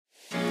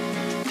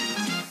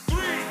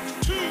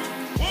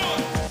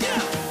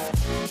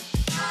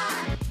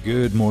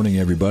Good morning,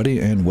 everybody,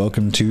 and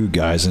welcome to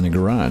Guys in a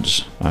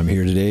Garage. I'm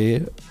here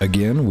today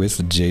again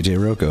with JJ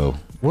Roco.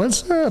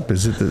 What's up?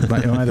 Is it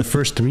am I the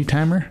first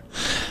three-timer?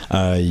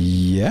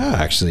 Yeah,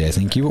 actually, I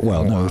think you.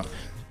 Well, no,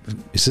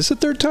 is this the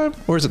third time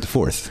or is it the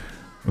fourth?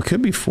 It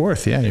could be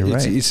fourth. Yeah, you're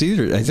right. It's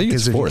either. I think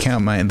it's fourth. If you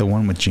count the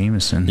one with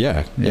Jameson.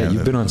 Yeah,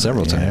 you've been on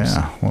several times.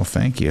 Yeah. Well,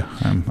 thank you.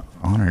 I'm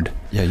honored.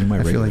 Yeah, you might.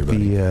 I feel like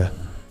the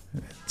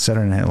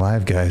Saturday Night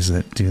Live guys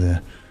that do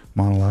the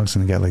monologues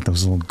and they got like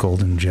those little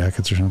golden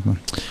jackets or something.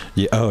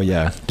 Yeah. Oh,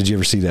 yeah. Did you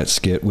ever see that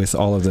skit with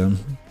all of them?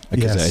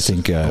 Yes, I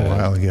think a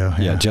while ago.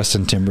 Yeah,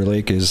 Justin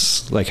Timberlake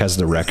has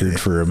the record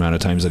for amount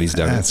of times that he's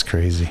done it. That's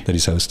crazy. That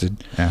he's hosted.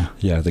 Yeah.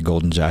 Yeah, the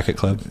Golden Jacket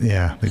Club.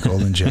 Yeah, the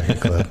Golden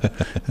Jacket Club.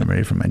 I'm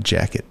ready for my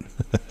jacket.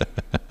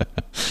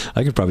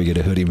 I could probably get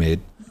a hoodie made.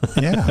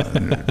 Yeah.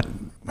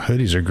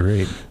 Hoodies are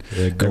great.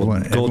 Yeah,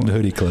 Golden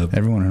Hoodie Club.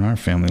 Everyone in our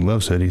family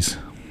loves hoodies.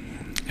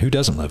 Who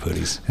doesn't love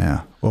hoodies?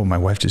 Yeah. Well, my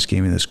wife just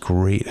gave me this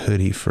great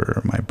hoodie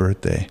for my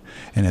birthday,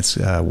 and it's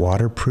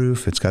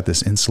waterproof. It's got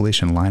this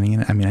insulation lining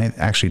in it. I mean, I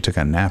actually took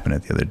a nap in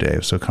it the other day. It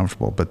was so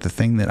comfortable. But the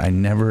thing that I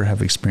never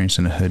have experienced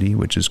in a hoodie,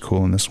 which is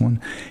cool in this one,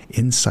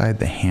 inside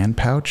the hand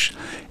pouch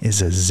is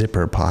a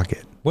zipper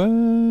pocket.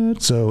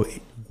 What? So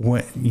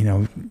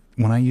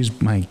when I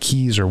use my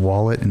keys or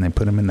wallet and I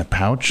put them in the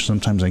pouch,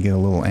 sometimes I get a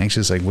little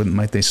anxious. Like,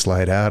 might they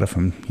slide out if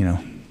I'm,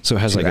 So it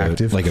has like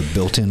a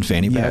built-in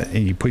fanny pack? Yeah,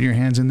 and you put your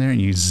hands in there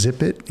and you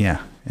zip it.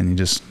 Yeah, and you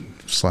just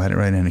slide it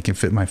right in. It can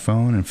fit my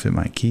phone and fit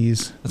my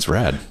keys. That's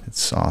rad.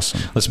 It's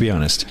awesome. Let's be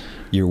honest.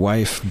 Your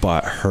wife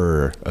bought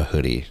her a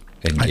hoodie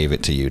and gave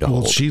it to you to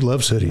hold. Well, she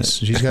loves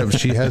hoodies.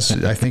 She has,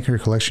 I think her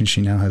collection,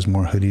 she now has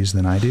more hoodies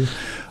than I do.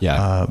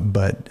 Yeah.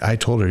 But I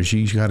told her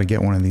she got to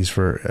get one of these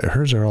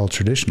hers are all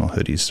traditional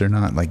hoodies. They're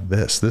not like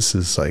this. This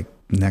is like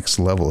next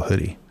level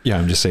hoodie. Yeah,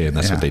 I'm just saying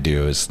that's what they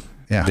do is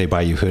they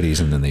buy you hoodies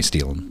and then they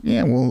steal them.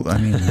 Yeah, well, I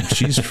mean,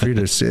 she's free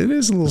to sit. It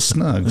is a little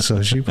snug,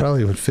 so she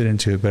probably would fit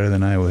into it better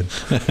than I would.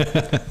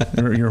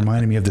 You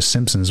reminded me of The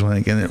Simpsons.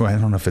 I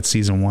don't know if it's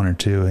season 1 or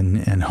 2,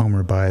 and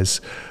Homer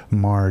buys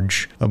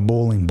Marge a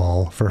bowling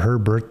ball for her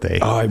birthday.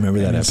 Oh, I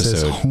remember that episode. It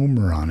says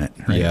Homer on it.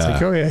 Right? Yeah. It's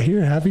like, oh yeah,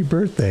 here, happy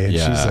birthday. And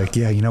she's like,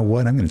 yeah, you know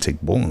what? I'm going to take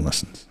bowling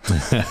lessons.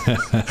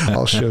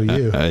 I'll show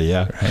you.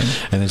 Yeah.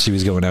 Right? And then she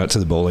was going out to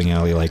the bowling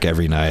alley like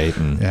every night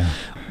and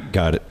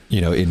got it,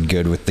 in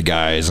good with the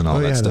guys and all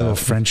that stuff. The little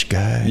French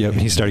guy. Yep.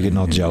 He started getting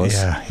all jealous.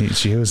 Yeah.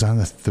 She was on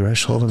the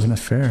threshold of an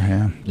affair.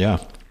 Yeah.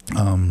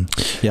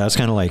 Yeah. It's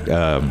kind of like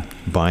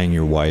buying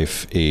your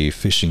wife a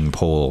fishing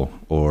pole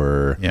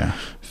or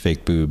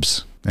fake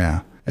boobs.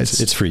 Yeah.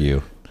 It's for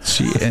you.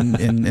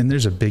 And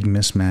there's a big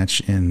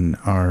mismatch in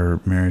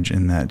our marriage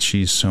in that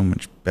she's so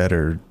much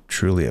better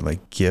truly at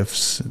like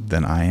gifts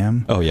than I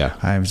am. Oh yeah.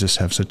 I just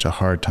have such a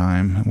hard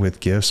time with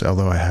gifts,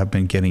 although I have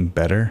been getting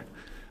better.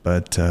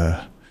 But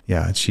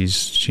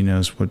she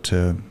knows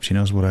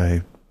what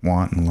I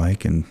want and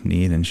like and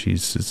need, and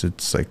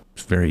it's like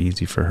very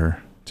easy for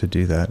her to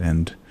do that.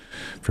 And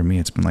for me,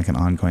 it's been like an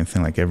ongoing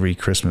thing. Like every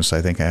Christmas,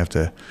 I think I have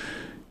to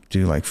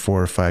do like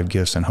 4 or 5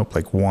 gifts and hope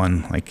like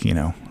one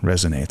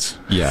resonates.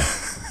 Yeah.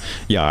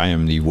 Yeah, I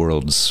am the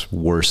world's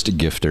worst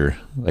gifter.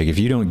 Like if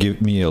you don't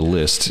give me a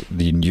list,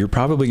 you're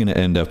probably going to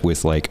end up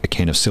with like a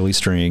can of silly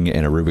string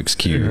and a Rubik's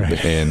Cube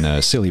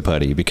and silly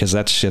putty, because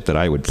that's shit that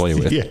I would play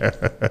with.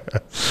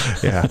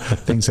 Yeah,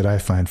 things that I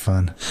find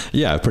fun.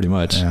 Yeah, pretty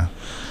much.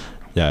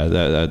 Yeah,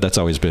 that's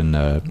always been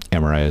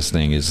Amariah's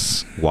thing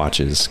is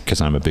watches, because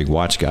I'm a big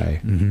watch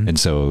guy. Mm-hmm. And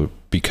so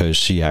because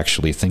she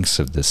actually thinks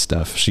of this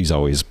stuff, she's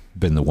always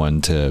been the one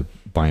to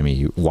buy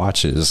me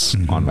watches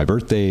on my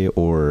birthday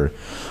or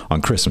on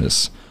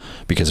Christmas,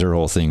 because her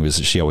whole thing was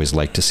she always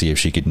liked to see if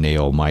she could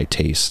nail my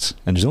taste.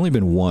 And there's only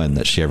been one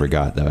that she ever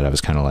got that I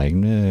was kind of like,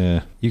 nah,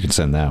 you can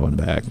send that one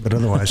back. But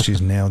otherwise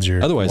she's nailed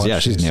your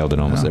watches. She's nailed it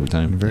almost every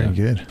time. Very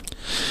good.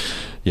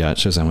 Yeah, it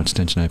shows how much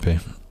attention I pay.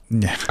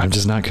 Yeah. I'm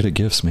just not good at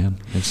gifts, man.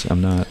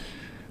 I'm not.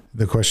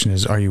 The question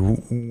is, are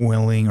you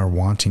willing or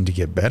wanting to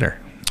get better?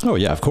 Oh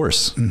yeah, of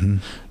course. Mm-hmm.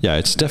 Yeah,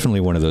 it's definitely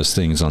one of those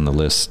things on the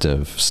list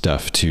of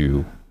stuff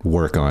to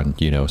work on,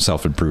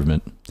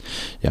 self-improvement.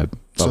 Yeah.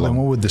 So then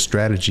what would the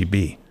strategy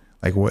be?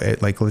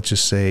 Like let's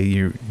just say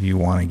you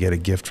want to get a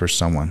gift for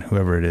someone,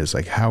 whoever it is.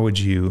 Like, how would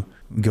you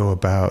go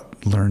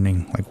about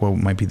learning like what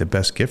might be the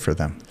best gift for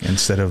them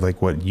instead of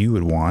like what you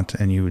would want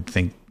and you would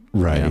think?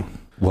 Right.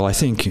 Well, I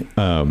think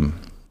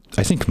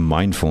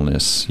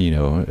mindfulness,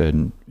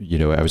 and,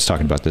 I was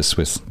talking about this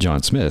with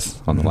John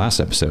Smith on the last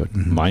episode,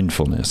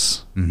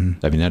 mindfulness. I mean,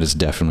 that is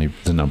definitely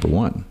the number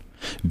one.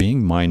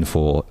 Being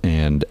mindful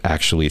and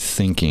actually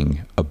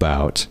thinking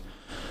about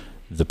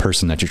the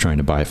person that you're trying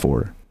to buy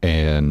for,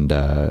 and,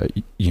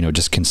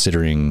 just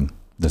considering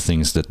the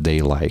things that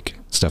they like,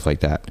 stuff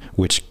like that,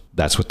 which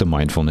that's what the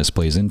mindfulness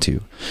plays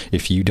into.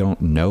 If you don't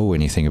know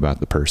anything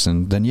about the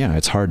person, then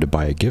it's hard to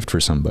buy a gift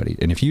for somebody.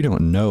 And if you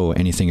don't know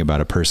anything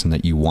about a person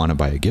that you want to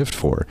buy a gift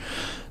for,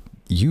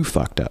 you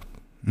fucked up.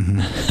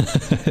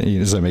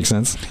 Does that make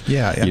sense?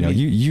 Yeah.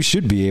 You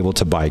should be able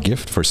to buy a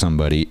gift for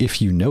somebody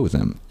if you know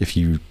them, if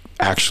you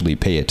actually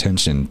pay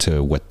attention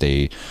to what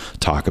they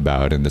talk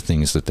about and the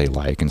things that they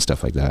like and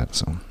stuff like that.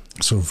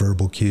 So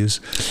verbal cues.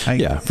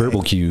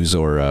 Verbal cues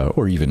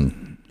or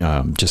even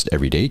just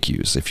everyday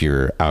cues. If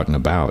you're out and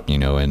about,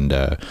 and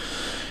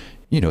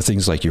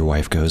things like your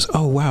wife goes,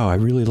 "Oh, wow, I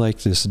really like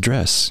this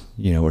dress,"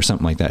 or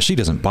something like that. She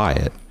doesn't buy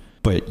it,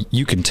 but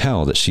you can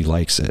tell that she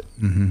likes it.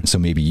 Mm-hmm. So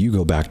maybe you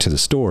go back to the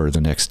store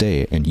the next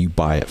day and you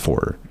buy it for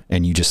her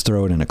and you just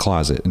throw it in a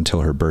closet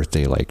until her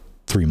birthday, like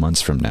 3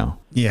 months from now.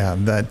 Yeah.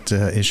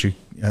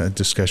 That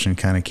discussion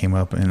kind of came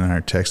up in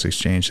our text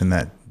exchange, and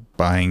that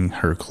buying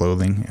her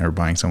clothing or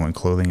buying someone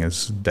clothing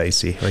is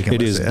dicey. Like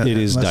it is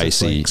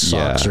dicey. Like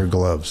socks or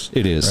gloves.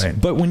 It is. Right?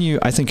 But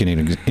I think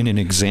in an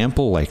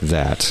example like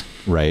that,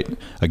 right?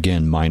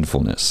 Again,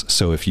 mindfulness.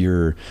 So if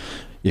you're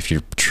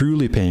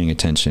truly paying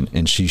attention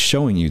and she's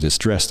showing you this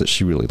dress that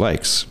she really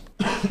likes,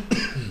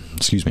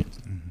 excuse me,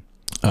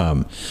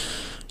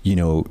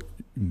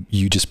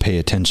 you just pay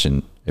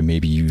attention, and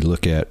maybe you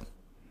look at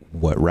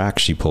what rack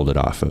she pulled it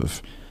off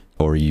of,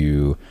 or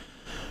you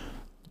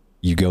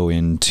go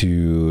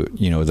into,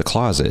 the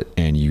closet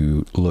and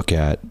you look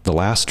at the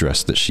last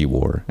dress that she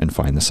wore and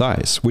find the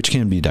size, which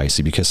can be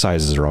dicey because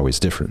sizes are always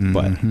different,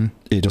 mm-hmm.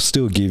 but it'll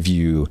still give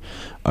you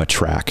a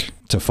track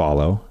to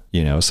follow,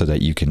 so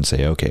that you can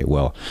say, okay,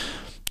 well,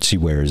 she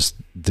wears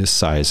this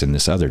size in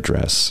this other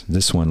dress.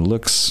 This one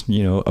looks,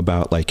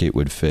 about like it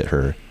would fit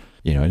her,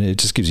 and it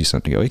just gives you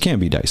something to go. It can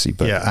be dicey,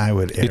 but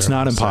it's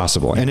not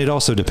impossible. And it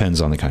also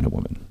depends on the kind of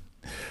woman.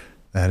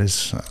 That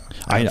is,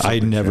 I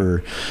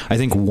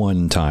think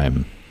one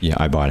time,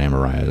 I bought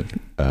Mariah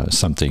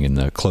something in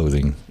the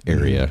clothing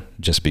area mm-hmm.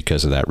 just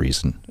because of that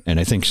reason. And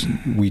I think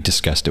we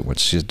discussed it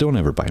once. She said, "Don't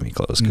ever buy me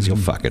clothes because mm-hmm.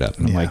 you'll fuck it up."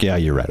 And I'm like, "Yeah,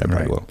 you're right. I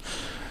probably will."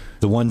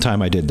 The one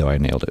time I did, though, I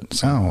nailed it.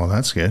 So. Oh, well,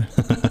 that's good.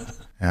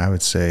 I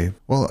would say,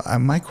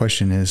 my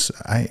question is,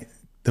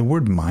 the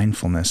word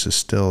mindfulness is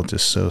still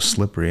just so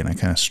slippery, and I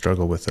kind of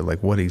struggle with it.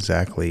 Like, what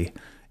exactly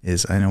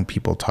is, I know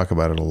people talk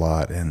about it a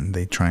lot and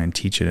they try and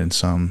teach it in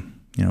some,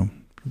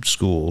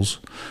 schools,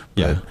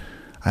 but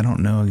I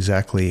don't know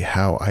exactly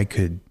how I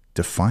could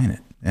define it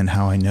and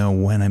how I know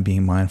when I'm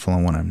being mindful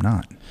and when I'm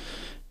not.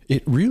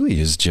 It really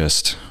is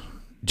just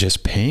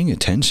paying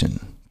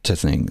attention to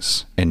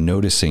things and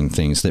noticing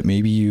things that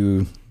maybe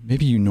you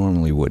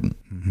normally wouldn't.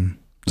 Mm-hmm.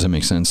 Does that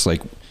make sense?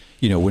 Like,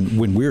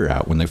 when we're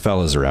out, when the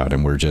fellas are out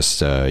and we're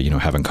just,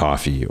 having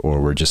coffee, or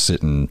we're just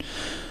sitting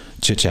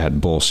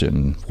chit-chatting bullshit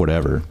and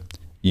whatever,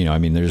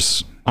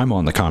 I'm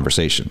on the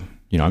conversation,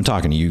 I'm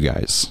talking to you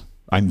guys.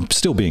 I'm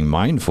still being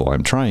mindful.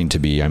 I'm trying to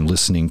be. I'm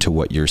listening to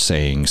what you're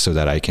saying so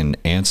that I can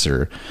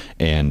answer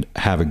and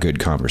have a good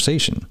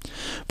conversation.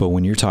 But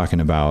when you're talking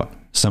about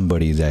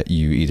somebody that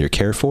you either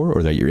care for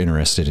or that you're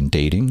interested in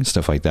dating,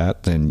 stuff like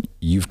that, then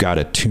you've got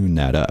to tune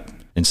that up.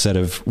 Instead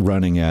of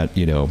running at,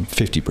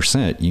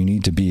 50%, you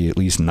need to be at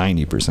least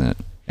 90%.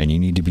 And you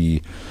need to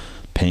be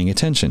paying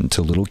attention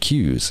to little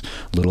cues,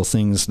 little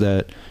things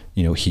that,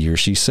 he or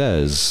she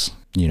says,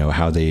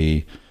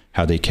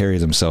 how they carry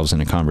themselves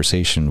in a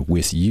conversation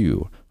with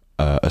you,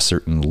 a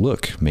certain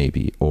look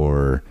maybe,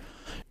 or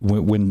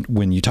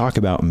when you talk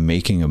about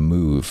making a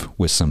move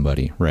with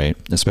somebody, right?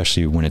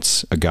 Especially when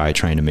it's a guy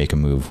trying to make a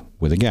move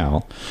with a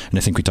gal. And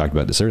I think we talked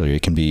about this earlier.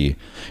 It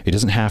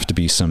doesn't have to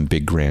be some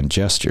big grand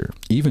gesture.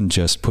 Even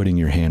just putting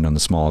your hand on the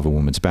small of a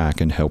woman's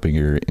back and helping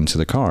her into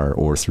the car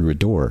or through a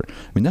door.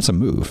 That's a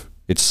move.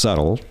 It's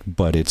subtle,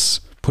 but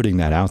it's putting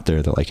that out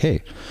there that like,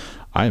 hey,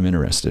 I'm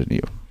interested in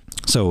you.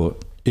 So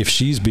if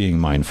she's being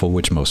mindful,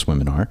 which most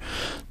women are,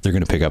 they're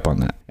going to pick up on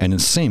that. And the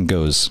same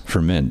goes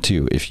for men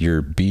too. If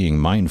you're being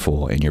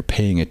mindful and you're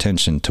paying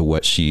attention to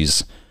what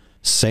she's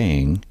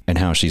saying and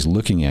how she's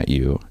looking at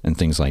you and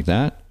things like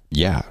that,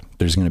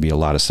 there's going to be a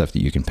lot of stuff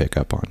that you can pick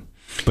up on.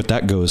 But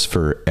that goes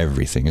for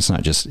everything. It's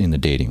not just in the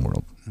dating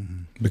world.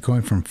 Mm-hmm. But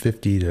going from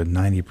 50 to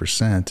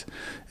 90%,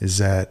 is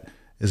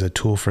a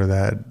tool for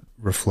that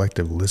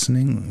reflective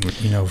listening,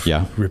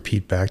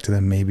 repeat back to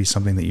them maybe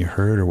something that you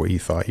heard or what you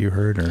thought you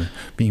heard, or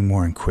being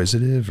more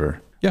inquisitive,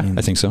 or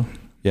I think so.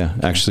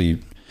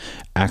 Actually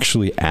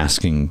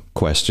asking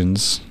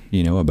questions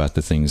about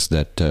the things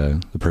that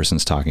the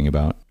person's talking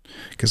about.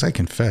 Because I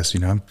confess,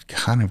 I'm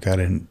kind of got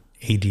an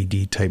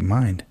ADD type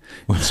mind.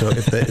 So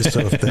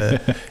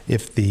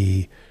if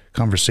the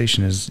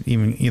conversation is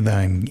either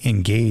I'm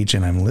engaged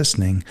and I'm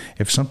listening,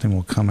 if something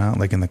will come out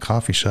like in the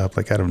coffee shop,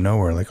 like out of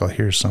nowhere, like I'll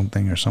hear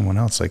something or someone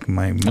else, like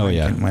my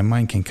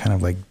mind can kind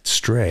of like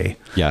stray.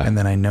 Yeah. And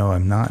then I know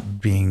I'm not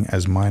being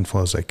as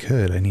mindful as I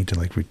could. I need to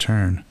like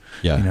return,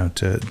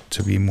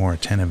 to be more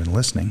attentive and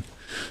listening.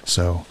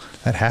 So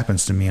that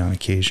happens to me on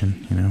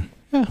occasion,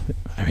 Yeah.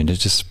 It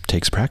just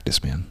takes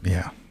practice, man.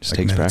 Yeah. Just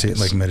takes practice.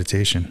 Like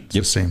meditation. It's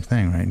the same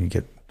thing, right? And you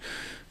get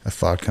a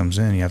thought comes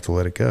in, you have to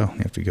let it go.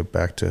 You have to get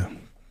back to,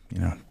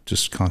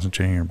 just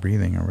concentrating on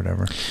breathing or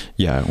whatever.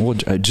 Yeah. Well,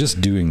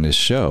 just doing this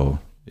show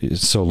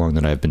is so long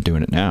that I've been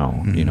doing it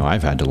now. Mm-hmm.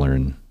 I've had to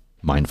learn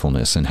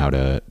mindfulness and how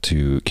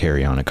to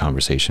carry on a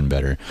conversation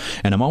better.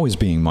 And I'm always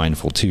being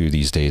mindful too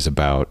these days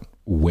about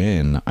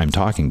when I'm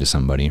talking to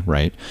somebody,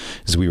 right?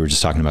 As we were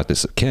just talking about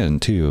this, Ken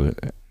too,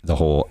 the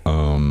whole,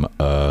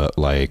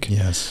 like,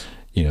 Yes.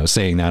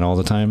 saying that all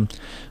the time.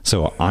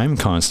 So I'm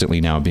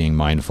constantly now being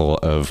mindful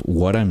of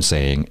what I'm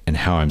saying and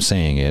how I'm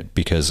saying it,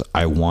 because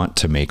I want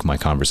to make my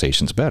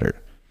conversations better.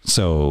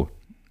 So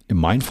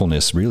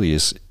mindfulness really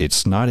is,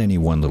 it's not any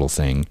one little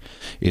thing.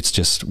 It's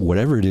just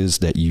whatever it is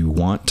that you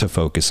want to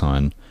focus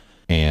on,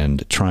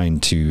 and trying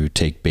to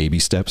take baby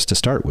steps to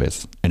start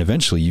with. And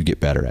eventually you get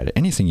better at it.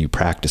 Anything you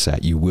practice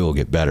at, you will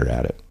get better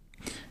at it.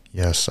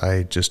 Yes,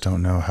 I just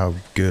don't know how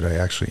good I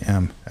actually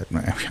am.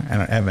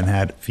 I haven't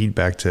had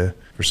feedback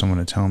for someone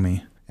to tell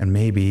me. And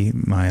maybe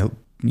my,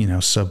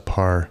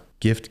 subpar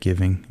gift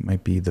giving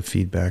might be the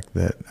feedback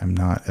that I'm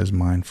not as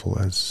mindful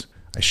as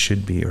I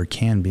should be or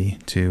can be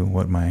to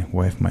what my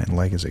wife might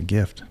like as a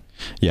gift.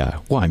 Yeah.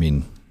 Well, I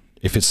mean,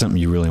 if it's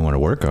something you really want to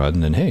work on,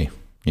 then hey,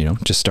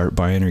 just start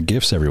buying her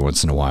gifts every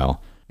once in a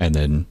while and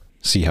then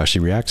see how she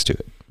reacts to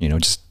it.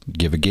 Just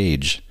give a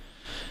gauge.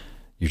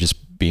 You're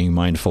just being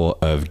mindful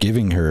of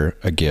giving her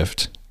a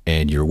gift,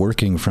 and you're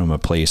working from a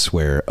place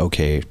where,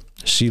 okay,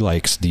 she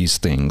likes these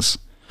things.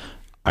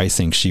 I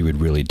think she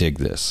would really dig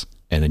this.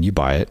 And then you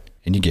buy it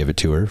and you give it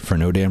to her for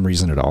no damn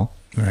reason at all.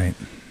 Right.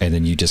 And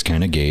then you just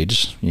kind of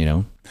gauge,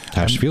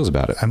 how she feels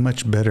about it. I'm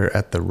much better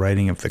at the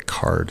writing of the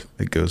card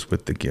that goes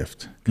with the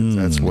gift.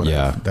 That's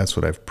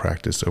what I've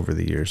practiced over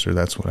the years, or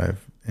that's what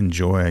I've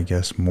enjoy, I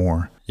guess,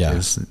 more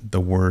is the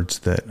words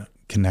that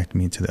connect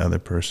me to the other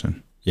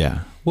person. Yeah.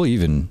 Well,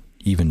 even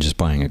just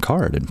buying a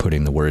card and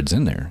putting the words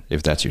in there,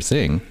 if that's your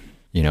thing,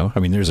 I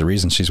mean, there's a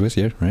reason she's with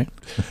you, right?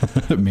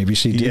 Maybe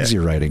she digs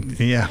your writing.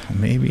 Yeah,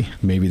 maybe.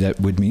 Maybe that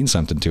would mean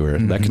something to her.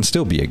 Mm-hmm. That can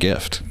still be a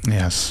gift.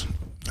 Yes.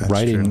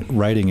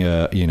 Writing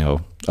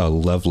a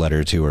love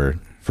letter to her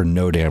for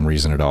no damn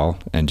reason at all,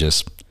 and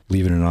just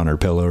leaving it on her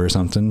pillow or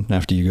something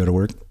after you go to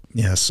work.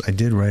 Yes, I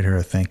did write her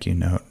a thank you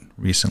note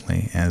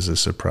recently as a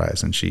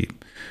surprise, and she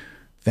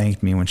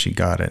thanked me when she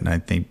got it, and I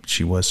think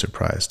she was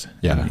surprised.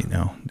 Yeah.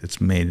 And, it's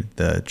made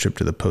the trip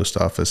to the post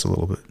office a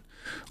little bit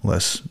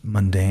less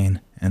mundane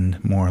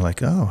and more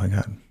like, oh, I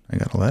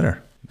got a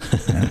letter.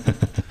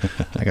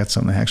 I got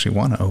something I actually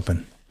want to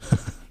open.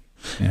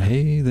 Yeah.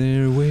 Hey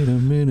there, wait a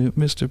minute,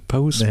 Mr.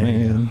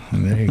 Postman.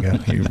 There you go.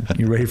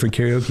 You ready for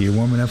karaoke? You're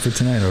warming up for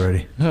tonight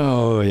already.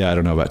 Oh yeah, I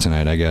don't know about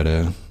tonight. I got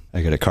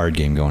a card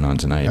game going on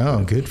tonight.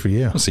 Oh, good for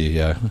you. We'll see.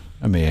 Yeah,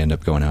 I may end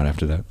up going out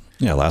after that.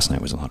 Yeah, last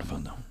night was a lot of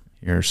fun though.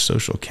 Your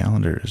social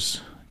calendar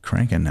is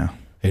cranking now.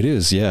 It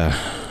is, yeah.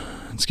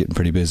 It's getting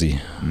pretty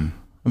busy. I'm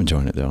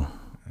enjoying it though.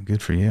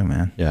 Good for you,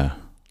 man. Yeah,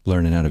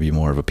 learning how to be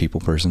more of a people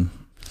person,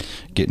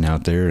 getting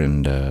out there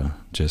and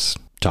just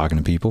talking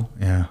to people.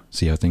 Yeah,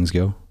 see how things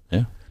go.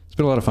 Yeah, it's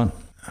been a lot of fun.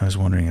 I was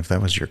wondering if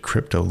that was your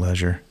crypto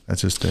ledger.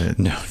 That's just a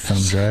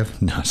thumb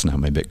drive? No, it's not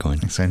my Bitcoin.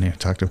 Because I knew you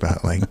talked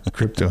about like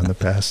crypto in the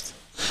past.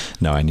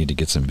 No, I need to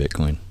get some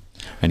Bitcoin.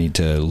 I need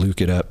to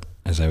luke it up,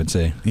 as I would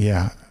say.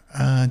 Yeah.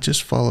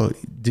 Just follow.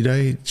 Did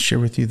I share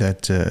with you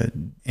that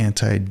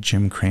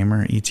anti-Jim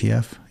Cramer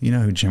ETF? You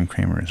know who Jim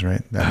Cramer is,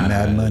 right? That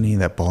Mad Money,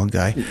 that bald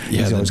guy.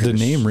 Yeah, the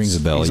name rings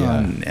a bell. He's yeah,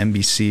 on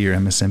NBC or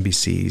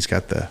MSNBC. He's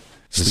got the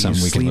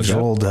sleeves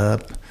rolled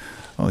up.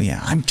 Oh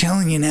yeah, I'm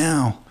telling you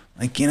now.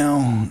 Like,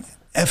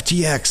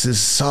 FTX is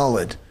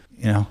solid.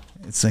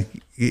 It's like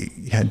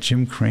you had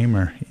Jim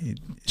Cramer.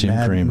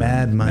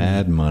 Mad Money.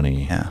 Mad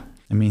Money. Yeah.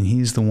 I mean,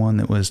 he's the one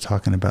that was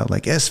talking about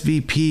like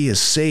SVP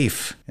is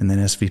safe, and then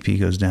SVP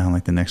goes down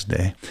like the next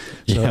day.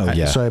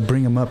 So I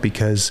bring him up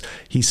because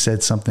he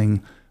said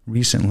something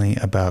recently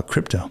about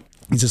crypto.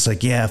 He's just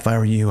like, yeah, if I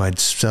were you, I'd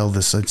sell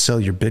this. I'd sell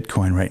your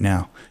Bitcoin right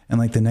now. And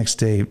like the next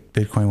day,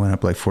 Bitcoin went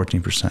up like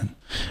 14%.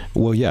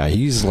 Well, yeah,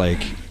 he's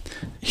like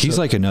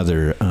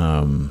another,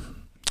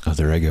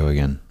 there I go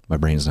again. My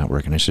brain's not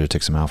working. I should have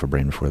took some Alpha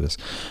Brain before this.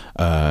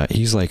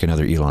 He's like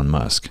another Elon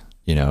Musk,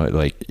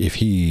 like if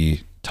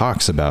he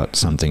talks about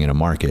something in a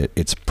market,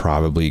 it's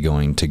probably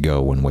going to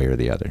go one way or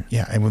the other.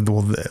 Yeah.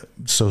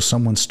 So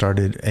someone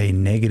started a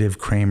negative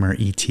Cramer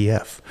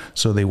ETF.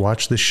 So they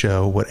watch the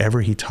show,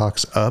 whatever he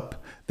talks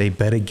up, they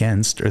bet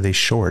against or they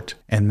short.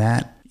 And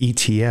that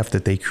ETF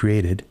that they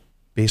created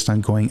based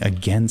on going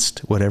against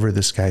whatever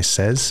this guy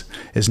says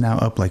is now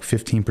up like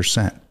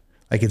 15%.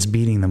 Like it's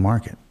beating the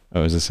market.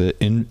 Oh, is this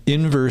it?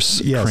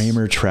 Inverse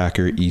Cramer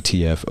Tracker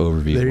ETF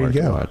overview. There you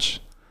market go. Watch.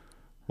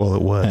 Well,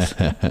 it was.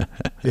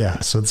 Yeah.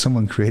 So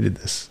someone created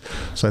this.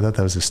 So I thought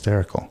that was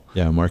hysterical.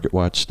 Yeah.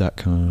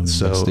 MarketWatch.com.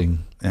 Investing.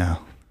 Yeah.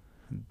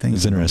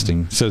 It's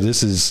interesting. So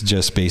this is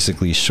just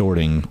basically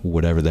shorting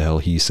whatever the hell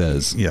he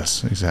says.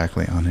 Yes,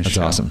 exactly. On his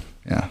show. That's awesome.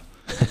 Yeah.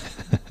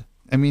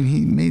 I mean,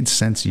 he made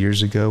sense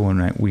years ago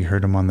when we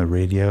heard him on the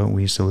radio.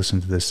 We used to listen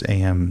to this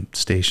AM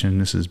station.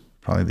 This is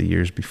probably the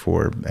years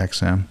before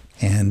XM.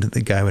 And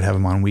the guy would have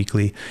him on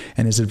weekly.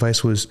 And his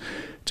advice was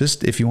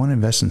just, if you want to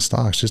invest in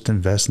stocks, just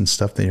invest in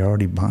stuff that you're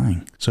already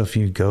buying. So if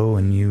you go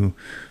and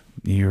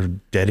you're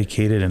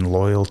dedicated and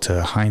loyal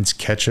to Heinz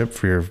ketchup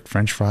for your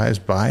French fries,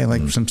 buy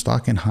some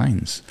stock in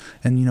Heinz.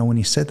 And, when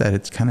he said that,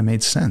 it kind of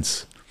made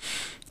sense.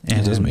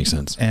 And it does make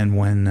sense. And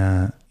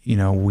when,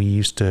 we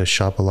used to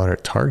shop a lot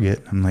at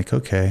Target, I'm like,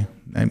 okay,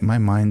 my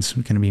mind's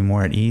going to be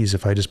more at ease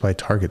if I just buy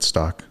Target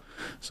stock.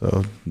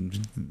 So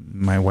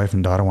my wife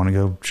and daughter want to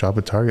go shop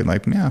at Target.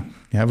 Like, yeah,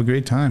 you have a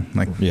great time.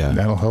 Like, Yeah.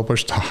 that'll help our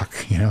stock,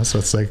 you know? So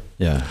it's like,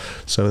 Yeah.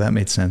 so that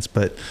made sense.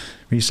 But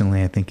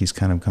recently I think he's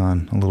kind of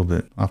gone a little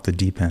bit off the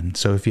deep end.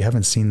 So if you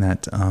haven't seen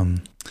that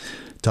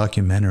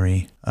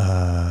documentary,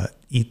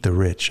 Eat the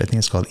Rich, I think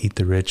it's called Eat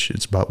the Rich.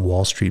 It's about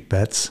Wall Street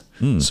bets.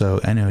 So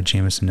I know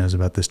Jameson knows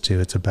about this too.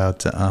 It's about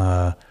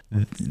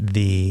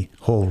the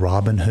whole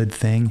Robinhood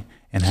thing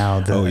and how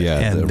the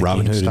the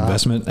Robinhood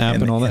investment app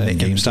and all that, and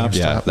GameStop.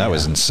 Yeah, that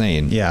was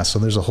insane. Yeah, so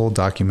there's a whole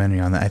documentary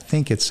on that. I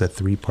think it's a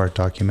 3-part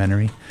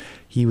documentary.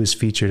 He was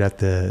featured at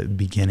the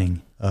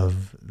beginning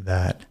of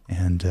that,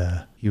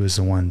 and he was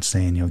the one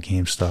saying, you know,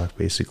 GameStop,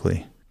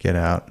 basically, get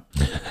out.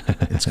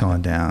 It's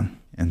going down.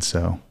 And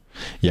so...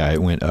 Yeah,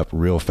 it went up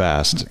real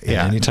fast.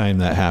 Yeah. And anytime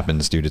that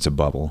happens, dude, it's a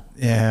bubble.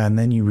 Yeah, and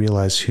then you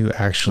realize who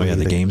actually...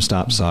 the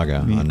GameStop saga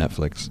on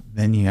Netflix.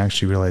 Then you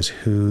actually realize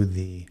who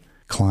the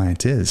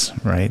client is,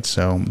 right?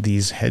 So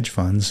these hedge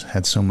funds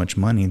had so much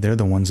money. They're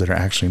the ones that are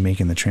actually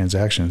making the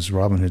transactions.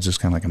 Robinhood's just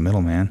kind of like a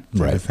middleman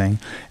type of thing.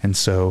 And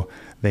so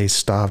they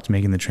stopped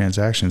making the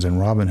transactions. And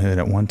Robinhood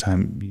at one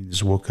time, you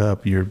just woke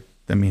up,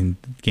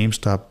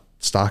 GameStop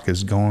stock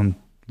is going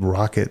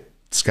rocket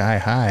sky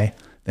high.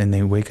 Then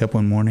they wake up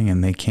one morning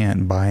and they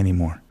can't buy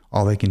anymore.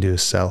 All they can do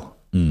is sell.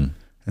 And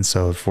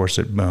so it forced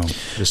it, boom.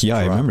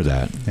 I remember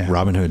that. Yeah.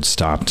 Robinhood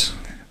stopped.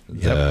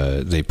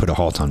 They put a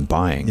halt on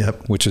buying,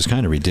 which was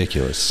kind of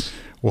ridiculous.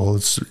 Well,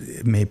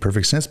 it made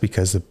perfect sense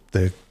because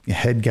the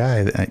head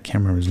guy, I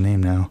can't remember his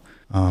name now,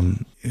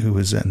 who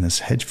was in this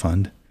hedge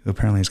fund, who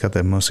apparently has got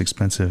the most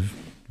expensive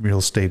real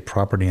estate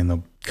property in the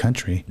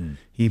country.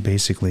 He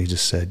basically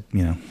just said,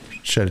 you know,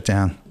 shut it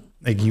down.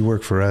 Like, you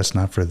work for us,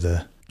 not for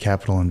the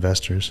capital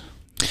investors.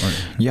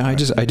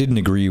 I didn't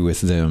agree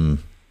with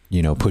them,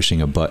 you know,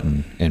 pushing a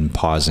button and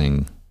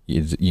pausing,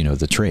 you know,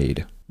 the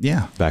trade.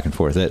 Yeah. Back and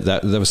forth.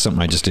 That was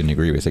something I just didn't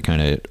agree with. It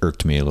kind of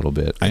irked me a little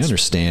bit. I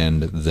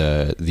understand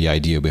the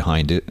idea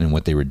behind it and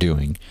what they were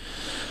doing.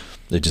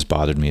 It just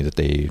bothered me that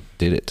they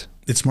did it.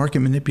 It's market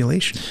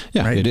manipulation.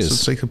 Yeah, right? It is. So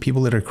it's like the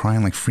people that are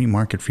crying like free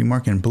market.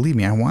 And believe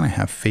me, I want to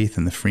have faith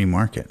in the free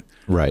market.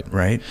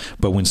 Right.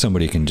 But when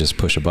somebody can just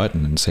push a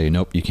button and say,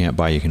 nope, you can't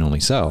buy, you can only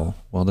sell.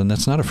 Well, then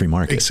that's not a free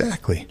market.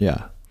 Exactly.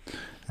 Yeah.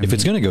 If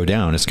it's going to go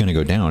down, it's going to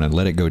go down, and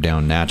let it go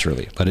down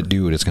naturally. Let it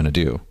do what it's going to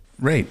do.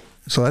 Right.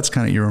 So that's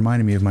kind of, you're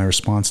reminding me of my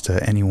response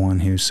to anyone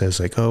who says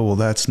like, oh, well,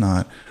 that's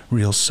not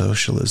real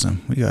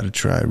socialism. We got to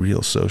try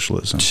real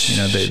socialism. You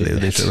know,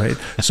 they say, right.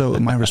 So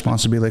my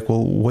response would be like,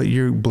 well, what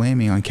you're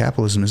blaming on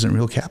capitalism isn't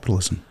real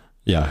capitalism.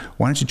 Yeah.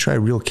 Why don't you try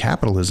real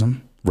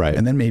capitalism? Right.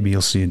 And then maybe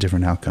you'll see a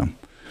different outcome.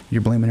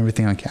 You're blaming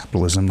everything on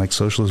capitalism, like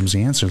socialism's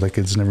the answer, like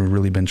it's never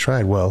really been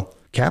tried. Well,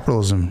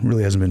 capitalism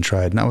really hasn't been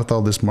tried, not with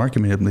all this market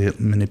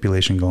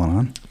manipulation going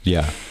on.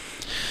 Yeah.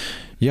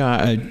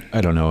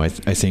 I don't know. I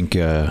think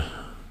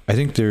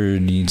there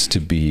needs to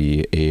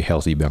be a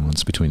healthy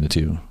balance between the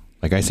two.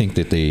 Like, I think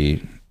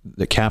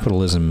that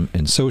capitalism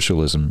and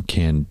socialism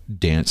can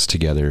dance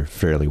together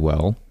fairly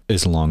well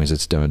as long as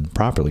it's done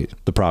properly.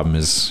 The problem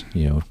is,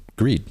 you know,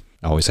 greed.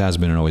 Always has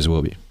been and always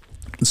will be.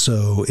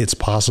 So it's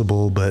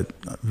possible, but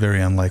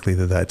very unlikely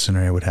that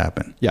scenario would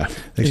happen. Yeah.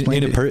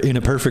 In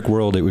a perfect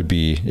world, it would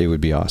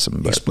be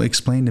awesome. But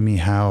explain to me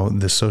how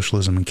the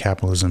socialism and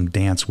capitalism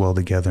dance well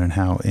together, and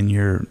how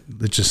in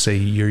let's just say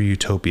your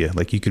utopia,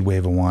 like you could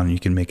wave a wand and you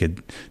can make a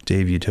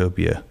Dave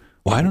utopia.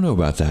 Well, I don't know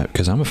about that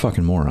because I'm a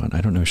fucking moron.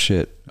 I don't know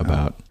shit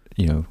about,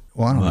 you know,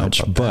 I don't much.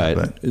 know about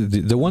that, but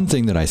the one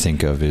thing that I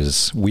think of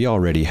is we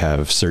already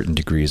have certain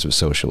degrees of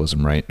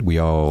socialism, right? We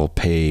all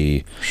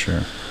pay.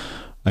 Sure.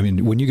 I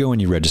mean, when you go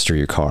and you register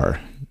your car,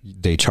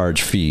 they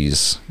charge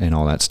fees and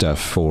all that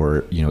stuff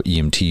for, you know,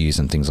 EMTs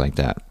and things like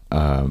that.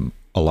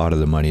 A lot of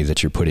the money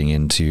that you're putting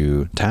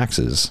into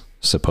taxes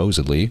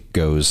supposedly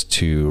goes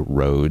to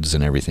roads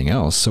and everything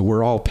else. So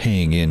we're all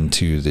paying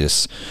into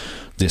this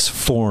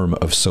form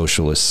of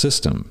socialist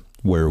system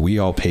where we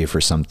all pay for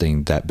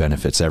something that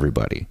benefits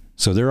everybody.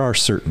 So there are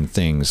certain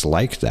things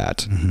like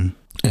that. Mm-hmm.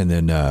 And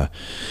then,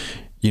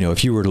 you know,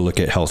 if you were to look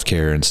at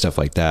healthcare and stuff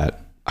like that,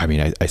 I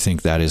mean, I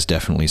think that is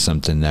definitely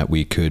something that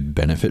we could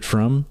benefit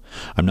from.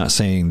 I'm not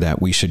saying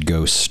that we should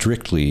go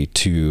strictly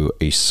to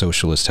a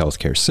socialist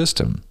healthcare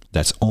system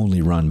that's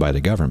only run by the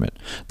government.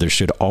 There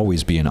should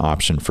always be an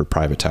option for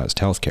privatized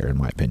healthcare, in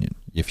my opinion.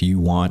 If you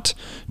want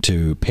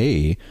to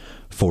pay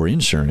for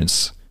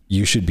insurance,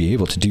 you should be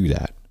able to do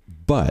that.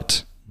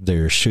 But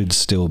there should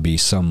still be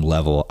some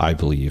level, I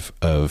believe,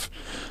 of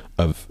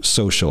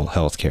social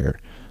healthcare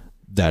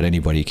that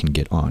anybody can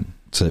get on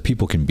so that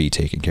people can be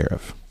taken care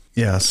of.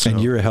 Yeah. So, and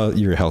you're a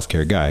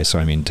healthcare guy. So,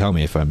 I mean, tell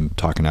me if I'm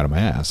talking out of my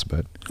ass,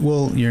 but.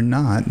 Well, you're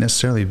not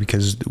necessarily,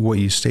 because what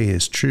you say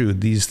is true.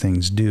 These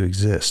things do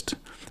exist.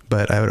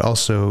 But I would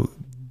also,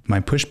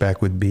 my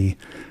pushback would be,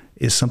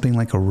 is something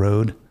like a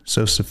road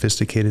so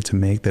sophisticated to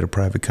make that a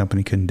private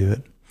company couldn't do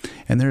it?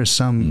 And there are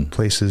some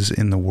places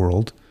in the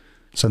world,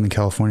 Southern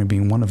California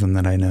being one of them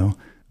that I know,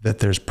 that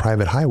there's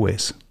private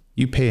highways.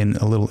 you pay an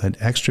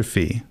extra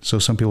fee. So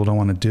some people don't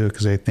want to do it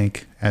because they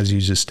think, as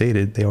you just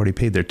stated, they already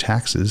paid their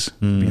taxes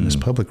to be in this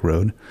public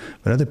road.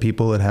 But other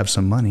people that have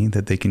some money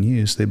that they can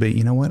use, they bet,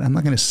 you know what, I'm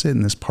not going to sit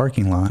in this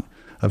parking lot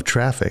of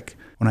traffic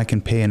when I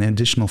can pay an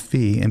additional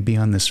fee and be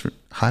on this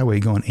highway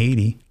going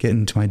 80,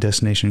 getting to my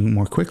destination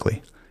more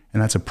quickly.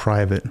 And that's a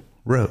private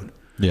road.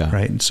 Yeah.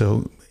 Right.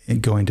 So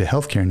going to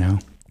healthcare now,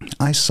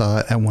 I saw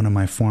it at one of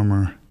my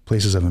former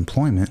places of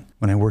employment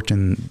when I worked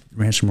in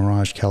Rancho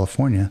Mirage,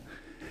 California.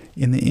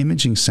 In the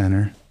imaging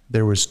center,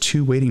 there was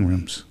 2 waiting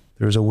rooms.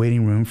 There was a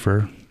waiting room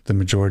for the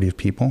majority of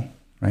people,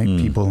 right?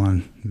 People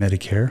on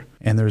Medicare.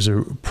 And there's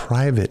a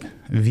private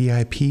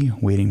VIP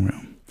waiting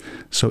room.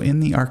 So in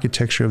the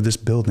architecture of this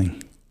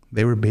building,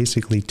 they were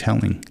basically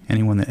telling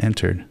anyone that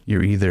entered,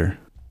 you're either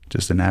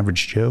just an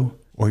average Joe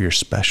or you're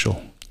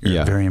special.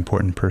 You're a very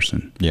important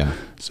person. Yeah.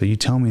 So you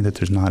tell me that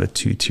there's not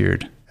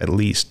at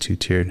least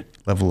two-tiered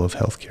level of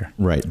healthcare.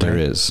 Right. There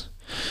is.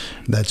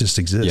 That just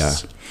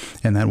exists. Yeah.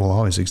 And that will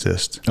always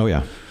exist. Oh,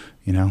 yeah.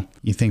 You know,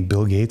 you think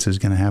Bill Gates is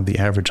going to have the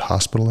average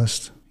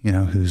hospitalist, you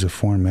know, who's a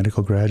foreign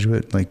medical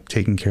graduate, like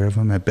taking care of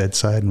him at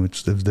bedside in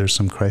which there's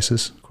some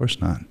crisis? Of course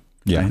not.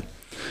 Yeah. Right?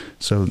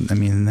 So, I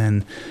mean, and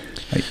then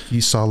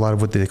you saw a lot of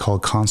what they call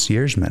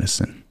concierge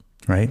medicine,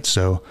 right?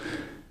 So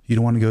you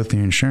don't want to go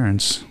through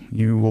insurance.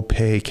 You will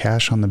pay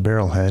cash on the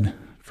barrelhead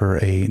for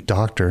a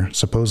doctor,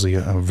 supposedly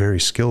a very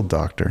skilled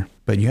doctor,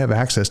 but you have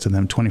access to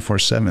them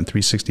 24/7,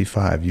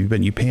 365.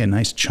 You pay a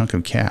nice chunk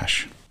of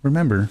cash.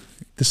 Remember,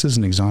 this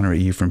doesn't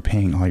exonerate you from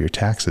paying all your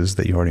taxes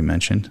that you already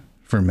mentioned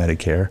for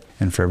Medicare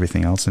and for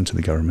everything else into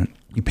the government.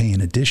 You pay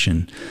in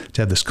addition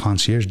to have this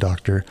concierge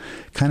doctor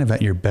kind of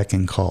at your beck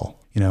and call.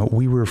 You know,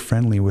 we were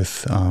friendly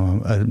with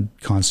a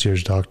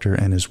concierge doctor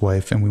and his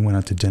wife, and we went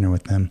out to dinner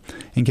with them.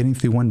 And getting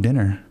through one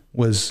dinner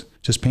was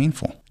just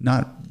painful.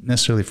 Not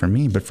necessarily for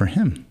me, but for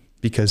him,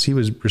 because he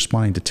was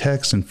responding to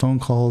texts and phone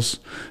calls.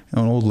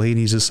 You know, old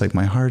ladies, it's like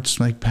my heart's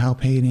like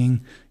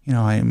palpating. You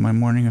know, my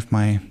morning if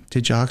my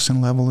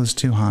digoxin level is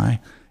too high,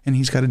 and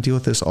he's got to deal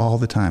with this all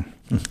the time.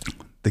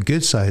 The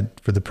good side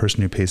for the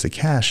person who pays the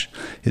cash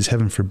is,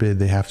 heaven forbid,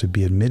 they have to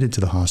be admitted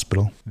to the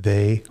hospital.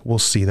 They will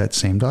see that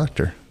same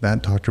doctor.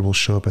 That doctor will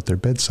show up at their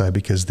bedside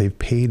because they've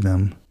paid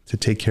them to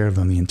take care of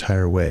them the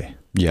entire way.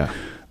 Yeah.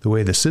 The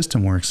way the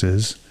system works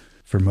is,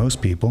 for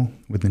most people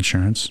with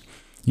insurance,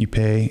 you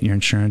pay your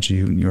insurance,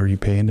 or you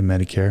pay into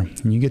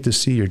Medicare, and you get to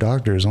see your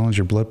doctor as long as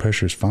your blood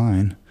pressure is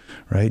fine,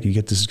 right? You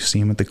get to see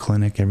him at the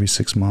clinic every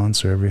 6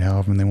 months or every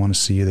however they want to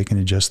see you. They can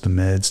adjust the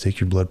meds, take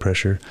your blood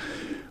pressure.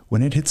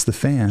 When it hits the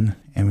fan,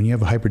 and when you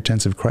have a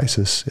hypertensive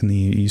crisis, and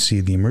you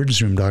see the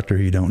emergency room doctor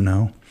who you don't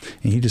know,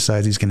 and he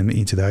decides he's going to admit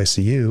you to the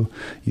ICU,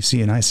 you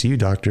see an ICU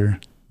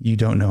doctor you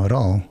don't know at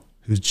all,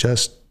 who's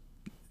just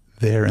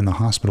there in the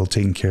hospital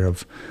taking care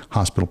of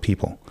hospital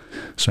people.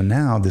 So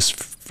now this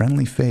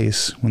friendly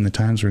face, when the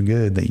times were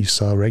good, that you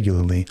saw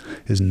regularly,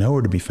 is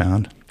nowhere to be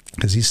found,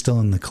 because he's still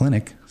in the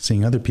clinic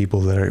seeing other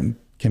people that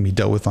can be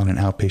dealt with on an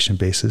outpatient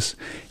basis,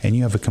 and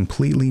you have a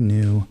completely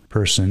new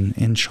person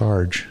in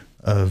charge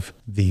of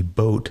the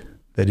boat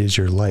that is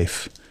your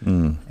life.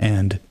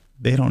 And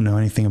they don't know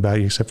anything about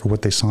you except for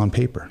what they saw on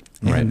paper.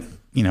 And,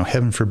 you know,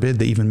 heaven forbid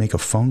they even make a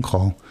phone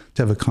call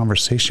to have a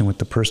conversation with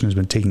the person who's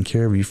been taking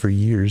care of you for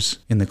years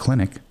in the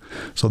clinic.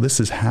 So this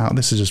is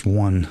just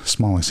one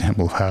small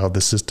example of how the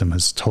system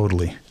is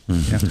totally,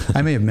 you know,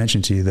 I may have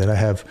mentioned to you that I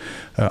have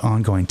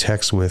ongoing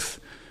texts with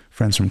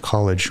friends from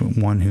college,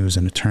 one who's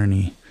an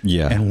attorney,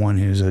 and one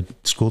who's a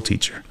school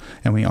teacher.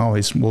 And we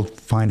always will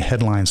find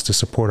headlines to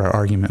support our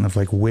argument of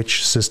like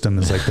which system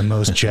is like the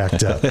most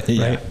jacked up,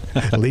 right?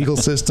 Legal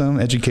system,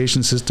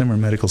 education system, or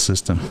medical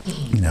system,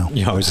 you know.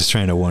 You're always just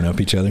trying to one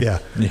up each other. Yeah.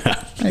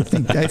 I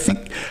think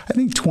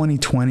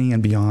 2020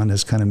 and beyond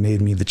has kind of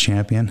made me the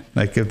champion.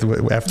 Like after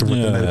what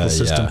the medical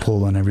system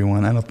pulled on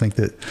everyone, I don't think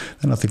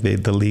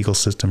the legal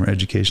system or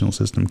educational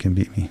system can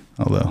beat me.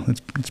 Although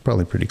it's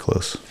probably pretty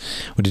close.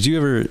 Well, did you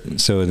ever,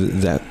 so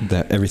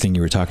that everything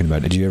you were talking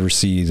about, did you ever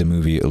see the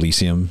movie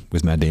Elysium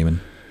with Matt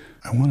Damon?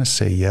 I want to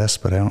say yes,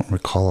 but I don't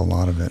recall a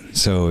lot of it.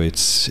 So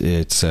it's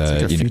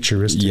like a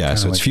futuristic. Yeah,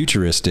 so it's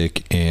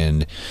futuristic,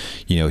 and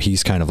you know,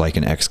 he's kind of like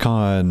an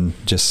ex-con,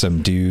 just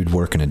some dude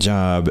working a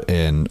job,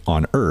 and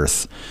on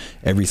Earth,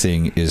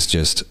 everything is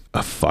just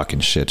a fucking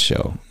shit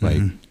show.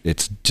 Like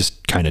it's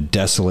just kind of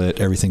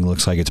desolate. Everything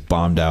looks like it's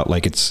bombed out,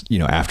 like it's, you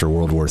know, after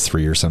World War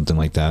III or something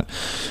like that.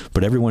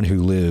 But everyone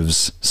who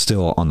lives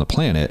still on the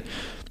planet,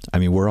 I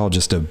mean, we're all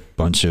just a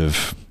bunch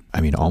of, I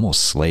mean,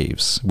 almost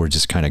slaves. We're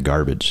just kind of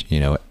garbage, you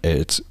know.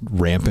 It's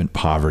rampant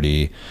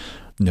poverty.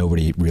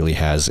 Nobody really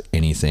has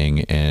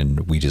anything,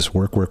 and we just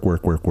work.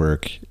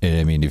 And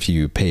I mean, if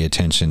you pay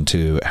attention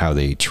to how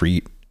they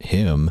treat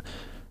him,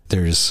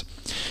 there's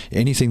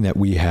anything that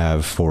we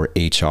have for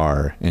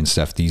HR and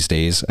stuff these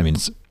days. I mean,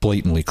 it's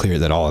blatantly clear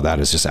that all of that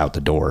is just out the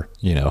door,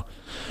 you know.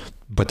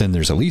 But then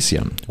there's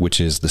Elysium,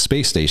 which is the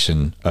space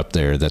station up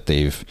there that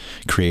they've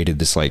created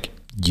this like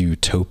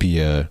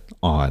utopia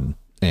on,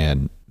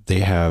 and they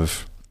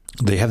have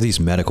these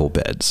medical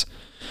beds,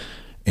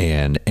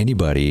 and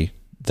anybody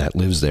that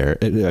lives there,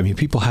 I mean,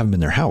 people have them in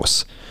their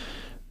house,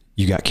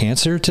 you got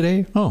cancer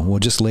today? Oh, well,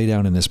 just lay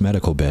down in this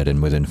medical bed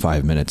and within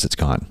 5 minutes it's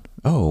gone.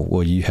 Oh,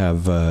 well, you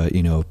have,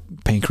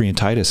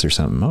 pancreatitis or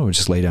something. Oh,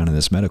 just lay down in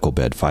this medical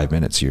bed, 5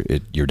 minutes,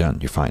 you're done.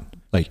 You're fine.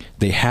 Like,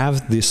 they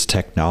have this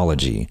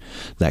technology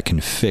that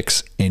can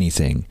fix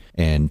anything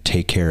and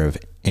take care of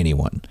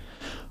anyone,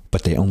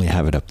 but they only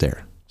have it up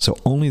there. So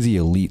only the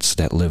elites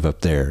that live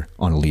up there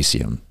on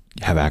Elysium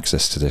have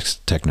access to this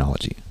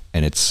technology.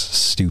 And it's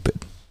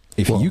stupid.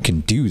 If you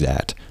can do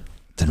that,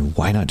 then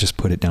why not just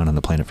put it down on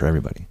the planet for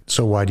everybody?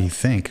 So why do you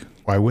think?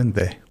 Why wouldn't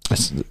they?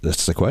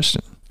 That's the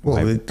question. Well,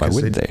 why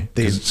wouldn't they?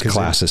 Because it's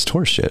classist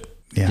horseshit.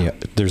 Yeah.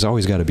 There's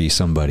always got to be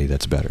somebody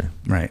that's better.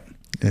 Right.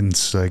 And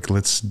it's like,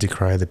 let's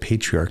decry the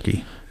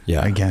patriarchy.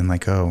 Yeah. Again,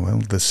 like, oh, well,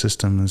 the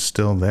system is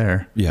still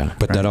there. Yeah.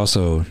 But that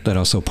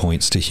also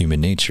points to human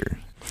nature,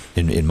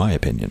 in my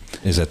opinion,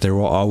 is that there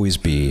will always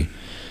be,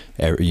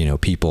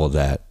 people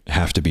that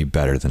have to be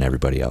better than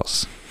everybody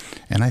else.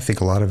 And I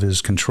think a lot of it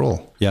is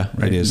control. Yeah,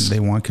 right? It is. They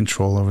want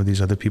control over these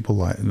other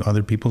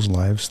people's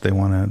lives. They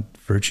want to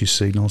virtue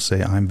signal,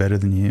 say, I'm better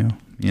than you,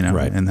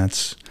 Right. And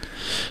that's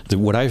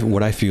what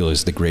I feel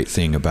is the great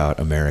thing about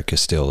America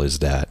still is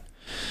that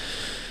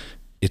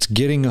it's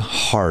getting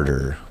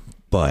harder,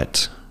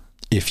 but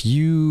if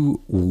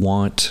you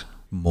want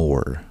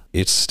more,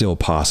 it's still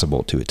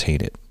possible to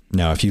attain it.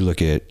 Now, if you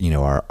look at,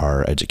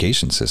 our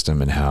education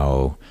system and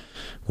how,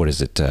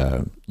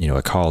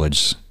 a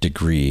college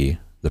degree,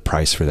 the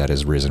price for that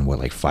has risen,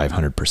 like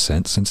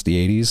 500% since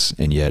the 80s.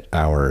 And yet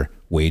our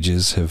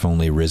wages have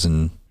only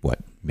risen,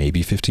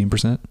 maybe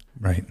 15%?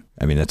 Right.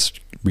 I mean, that's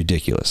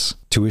ridiculous.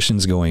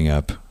 Tuition's going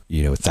up,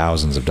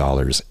 thousands of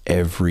dollars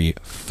every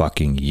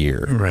fucking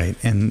year. Right.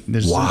 And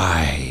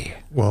why?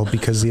 Well,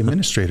 because the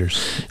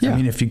administrators. Yeah. I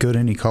mean, if you go to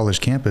any college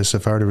campus,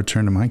 if I were to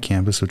return to my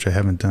campus, which I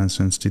haven't done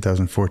since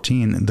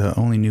 2014, the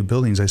only new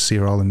buildings I see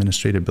are all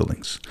administrative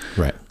buildings.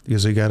 Right.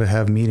 Because they got to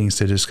have meetings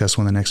to discuss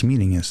when the next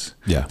meeting is.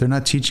 Yeah. They're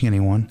not teaching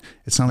anyone.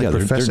 It's not like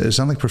it's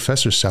not like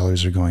professors'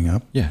 salaries are going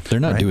up. Yeah. They're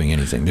not doing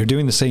anything. They're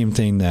doing the same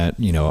thing that,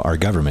 our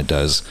government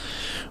does,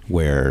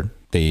 where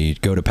they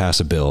go to pass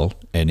a bill,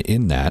 and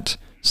in that,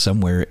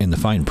 somewhere in the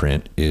fine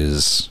print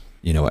is,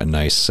 a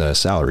nice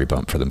salary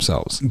bump for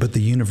themselves. But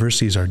the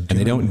universities are and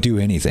they don't do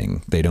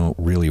anything. They don't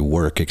really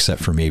work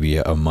except for maybe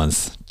a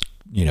month,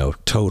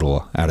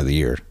 total out of the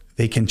year.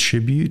 They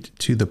contribute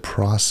to the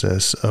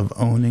process of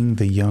owning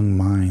the young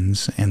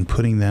minds and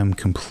putting them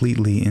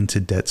completely into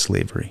debt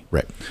slavery.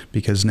 Right.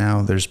 Because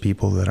now there's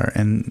people that are,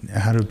 and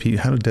how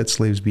do debt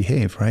slaves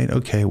behave, right?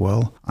 Okay,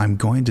 well, I'm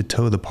going to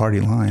toe the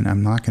party line.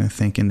 I'm not going to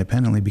think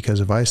independently,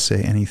 because if I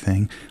say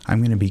anything, I'm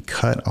going to be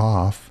cut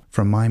off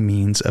from my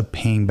means of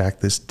paying back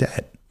this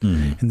debt.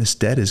 Mm-hmm. And this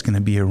debt is going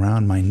to be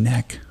around my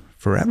neck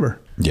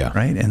forever. Yeah.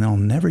 Right. And I'll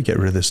never get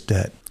rid of this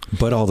debt.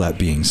 But all that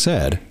being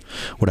said,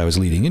 what I was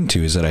leading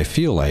into is that I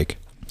feel like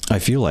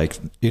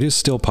it is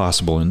still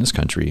possible in this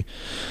country,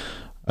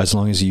 as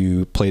long as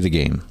you play the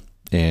game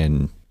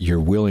and you're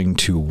willing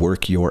to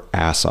work your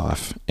ass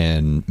off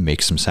and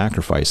make some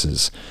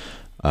sacrifices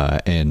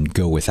and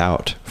go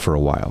without for a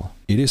while.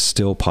 It is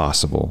still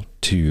possible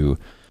to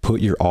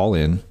put your all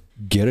in,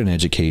 get an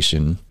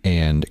education,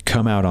 and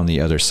come out on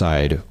the other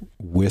side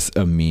with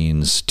a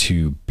means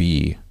to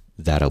be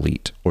that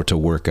elite, or to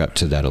work up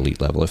to that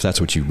elite level, if that's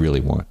what you really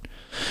want.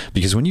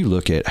 Because when you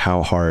look at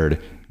how hard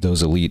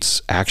those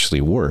elites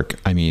actually work,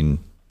 I mean,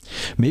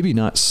 maybe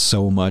not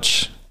so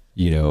much,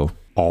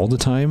 all the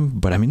time,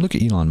 but I mean, look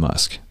at Elon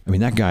Musk. I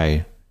mean, that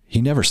guy,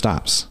 he never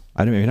stops.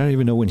 I don't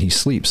even know when he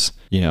sleeps,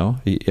 he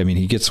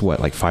gets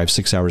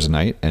 5-6 hours a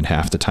night, and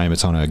half the time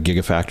it's on a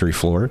gigafactory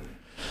floor.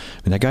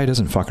 I mean, that guy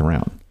doesn't fuck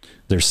around.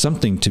 There's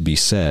something to be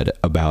said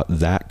about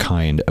that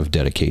kind of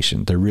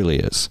dedication. There really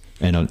is.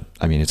 And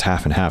I mean, it's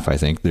half and half. I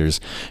think there's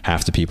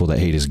half the people that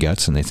hate his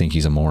guts and they think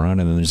he's a moron.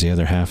 And then there's the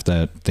other half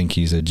that think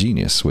he's a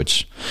genius,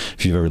 which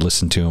if you've ever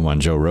listened to him on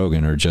Joe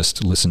Rogan or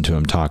just listened to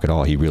him talk at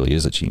all, he really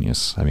is a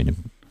genius. I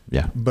mean,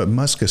 yeah. But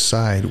Musk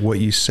aside, what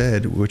you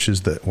said, which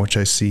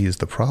I see is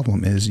the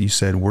problem, is you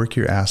said, work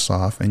your ass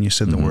off. And you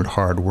said the word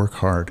hard, work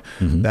hard.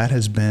 Mm-hmm. That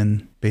has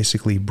been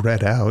basically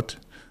bred out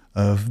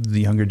of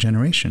the younger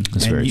generation.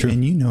 That's very true.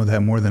 And you know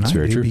that more than I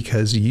do, true.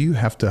 Because you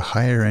have to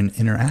hire and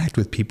interact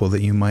with people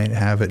that you might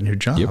have at your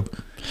job.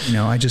 Yep.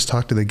 I just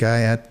talked to the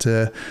guy at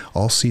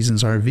All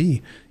Seasons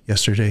RV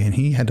yesterday, and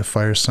he had to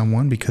fire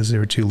someone because they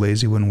were too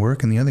lazy, wouldn't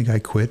work. And the other guy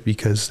quit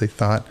because they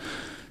thought,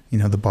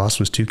 the boss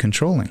was too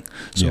controlling.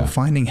 So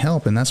finding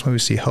help, and that's why we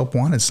see help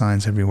wanted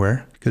signs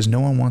everywhere, because no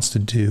one wants to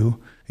do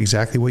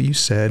exactly what you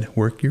said,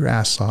 work your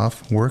ass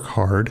off, work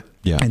hard,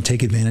 and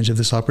take advantage of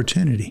this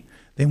opportunity.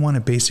 They want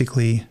to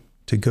basically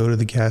to go to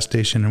the gas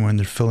station, and when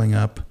they're filling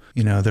up,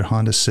 their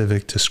Honda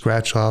Civic, to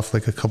scratch off a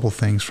couple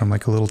things from a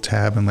little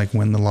tab and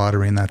win the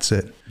lottery, and that's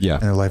it. Yeah.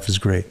 And their life is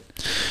great.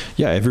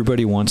 Yeah.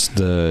 Everybody wants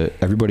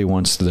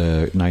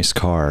the nice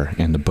car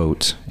and the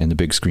boat and the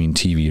big screen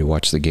TV to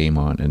watch the game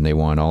on. And they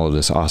want all of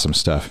this awesome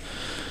stuff,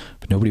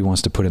 but nobody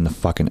wants to put in the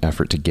fucking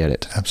effort to get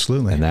it.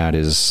 Absolutely. And that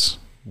is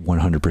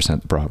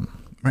 100% the problem.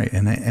 Right.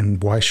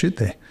 And why should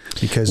they?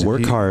 Because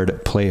work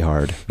hard, play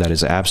hard. That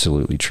is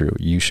absolutely true.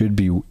 You should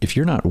be, if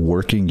you're not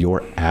working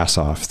your ass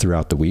off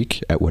throughout the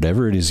week at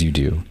whatever it is you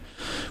do,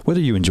 whether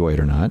you enjoy it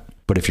or not,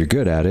 but if you're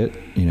good at it,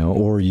 you know,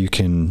 or you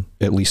can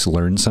at least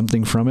learn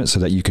something from it so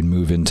that you can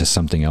move into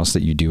something else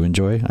that you do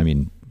enjoy. I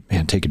mean,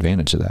 man, take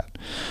advantage of that.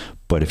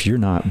 But if you're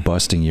not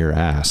busting your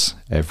ass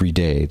every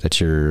day that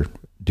you're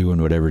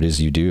doing whatever it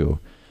is you do,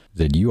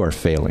 then you are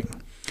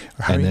failing.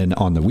 And then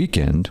on the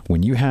weekend,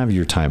 when you have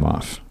your time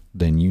off,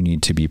 then you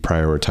need to be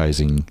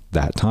prioritizing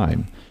that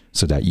time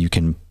so that you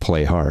can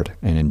play hard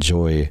and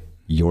enjoy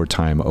your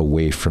time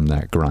away from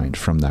that grind,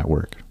 from that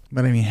work.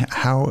 But I mean,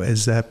 how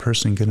is that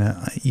person going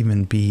to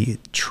even be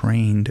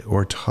trained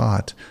or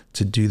taught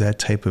to do that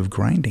type of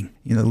grinding?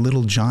 You know,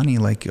 little Johnny,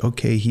 like,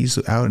 okay,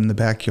 he's out in the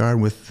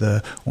backyard with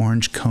the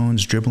orange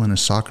cones, dribbling a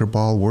soccer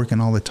ball, working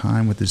all the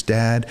time with his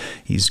dad.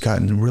 He's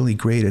gotten really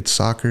great at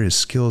soccer. His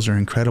skills are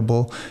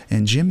incredible.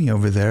 And Jimmy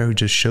over there, who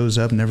just shows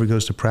up, never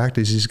goes to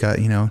practice. He's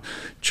got, you know,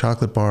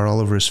 chocolate bar all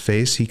over his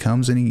face. He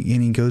comes and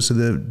he goes to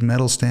the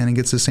medal stand and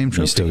gets the same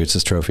trophy. He still gets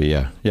his trophy.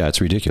 Yeah. Yeah.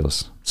 It's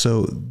ridiculous.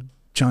 So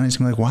Johnny's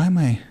gonna be like, why am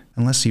I,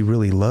 unless he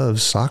really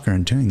loves soccer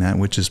and doing that,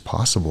 which is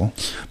possible.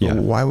 But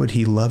why would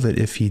he love it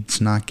if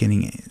he's not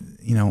getting,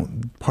 you know,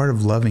 part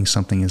of loving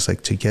something is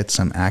like to get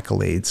some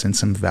accolades and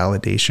some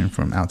validation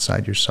from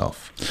outside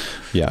yourself.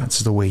 Yeah. That's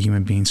the way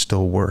human beings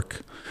still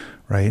work,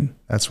 right?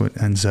 That's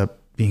what ends up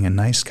being a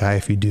nice guy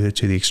if you do it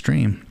to the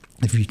extreme,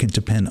 if you can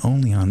depend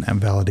only on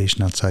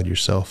validation outside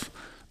yourself.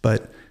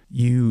 But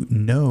you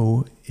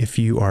know, if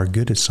you are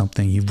good at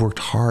something, you've worked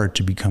hard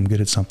to become good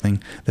at something,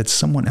 that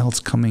someone else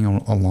coming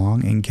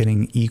along and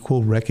getting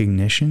equal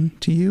recognition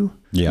to you,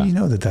 you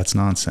know that that's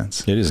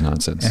nonsense. It is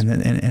nonsense.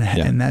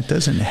 And that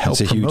doesn't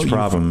help. It's a huge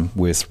problem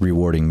with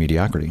rewarding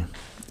mediocrity.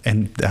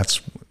 And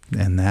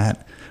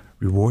that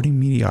rewarding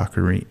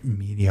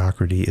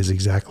mediocrity is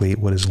exactly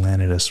what has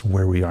landed us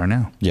where we are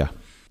now. Yeah.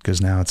 Because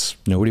now it's...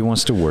 Nobody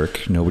wants to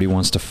work. Nobody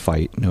wants to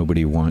fight.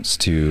 Nobody wants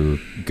to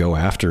go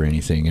after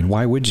anything. And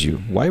why would you?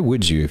 Why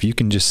would you? If you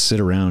can just sit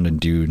around and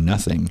do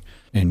nothing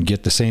and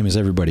get the same as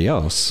everybody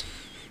else,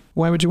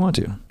 why would you want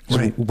to?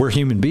 Right. So we're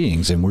human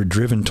beings and we're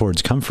driven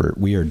towards comfort.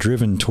 We are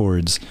driven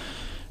towards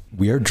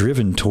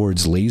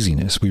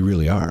laziness. We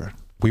really are.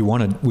 We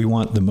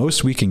want the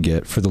most we can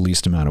get for the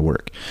least amount of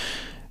work.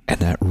 And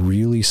that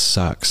really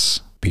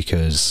sucks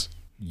because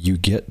you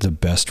get the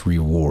best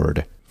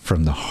reward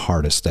from the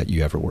hardest that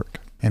you ever work.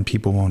 And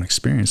people won't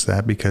experience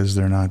that because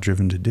they're not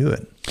driven to do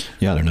it.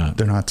 Yeah, they're not.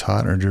 They're not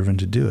taught or driven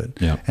to do it.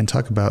 Yeah. And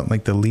talk about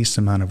like the least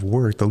amount of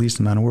work.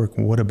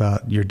 What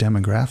about your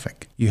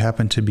demographic? You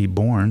happen to be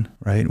born,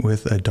 right,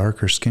 with a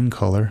darker skin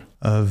color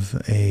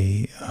of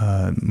a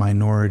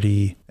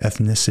minority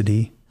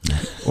ethnicity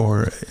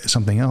or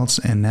something else,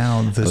 and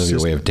now the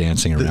way of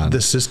dancing around the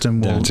system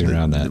will dancing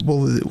around that.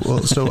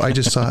 Well, so I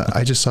just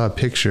saw a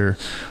picture,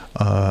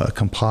 a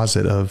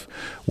composite of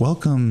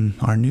welcome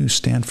our new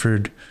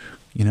Stanford,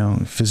 you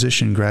know,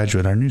 physician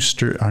graduate, our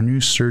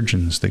new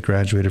surgeons that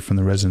graduated from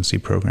the residency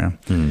program,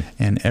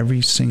 and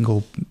every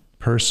single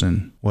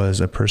person was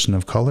a person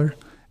of color,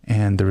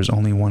 and there was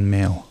only one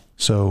male.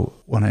 So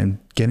what I'm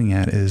getting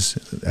at is,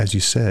 as you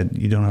said,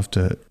 you don't have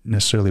to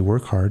necessarily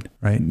work hard,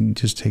 right? You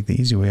just take the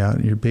easy way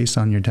out. You're based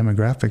on your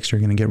demographics,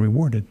 you're going to get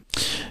rewarded.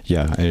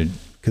 Yeah.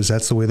 Because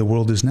that's the way the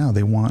world is now.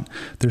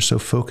 They're so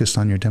focused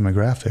on your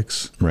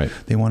demographics. Right.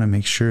 They want to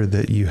make sure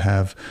that you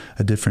have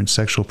a different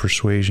sexual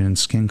persuasion,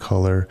 skin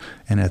color,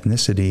 and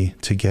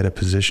ethnicity to get a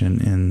position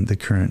in the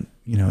current,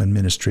 you know,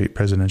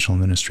 presidential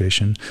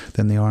administration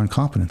than they are in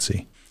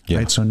competency. Yeah.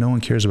 Right. So no one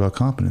cares about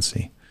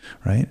competency,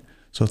 right?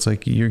 So it's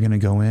like you're going to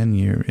go in,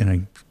 you're in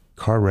a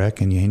car wreck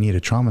and you need a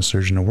trauma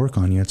surgeon to work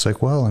on you. It's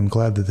like, well, I'm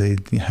glad that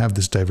they have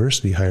this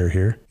diversity hire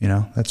here. You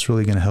know, that's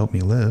really going to help me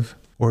live.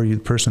 Or you're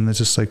the person that's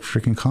just like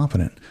freaking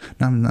competent.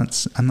 Now, I'm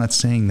not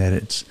saying that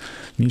it's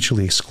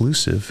mutually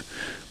exclusive,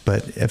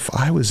 but if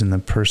I was in the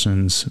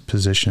person's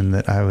position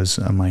that I was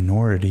a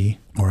minority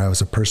or I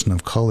was a person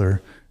of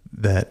color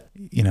that,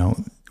 you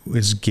know,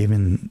 was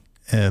given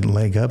a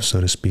leg up,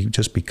 so to speak,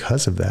 just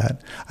because of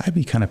that, I'd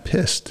be kind of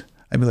pissed.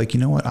 I'd be like, you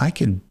know what? I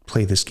can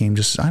play this game.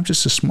 I'm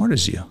just as smart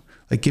as you.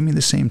 Like, give me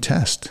the same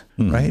test,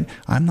 right?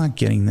 I'm not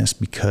getting this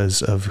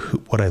because of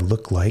what I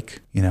look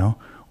like, you know,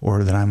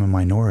 or that I'm a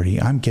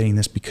minority. I'm getting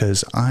this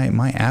because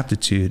my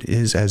aptitude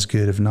is as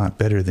good, if not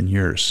better than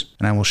yours.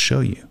 And I will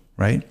show you,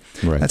 right?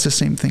 That's the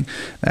same thing.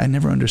 I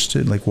never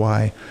understood like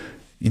why,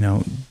 you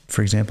know,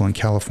 for example, in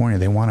California,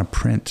 they want to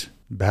print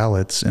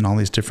ballots in all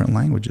these different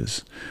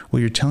languages. Well,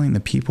 you're telling the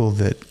people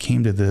that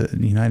came to the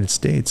United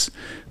States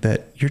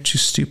that you're too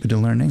stupid to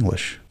learn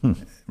English,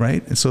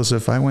 right? And so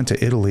if I went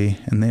to Italy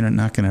and they're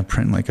not going to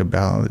print like a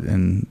ballot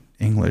in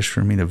English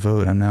for me to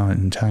vote, I'm now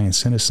an Italian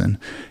citizen.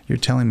 You're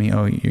telling me,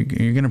 oh,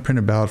 you're going to print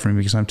a ballot for me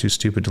because I'm too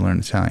stupid to learn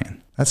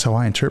Italian. That's how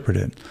I interpret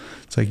it.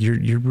 It's like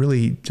you're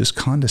really just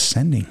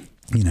condescending,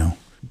 you know,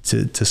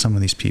 to some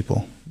of these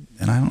people.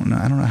 And I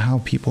don't know how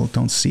people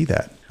don't see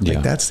that.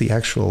 Like that's the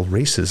actual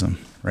racism,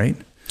 right?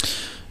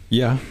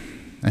 Yeah.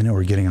 I know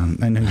we're getting on.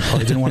 I know you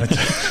probably didn't want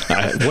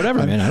to.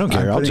 Whatever, man. I don't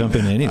care. I'll jump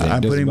into anything.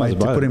 I'm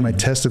putting my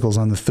testicles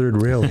on the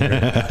third rail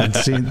here and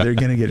see they're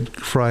going to get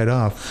fried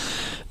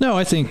off. No,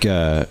 I think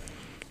I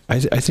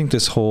think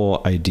this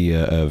whole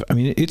idea of, I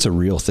mean, it's a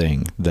real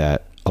thing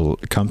that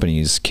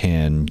companies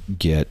can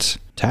get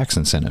tax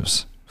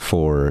incentives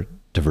for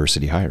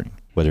diversity hiring,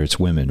 whether it's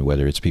women,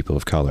 whether it's people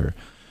of color.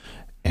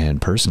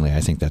 And personally,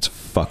 I think that's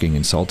fucking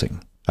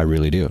insulting. I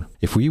really do.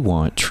 If we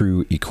want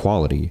true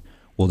equality,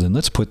 well, then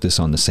let's put this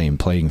on the same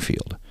playing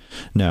field.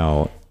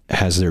 Now,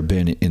 has there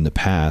been in the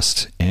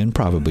past, and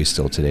probably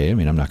still today, I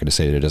mean, I'm not going to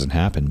say that it doesn't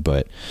happen,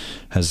 but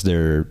has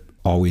there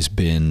always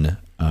been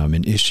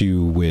an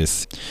issue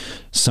with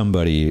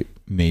somebody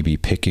maybe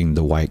picking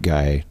the white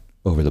guy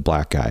over the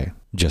black guy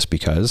just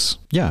because?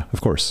 Yeah, of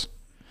course.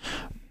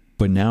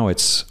 But now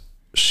it's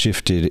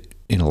shifted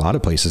in a lot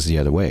of places the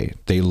other way.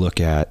 They look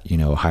at,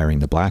 hiring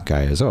the black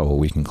guy as, oh, well,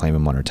 we can claim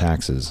him on our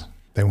taxes.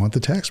 They want the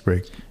tax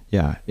break.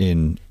 Yeah.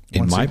 In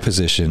my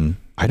position,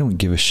 I don't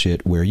give a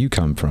shit where you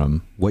come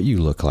from, what you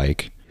look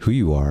like, who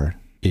you are.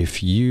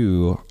 If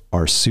you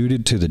are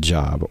suited to the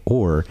job,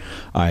 or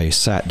I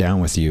sat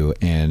down with you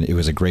and it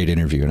was a great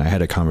interview and I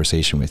had a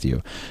conversation with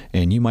you,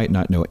 and you might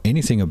not know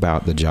anything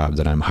about the job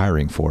that I'm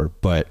hiring for,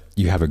 but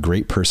you have a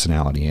great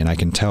personality and I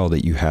can tell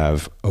that you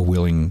have a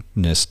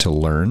willingness to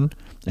learn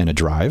and a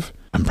drive,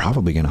 I'm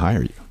probably going to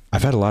hire you.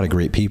 I've had a lot of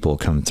great people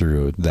come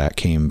through that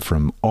came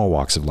from all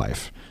walks of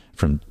life,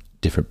 from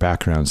different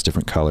backgrounds,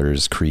 different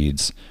colors,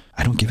 creeds.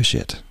 I don't give a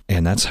shit.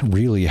 And that's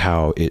really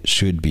how it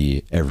should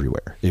be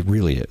everywhere. It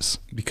really is.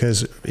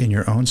 Because in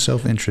your own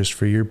self-interest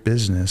for your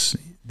business,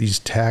 these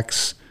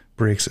tax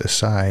breaks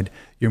aside,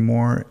 you're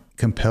more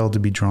compelled to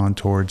be drawn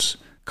towards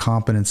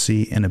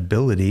competency and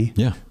ability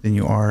than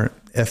you are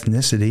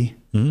ethnicity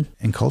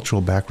and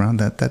cultural background.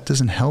 That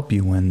doesn't help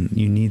you when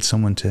you need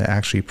someone to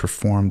actually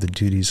perform the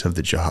duties of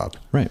the job.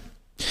 Right.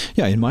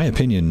 Yeah. In my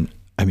opinion,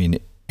 I mean,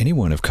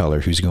 anyone of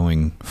color who's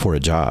going for a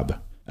job,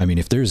 I mean,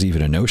 if there's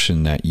even a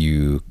notion that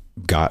you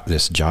got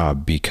this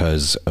job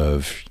because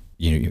of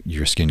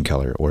your skin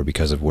color or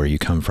because of where you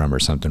come from or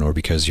something, or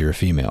because you're a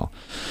female,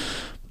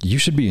 you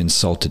should be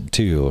insulted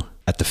too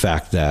at the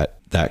fact that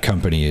that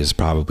company is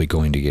probably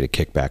going to get a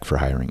kickback for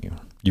hiring you.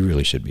 You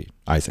really should be,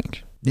 I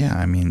think. Yeah.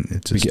 I mean,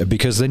 it's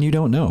because then you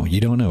don't know.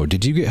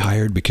 Did you get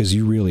hired because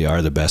you really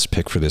are the best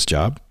pick for this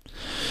job?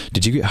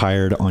 Did you get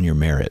hired on your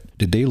merit?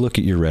 Did they look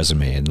at your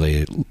resume and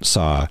they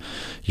saw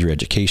your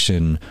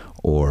education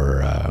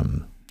or,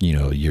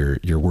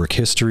 your work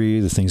history,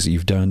 the things that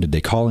you've done? Did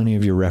they call any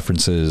of your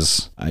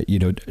references?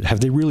 Have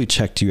they really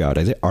checked you out?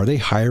 Are they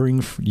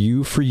hiring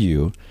you for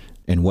you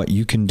and what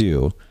you can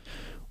do?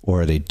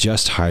 Or are they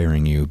just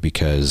hiring you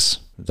because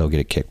they'll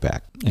get a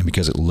kickback and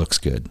because it looks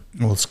good?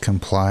 Well, it's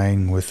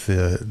complying with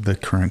the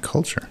current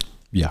culture.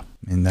 Yeah.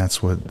 And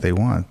that's what they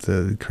want.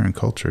 The current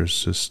culture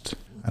is just,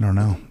 I don't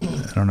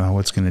know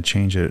what's going to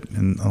change it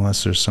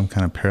unless there's some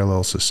kind of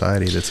parallel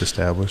society that's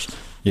established.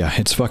 Yeah.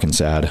 It's fucking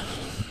sad.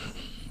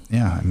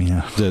 Yeah. I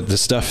mean, the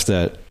stuff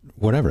that,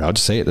 whatever, I'll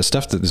just say it, the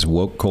stuff that this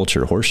woke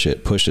culture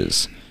horseshit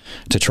pushes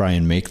to try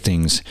and make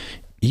things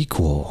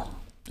equal.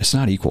 It's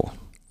not equal.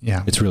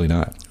 Yeah. It's really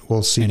not.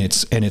 We'll see. And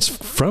it's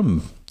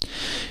from,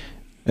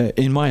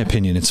 in my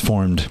opinion, it's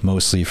formed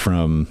mostly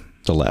from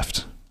the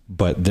left,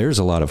 but there's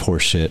a lot of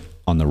horseshit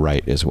on the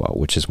right as well,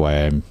 which is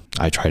why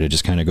I try to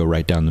just kind of go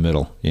right down the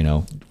middle,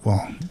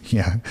 Well,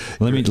 yeah.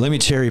 Let me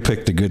cherry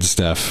pick the good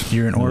stuff.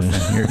 You're an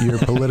orphan. You're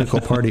a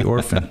political party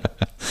orphan.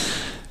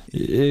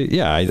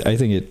 Yeah, I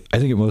think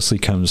it mostly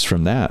comes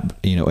from that,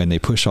 and they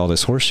push all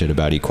this horseshit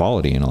about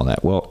equality and all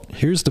that. Well,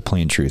 here's the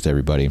plain truth,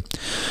 everybody.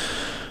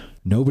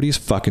 Nobody's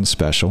fucking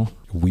special.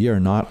 We are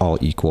not all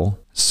equal.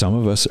 Some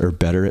of us are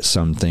better at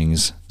some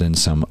things than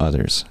some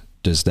others.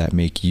 Does that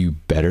make you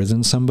better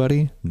than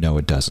somebody? No,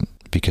 it doesn't,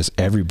 because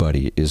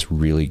everybody is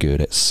really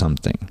good at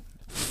something.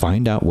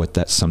 Find out what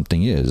that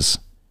something is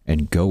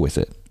and go with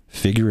it.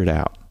 Figure it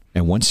out.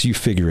 And once you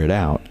figure it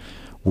out,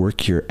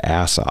 work your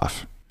ass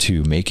off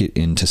to make it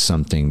into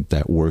something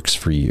that works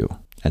for you.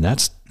 And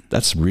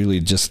that's really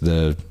just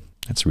the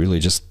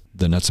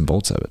nuts and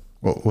bolts of it.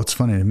 Well, what's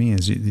funny to me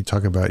is you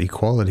talk about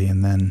equality,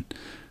 and then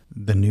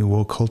the new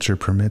woke culture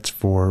permits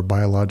for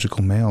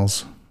biological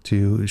males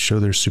to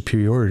show their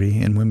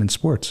superiority in women's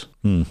sports.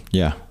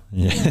 Yeah.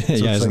 Yeah. So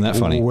yeah. Isn't that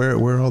funny? Where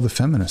are all the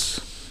feminists?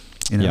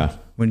 Yeah.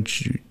 Wouldn't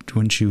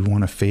you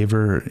want to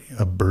favor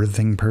a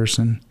birthing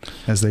person,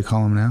 as they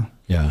call them now?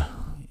 Yeah.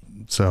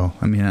 So,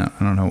 I mean, I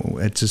don't know.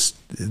 It's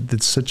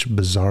such a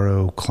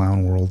bizarro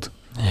clown world.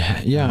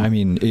 Yeah. I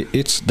mean,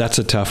 that's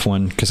a tough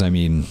one, because I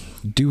mean,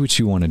 do what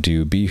you want to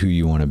do, be who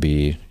you want to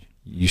be.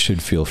 You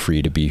should feel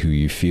free to be who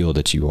you feel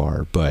that you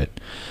are, but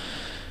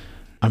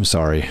I'm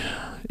sorry,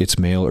 it's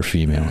male or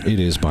female. It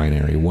is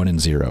binary, 1 and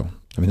 0.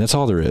 I mean, that's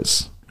all there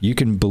is. You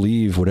can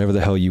believe whatever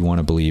the hell you want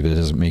to believe. It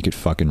doesn't make it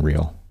fucking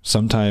real.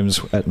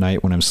 Sometimes at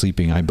night when I'm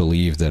sleeping, I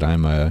believe that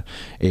I'm a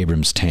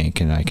Abrams tank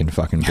and I can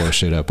fucking blow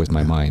shit up with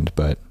my mind,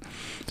 but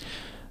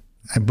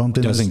it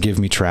doesn't give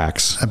me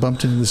tracks. I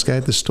bumped into this guy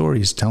at the store.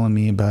 He's telling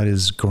me about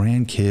his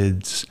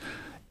grandkids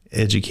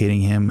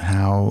educating him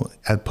how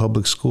at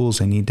public schools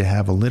they need to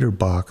have a litter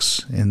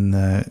box in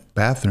the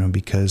bathroom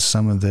because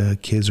some of the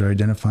kids are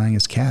identifying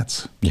as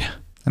cats. Yeah.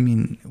 I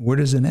mean, where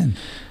does it end?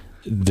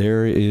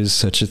 There is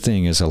such a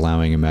thing as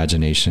allowing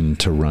imagination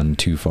to run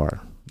too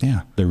far.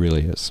 Yeah. There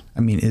really is. I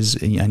mean,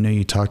 I know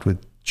you talked with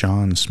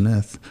John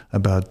Smith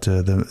about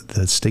the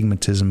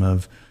stigmatism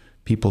of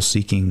people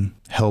seeking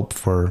help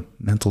for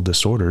mental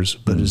disorders,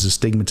 but is the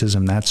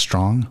stigmatism that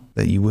strong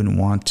that you wouldn't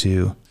want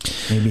to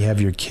maybe have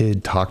your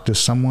kid talk to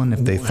someone if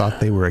they thought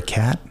they were a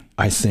cat?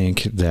 I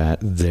think that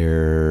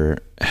there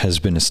has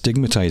been a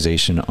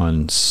stigmatization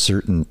on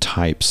certain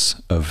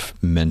types of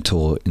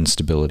mental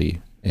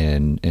instability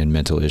and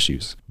mental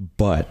issues,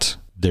 but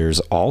there's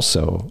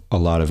also a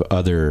lot of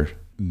other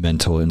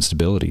mental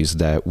instabilities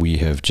that we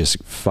have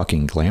just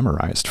fucking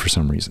glamorized for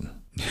some reason.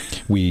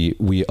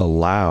 We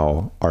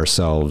allow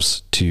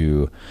ourselves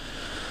to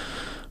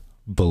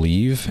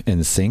believe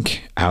and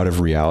think out of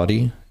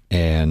reality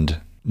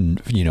and,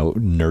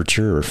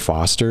 nurture or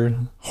foster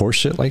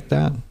horseshit like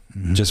that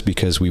just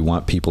because we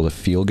want people to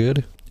feel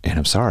good. And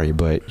I'm sorry,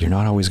 but you're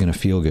not always going to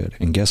feel good.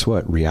 And guess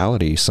what?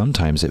 Reality,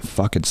 sometimes it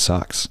fucking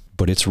sucks,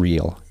 but it's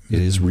real. It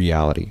is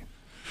reality.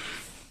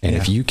 And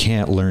if you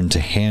can't learn to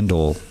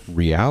handle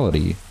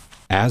reality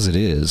as it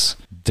is,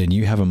 then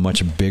you have a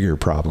much bigger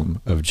problem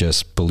of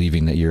just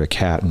believing that you're a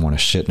cat and want to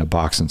shit in a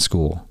box in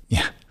school.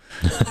 Yeah.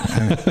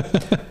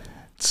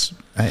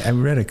 I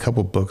read a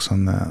couple books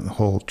on the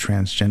whole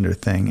transgender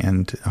thing,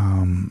 and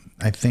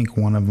I think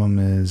one of them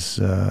is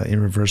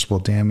Irreversible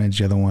Damage.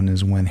 The other one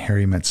is When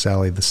Harry Met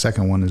Sally. The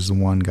second one is the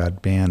one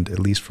got banned, at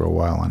least for a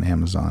while, on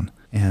Amazon.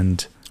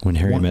 And When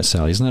Harry Met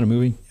Sally, isn't that a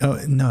movie? Oh,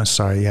 no,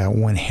 sorry. Yeah.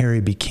 When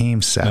Harry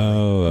Became Sally.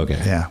 Oh, okay.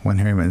 Yeah. When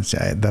Harry Met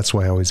Sally. That's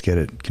why I always get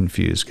it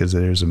confused, because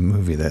there's a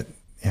movie that,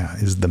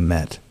 is The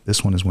Met.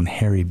 This one is When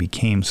Harry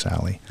Became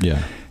Sally.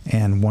 Yeah.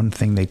 And one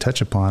thing they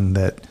touch upon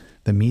that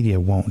the media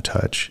won't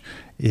touch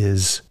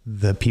is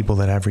the people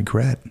that have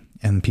regret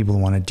and people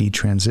who want to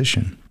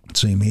detransition.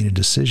 So you made a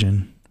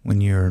decision when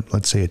you're,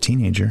 let's say, a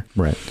teenager.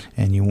 Right.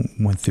 And you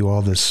went through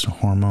all this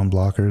hormone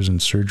blockers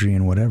and surgery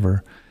and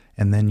whatever.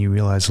 And then you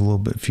realize a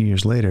few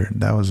years later,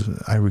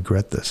 I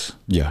regret this.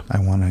 Yeah. I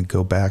want to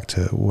go back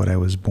to what I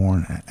was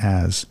born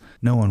as.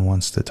 No one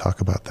wants to talk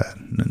about that.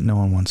 No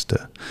one wants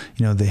to,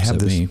 they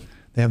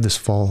have this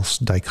false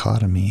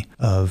dichotomy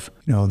of,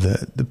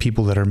 the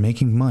people that are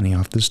making money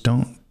off this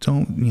don't,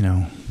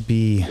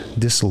 be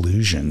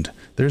disillusioned.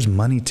 There's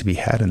money to be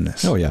had in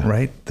this. Oh yeah.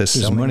 Right?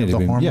 There's money to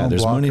be made in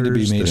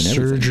everything.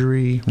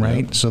 Surgery,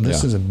 right? Yep. So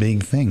this is a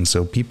big thing.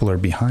 So people are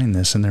behind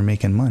this and they're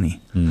making money.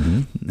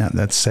 Mm-hmm. Now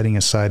that's setting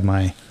aside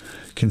my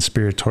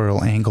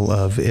conspiratorial angle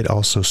of it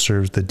also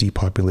serves the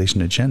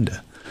depopulation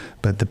agenda.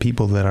 But the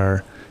people that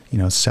are,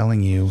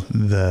 selling you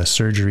the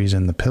surgeries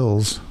and the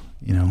pills,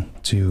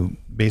 to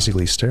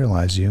basically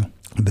sterilize you,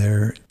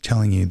 they're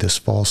telling you this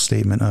false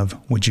statement of,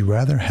 would you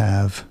rather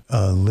have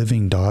a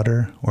living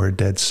daughter or a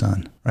dead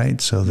son? Right?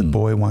 So the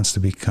boy wants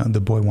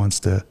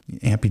to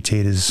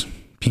amputate his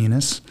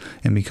penis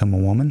and become a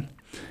woman.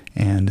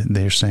 And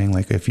they're saying,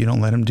 like, if you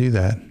don't let him do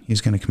that,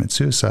 he's going to commit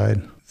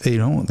suicide. They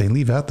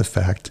leave out the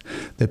fact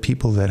that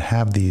people that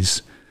have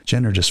these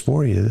gender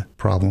dysphoria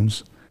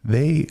problems,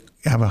 they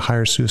have a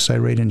higher suicide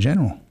rate in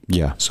general.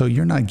 Yeah. So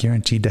you're not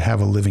guaranteed to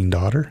have a living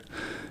daughter.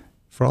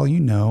 For all you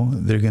know,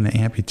 they're going to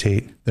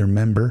amputate their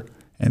member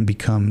and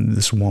become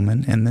this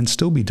woman and then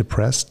still be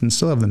depressed and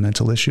still have the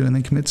mental issue and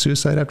then commit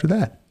suicide after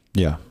that.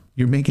 Yeah.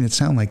 You're making it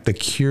sound like the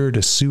cure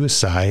to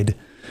suicide,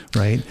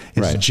 right,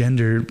 is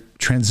gender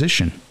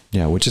transition.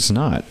 Yeah, which it's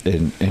not.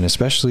 And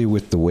especially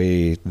with the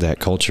way that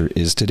culture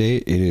is today,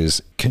 it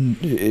is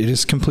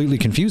completely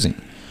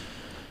confusing.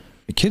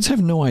 Kids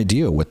have no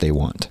idea what they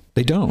want.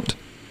 They don't.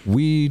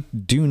 We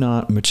do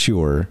not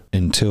mature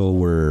until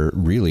we're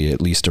really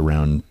at least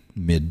around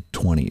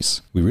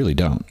mid-20s. We really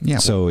don't. Yeah.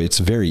 So it's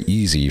very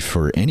easy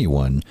for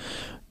anyone,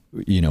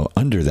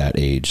 under that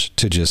age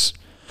to just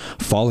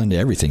fall into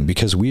everything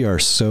because we are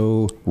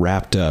so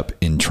wrapped up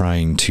in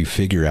trying to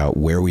figure out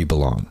where we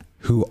belong.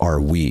 Who are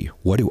we?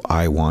 What do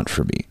I want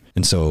for me?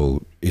 And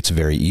so it's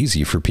very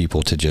easy for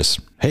people to just,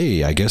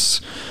 hey, I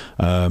guess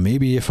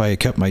maybe if I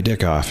cut my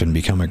dick off and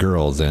become a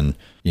girl, then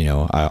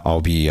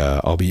I'll be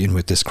in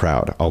with this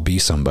crowd. I'll be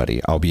somebody.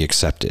 I'll be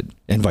accepted,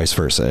 and vice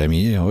versa. I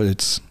mean,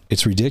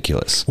 it's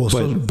ridiculous.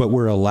 Well, but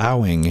we're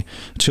allowing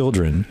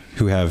children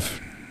who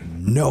have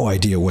no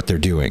idea what they're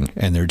doing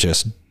and they're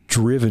just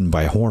driven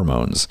by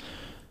hormones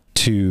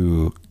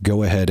to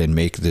go ahead and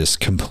make this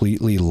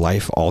completely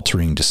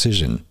life-altering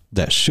decision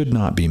that should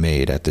not be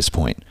made at this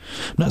point.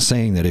 I'm not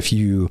saying that if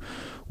you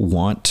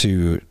want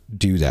to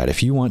do that,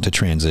 if you want to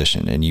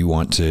transition and you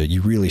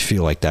really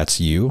feel like that's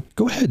you,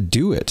 go ahead,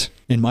 do it.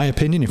 In my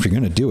opinion, if you're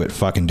going to do it,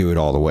 fucking do it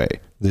all the way.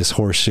 This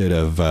horse shit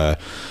of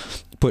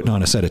putting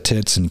on a set of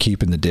tits and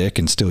keeping the dick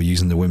and still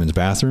using the women's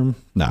bathroom.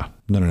 No.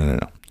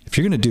 If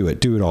you're going to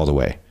do it all the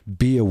way.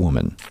 Be a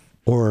woman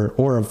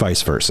or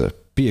vice versa.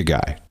 Be a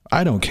guy.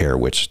 I don't care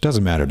which,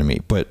 doesn't matter to me,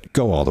 but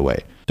go all the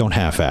way. Don't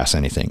half-ass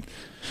anything.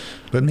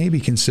 But maybe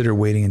consider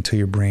waiting until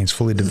your brain's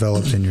fully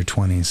developed in your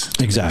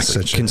 20s.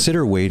 Exactly.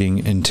 Consider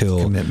waiting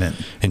until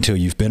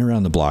you've been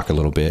around the block a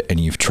little bit and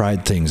you've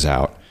tried things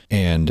out.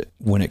 And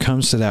when it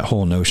comes to that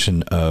whole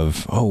notion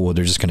of, oh, well,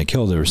 they're just going to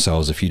kill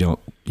themselves if you don't,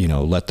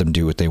 let them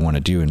do what they want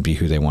to do and be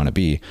who they want to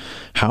be.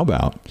 How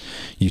about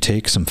you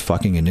take some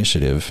fucking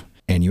initiative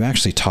and you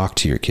actually talk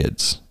to your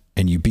kids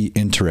and you be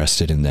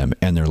interested in them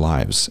and their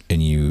lives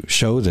and you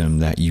show them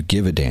that you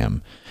give a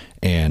damn.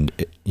 And,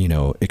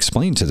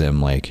 explain to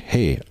them like,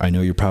 hey, I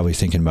know you're probably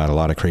thinking about a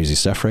lot of crazy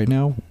stuff right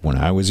now. When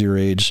I was your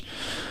age,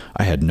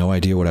 I had no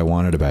idea what I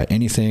wanted about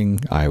anything.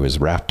 I was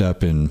wrapped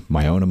up in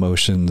my own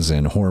emotions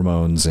and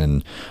hormones,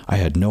 and I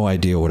had no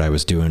idea what I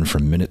was doing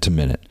from minute to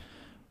minute.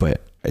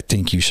 But I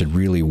think you should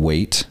really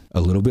wait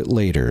a little bit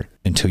later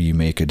until you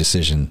make a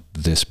decision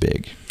this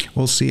big.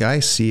 Well, see, I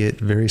see it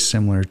very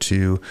similar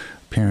to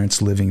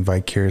parents living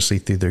vicariously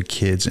through their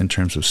kids in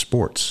terms of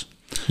sports.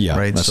 Yeah.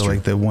 Right. So true.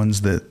 like the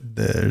ones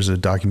there's a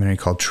documentary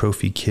called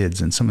Trophy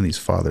Kids, and some of these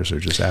fathers are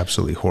just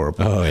absolutely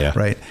horrible. Oh yeah.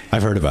 Right.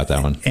 I've heard about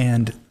that one.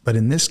 But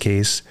in this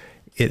case,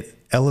 it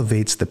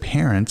elevates the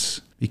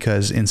parents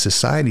because in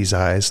society's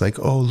eyes, like,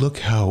 oh, look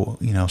how,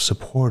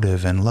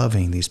 supportive and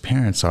loving these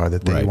parents are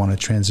that they want to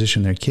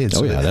transition their kids.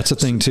 Oh yeah. That's a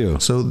thing too.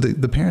 So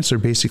the parents are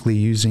basically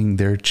using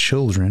their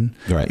children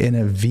in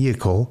a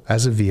vehicle,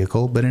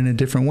 but in a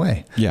different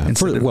way. Yeah.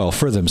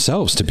 For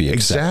themselves to be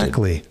accepted.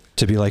 Exactly.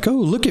 To be like, oh,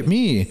 look at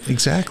me.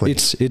 Exactly.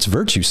 It's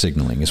virtue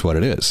signaling is what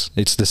it is.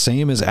 It's the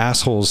same as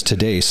assholes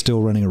today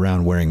still running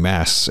around wearing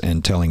masks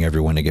and telling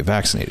everyone to get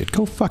vaccinated.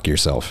 Go fuck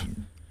yourself.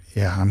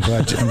 Yeah, I'm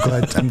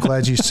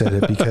glad you said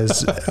it,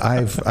 because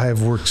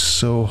I've worked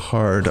so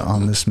hard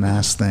on this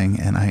mask thing,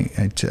 and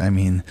I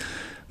mean,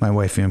 my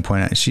wife even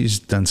pointed out she's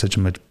done such a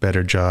much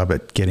better job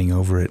at getting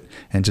over it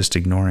and just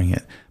ignoring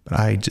it. But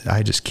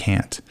I just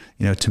can't.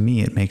 To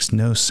me, it makes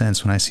no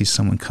sense when I see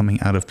someone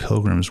coming out of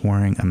Pilgrims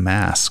wearing a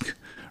mask.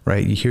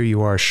 Right. Here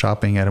you are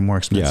shopping at a more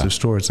expensive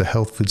store. It's a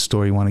health food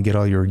store. You want to get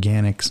all your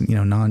organics,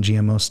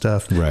 non-GMO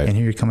stuff. Right. And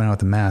here you're coming out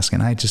with a mask.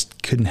 And I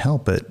just couldn't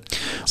help it.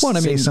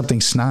 Say something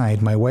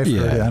snide. My wife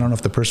heard it. I don't know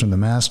if the person with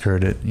the mask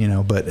heard it,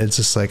 but it's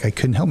just like, I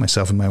couldn't help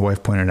myself. And my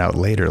wife pointed out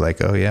later,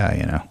 like, oh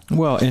yeah,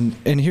 Well, and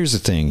here's the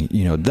thing,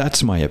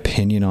 that's my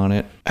opinion on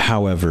it.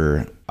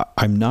 However,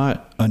 I'm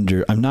not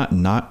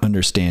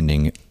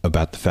understanding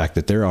about the fact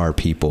that there are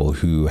people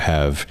who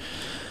have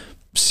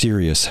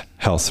serious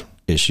health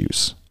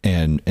issues.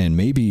 And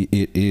maybe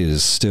it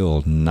is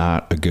still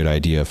not a good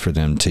idea for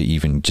them to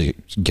even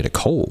get a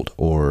cold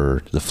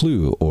or the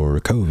flu or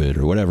COVID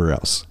or whatever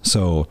else.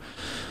 So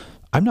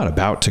I'm not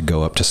about to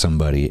go up to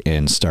somebody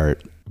and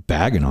start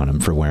bagging on them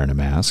for wearing a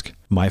mask.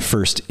 My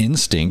first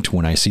instinct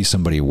when I see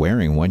somebody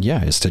wearing one,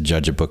 is to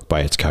judge a book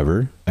by its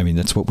cover. I mean,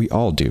 that's what we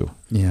all do.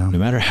 Yeah. No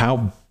matter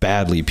how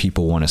badly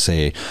people want to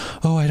say,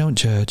 oh, I don't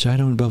judge, I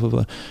don't blah, blah,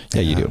 blah.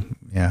 Yeah, you do.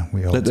 Yeah,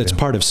 we all do. That's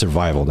part of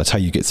survival. That's how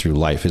you get through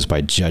life, is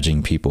by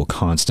judging people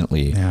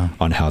constantly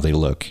on how they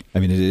look. I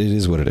mean, it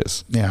is what it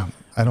is. Yeah.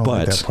 I don't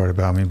like that part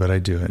about me, but I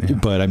do it. Yeah.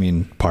 But I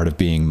mean, part of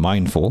being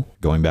mindful,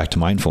 going back to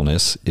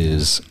mindfulness,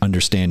 is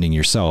understanding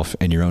yourself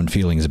and your own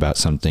feelings about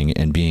something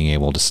and being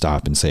able to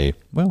stop and say,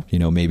 well,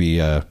 maybe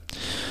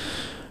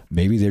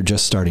they're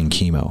just starting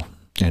chemo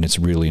and it's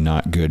really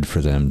not good for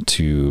them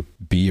to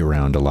be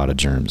around a lot of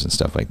germs and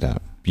stuff like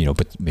that.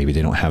 But maybe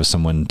they don't have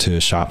someone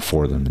to shop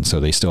for them. And so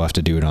they still have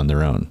to do it on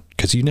their own,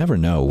 because you never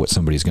know what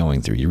somebody's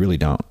going through. You really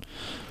don't.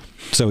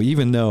 So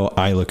even though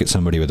I look at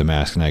somebody with a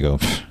mask and I go,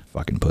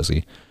 fucking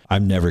pussy,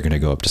 I'm never going to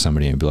go up to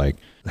somebody and be like,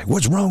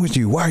 what's wrong with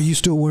you? Why are you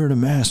still wearing a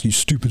mask? You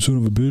stupid son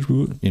of a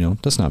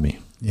bitch. That's not me.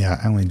 Yeah.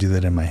 I only do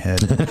that in my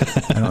head.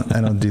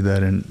 I don't do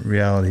that in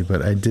reality,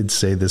 but I did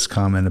say this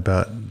comment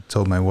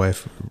told my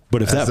wife.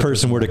 But if that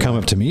person were to come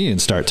up to me and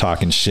start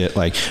talking shit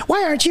like,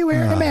 why aren't you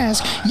wearing a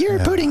mask? You're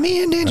putting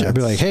me in danger. I'd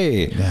be like,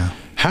 hey,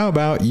 how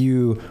about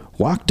you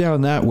walk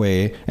down that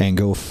way and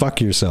go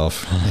fuck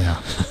yourself?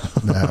 Yeah.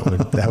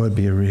 That would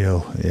be a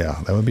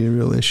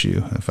real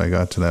issue if I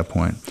got to that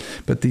point.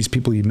 But these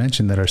people you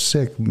mentioned that are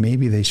sick,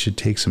 maybe they should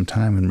take some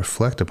time and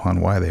reflect upon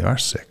why they are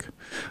sick.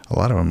 A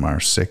lot of them are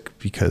sick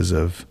because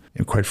of,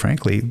 quite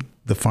frankly,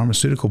 the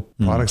pharmaceutical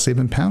products they've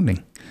been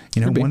pounding.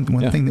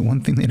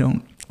 One thing they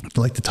don't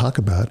like to talk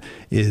about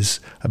is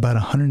about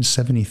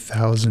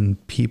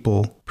 170,000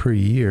 people per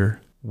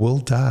year will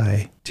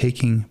die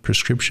taking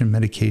prescription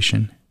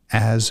medication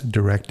as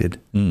directed.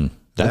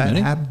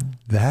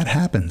 That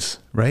happens,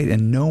 right?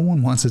 And no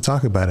one wants to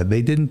talk about it.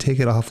 They didn't take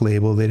it off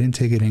label. They didn't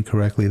take it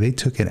incorrectly. They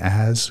took it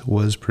as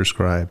was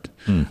prescribed,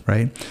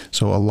 right?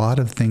 So a lot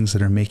of things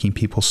that are making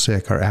people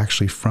sick are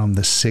actually from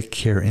the sick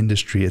care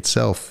industry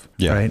itself,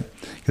 right?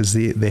 Because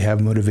they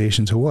have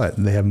motivation to what?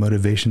 They have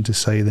motivation to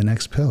sell you the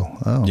next pill.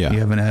 Oh, you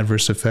have an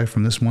adverse effect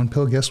from this one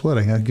pill. Guess what?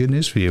 I got good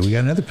news for you. We got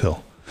another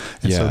pill.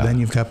 And so then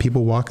you've got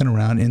people walking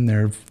around in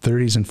their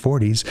 30s and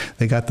 40s.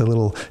 They got the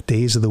little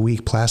days of the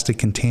week plastic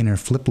container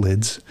flip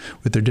lids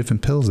with their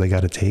different pills they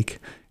got to take.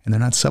 And they're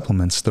not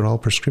supplements. They're all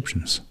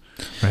prescriptions,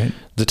 right?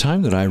 The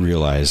time that I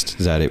realized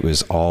that it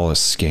was all a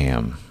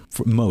scam,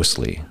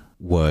 mostly,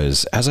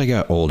 was as I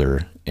got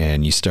older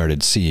and you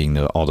started seeing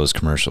all those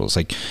commercials,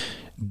 like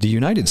the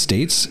United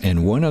States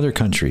and one other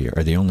country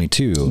are the only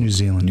two, New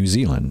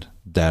Zealand,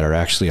 that are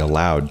actually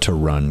allowed to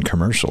run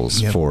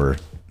commercials for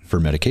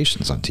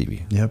medications on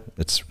TV. Yep.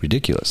 It's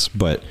ridiculous.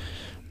 But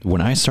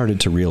when I started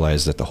to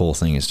realize that the whole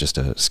thing is just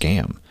a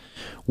scam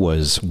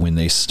was when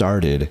they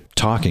started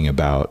talking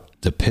about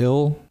the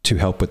pill to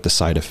help with the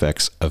side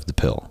effects of the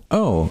pill.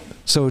 Oh,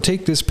 so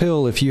take this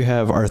pill if you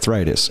have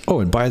arthritis. Oh,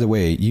 and by the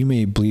way, you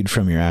may bleed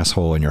from your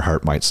asshole and your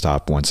heart might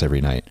stop once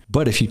every night.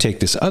 But if you take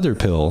this other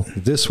pill,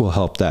 this will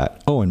help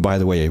that. Oh, and by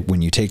the way,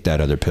 when you take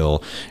that other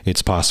pill,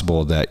 it's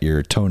possible that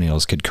your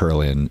toenails could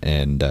curl in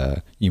and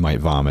you might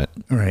vomit.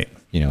 Right.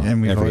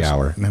 And every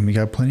hour. And we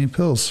got plenty of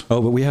pills.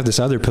 Oh, but we have this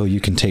other pill you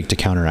can take to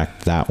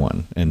counteract that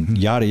one, and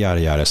yada,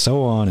 yada, yada,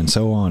 so on and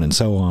so on and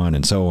so on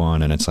and so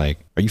on. And it's like,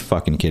 are you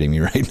fucking kidding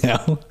me right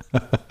now?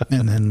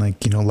 And then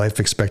life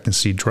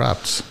expectancy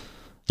drops.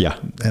 Yeah.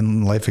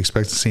 And life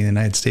expectancy in the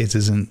United States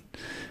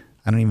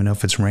I don't even know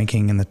if it's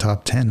ranking in the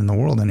top 10 in the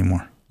world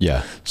anymore.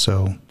 Yeah.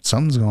 So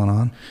something's going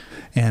on.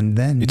 And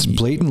then it's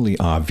blatantly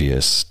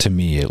obvious to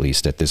me, at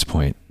least at this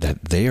point,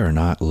 that they are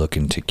not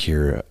looking to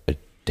cure a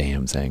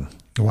damn thing.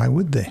 Why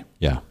would they?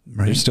 Yeah.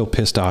 Right. They're still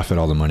pissed off at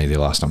all the money they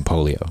lost on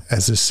polio.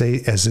 As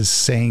this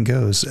saying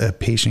goes, a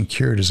patient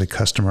cured is a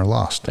customer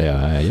lost.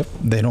 Yeah. Yep.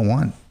 They don't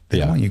want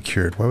you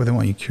cured. Why would they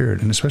want you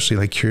cured? And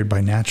especially cured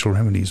by natural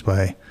remedies,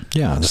 by the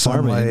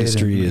pharma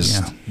industry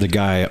is the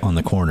guy on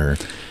the corner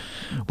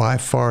by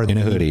far in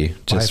a hoodie,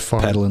 just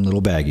peddling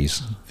little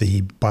baggies.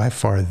 By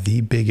far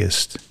the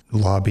biggest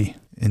lobby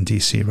in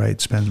DC,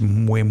 right? Spends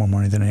way more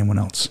money than anyone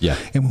else. Yeah.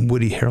 And when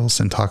Woody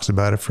Harrelson talks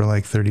about it for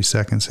 30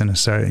 seconds in a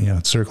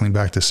circling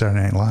back to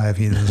Saturday Night Live,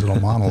 he does a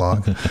little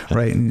monologue,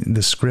 right? In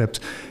the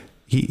script,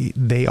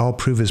 they all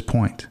prove his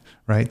point,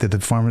 right? That the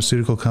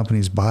pharmaceutical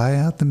companies buy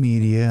out the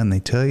media and they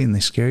tell you and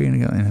they scare you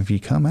and if you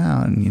come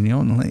out and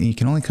you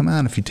can only come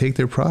out if you take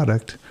their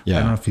product. Yeah. I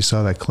don't know if you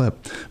saw that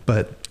clip,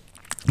 but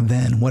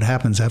then what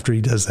happens after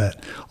he does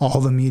that? All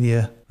the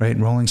media, right?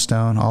 Rolling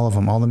Stone, all of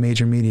them, all the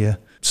major media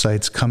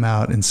sites come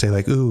out and say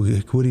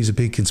ooh, Woody's a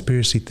big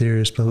conspiracy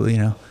theorist, but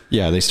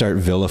Yeah, they start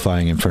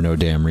vilifying him for no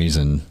damn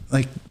reason.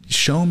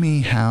 Show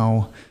me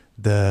how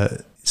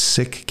the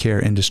sick care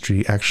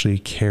industry actually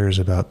cares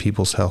about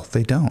people's health.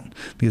 They don't,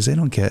 because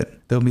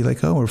they'll be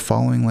oh, we're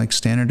following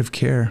standard of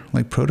care,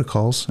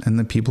 protocols, and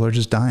the people are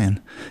just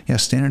dying. Yeah,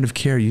 standard of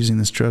care using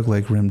this drug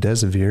like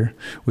remdesivir,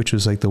 which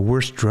was the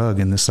worst drug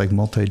in this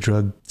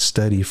multi-drug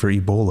study for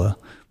Ebola.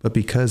 But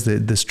because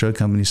this drug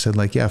company said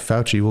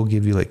Fauci will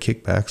give you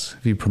kickbacks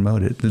if you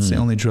promote it. That's the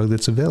only drug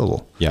that's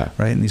available. Yeah.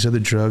 Right. And these other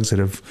drugs that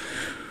have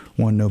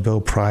won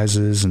Nobel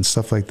Prizes and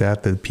stuff like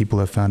that people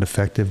have found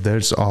effective,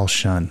 that's all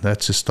shunned.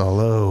 That's just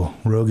all,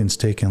 Rogan's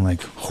taking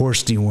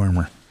horse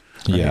dewormer.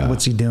 Right? Yeah.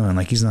 What's he doing?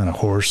 He's not a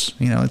horse.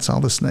 It's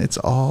all this, it's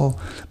all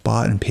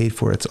bought and paid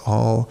for. It's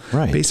all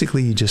right.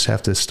 Basically, you just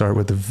have to start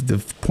with the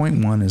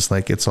point one is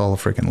it's all a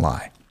freaking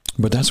lie.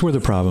 But that's where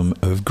the problem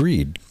of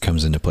greed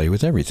comes into play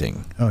with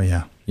everything. Oh,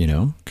 yeah.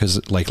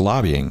 Because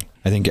lobbying,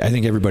 I think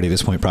everybody at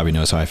this point probably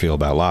knows how I feel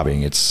about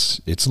lobbying.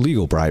 It's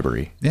legal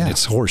bribery. Yeah.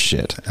 It's horse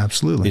shit.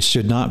 Absolutely. It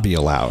should not be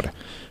allowed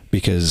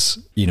because,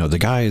 the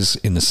guys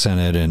in the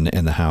Senate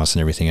and the House and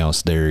everything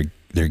else, they're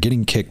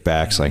getting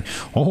kickbacks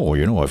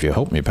if you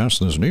help me pass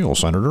this deal,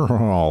 Senator,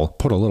 I'll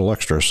put a little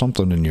extra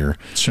something in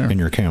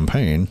your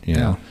campaign.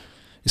 Yeah.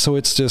 So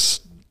it's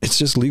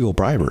just legal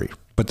bribery.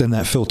 But then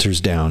that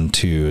filters down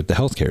to the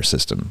healthcare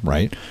system,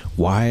 right?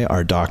 Why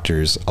are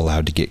doctors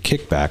allowed to get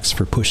kickbacks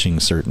for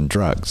pushing certain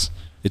drugs?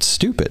 It's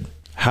stupid.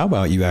 How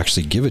about you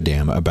actually give a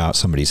damn about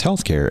somebody's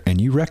healthcare and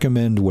you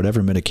recommend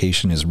whatever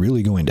medication is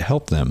really going to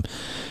help them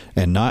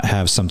and not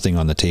have something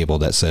on the table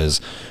that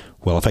says,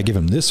 well, if I give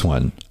them this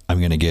one, I'm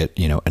going to get,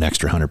 an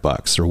extra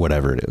 $100 or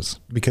whatever it is.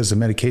 Because the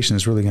medication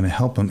is really going to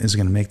help them, is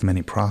going to make them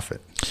any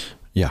profit.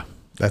 Yeah.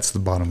 That's the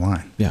bottom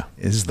line. Yeah.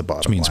 Is the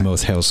bottom line. Which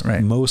means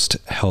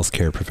most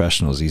healthcare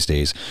professionals these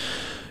days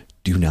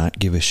do not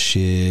give a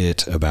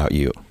shit about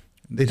you.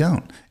 They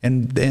don't.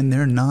 And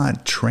they're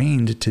not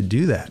trained to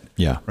do that.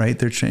 Yeah. Right?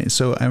 They're trained.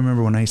 So I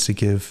remember when I used to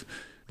give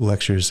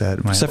lectures at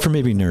except for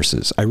maybe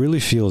nurses. I really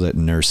feel that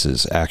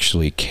nurses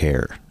actually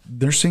care.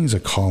 Nursing is a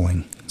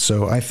calling.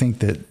 So I think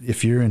that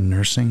if you're in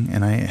nursing,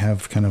 and I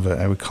have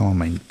I would call him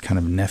my kind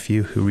of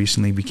nephew who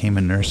recently became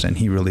a nurse and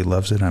he really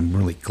loves it. I'm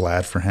really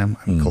glad for him.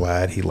 I'm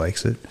glad he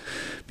likes it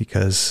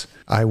because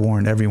I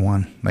warned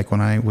everyone, when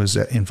I was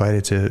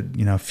invited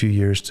to, a few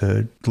years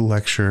to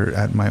lecture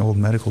at my old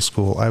medical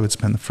school, I would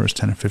spend the first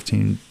 10 or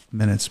 15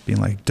 minutes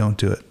being don't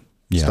do it.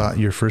 Yeah. Stop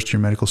your first year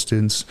medical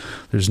students.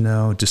 There's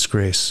no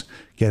disgrace.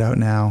 Get out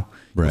now.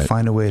 Right.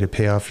 Find a way to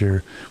pay off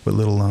what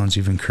little loans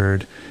you've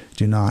incurred.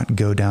 Do not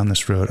go down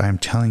this road. I'm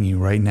telling you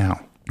right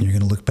now, you're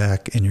going to look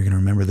back and you're going to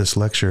remember this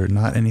lecture,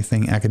 not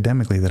anything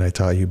academically that I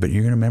taught you, but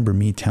you're going to remember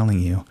me telling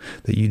you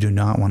that you do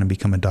not want to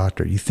become a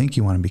doctor. You think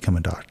you want to become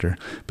a doctor,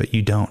 but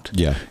you don't.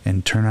 Yeah.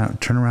 And turn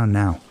around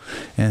now.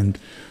 And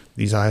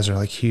these eyes are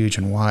like huge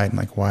and wide and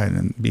like wide,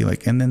 and be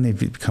like, and then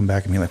they'd come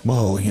back and be like,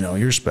 well, you know,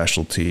 your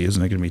specialty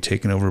isn't going to be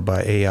taken over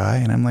by AI.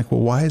 And I'm like,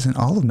 well, why isn't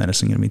all of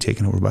medicine going to be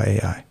taken over by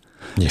AI?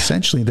 Yeah.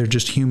 Essentially, they're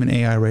just human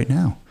AI right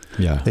now.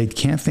 Yeah. They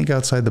can't think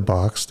outside the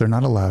box. They're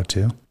not allowed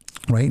to,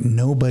 right?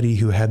 Nobody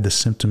who had the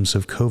symptoms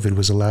of COVID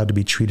was allowed to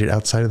be treated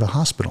outside of the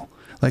hospital.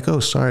 Like, oh,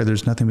 sorry,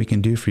 there's nothing we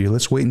can do for you.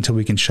 Let's wait until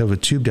we can shove a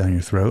tube down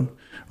your throat,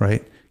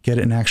 right? Get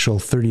an actual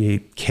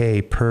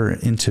 $38K per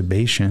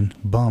intubation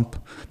bump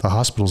the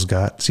hospital's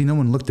got. See, no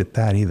one looked at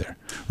that either,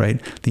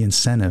 right? The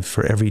incentive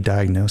for every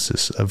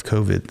diagnosis of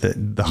COVID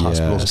that the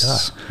hospitals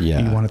got. Yeah.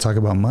 You want to talk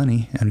about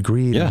money and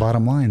greed and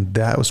bottom line.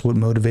 That was what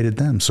motivated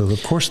them. So,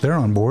 of course, they're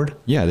on board.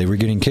 Yeah, they were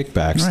getting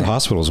kickbacks. Right. The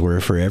hospitals were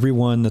for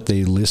everyone that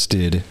they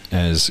listed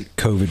as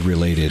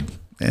COVID-related.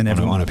 And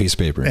on a piece of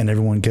paper. And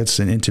everyone gets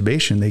an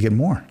intubation, they get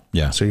more.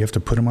 Yeah. So you have to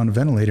put them on a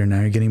ventilator,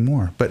 now you're getting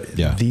more. But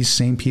these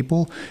same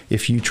people,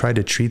 if you try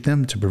to treat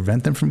them to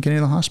prevent them from getting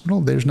to the hospital,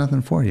 there's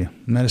nothing for you.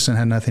 Medicine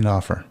had nothing to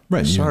offer.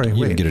 Right. Sorry,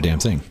 you didn't get a damn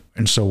thing.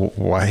 And so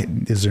why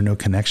is there no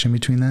connection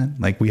between that?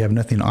 Like, we have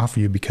nothing to offer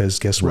you because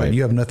guess what? Right.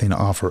 You have nothing to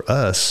offer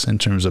us in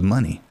terms of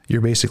money.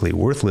 You're basically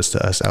worthless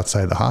to us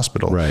outside the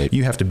hospital. Right.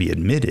 You have to be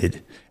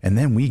admitted and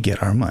then we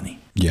get our money.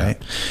 Yeah.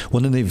 Right?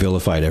 Well, then they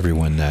vilified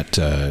everyone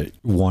that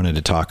wanted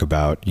to talk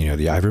about, you know,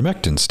 the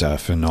ivermectin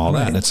stuff and all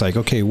that. And it's like,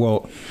 okay,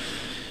 well,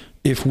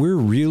 if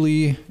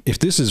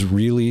this is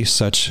really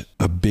such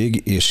a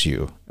big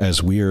issue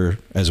as we're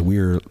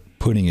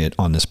putting it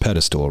on this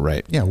pedestal,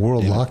 right? Yeah.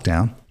 World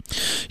lockdown.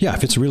 Yeah,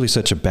 if it's really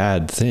such a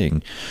bad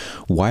thing,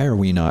 why are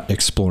we not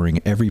exploring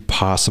every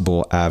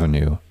possible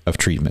avenue of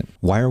treatment?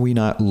 Why are we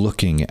not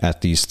looking at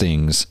these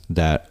things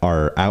that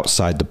are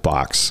outside the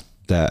box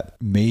that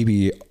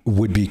maybe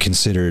would be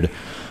considered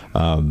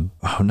not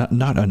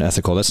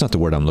unethical? That's not the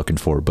word I'm looking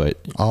for, but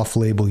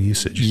off-label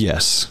usage.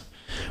 Yes.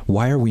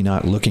 Why are we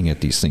not looking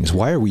at these things?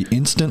 Why are we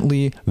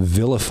instantly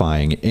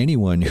vilifying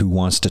anyone who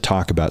wants to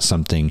talk about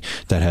something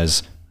that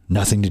has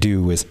nothing to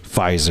do with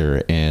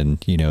Pfizer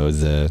and, you know,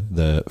 the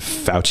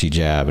Fauci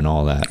jab and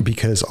all that?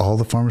 Because all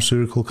the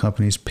pharmaceutical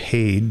companies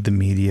paid the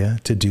media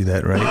to do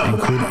that,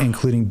 right?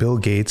 Including Bill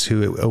Gates,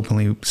 who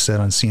openly said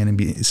on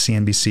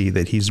CNBC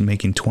that he's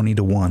making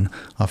 20-1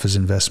 off his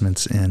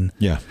investments in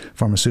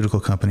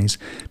pharmaceutical companies.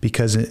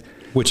 Because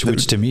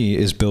which to me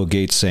is Bill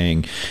Gates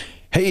saying,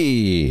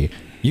 hey,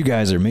 you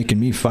guys are making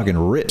me fucking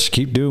rich.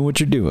 Keep doing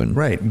what you're doing.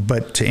 Right.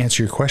 But to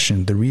answer your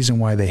question, the reason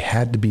why they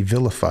had to be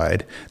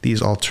vilified,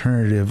 these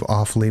alternative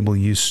off-label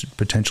use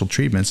potential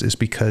treatments, is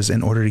because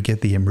in order to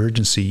get the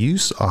emergency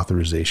use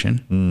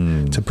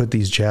authorization to put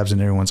these jabs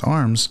in everyone's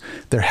arms,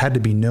 there had to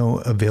be no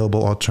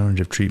available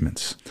alternative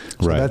treatments.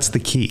 So that's the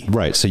key.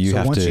 Right. So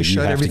once you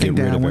shut everything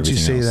down, once you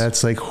say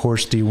that's like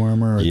horse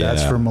dewormer or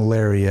that's for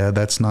malaria,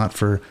 that's not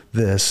for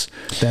this,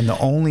 then the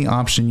only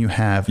option you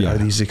have are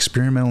these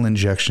experimental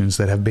injections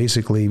that have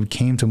basically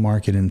came to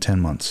market in 10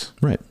 months.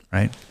 Right.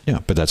 Right. Yeah.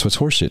 But that's what's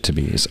horseshit to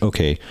me is,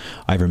 okay,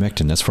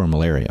 ivermectin, that's for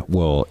malaria.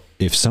 Well,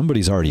 if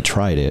somebody's already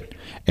tried it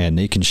and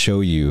they can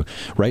show you,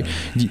 right?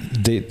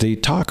 They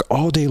talk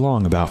all day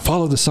long about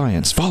follow the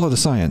science.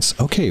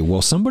 Okay.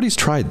 Well, somebody's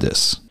tried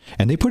this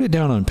and they put it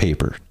down on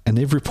paper and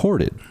they've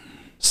reported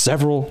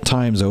several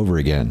times over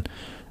again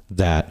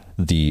that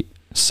the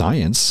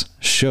science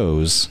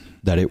shows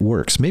that it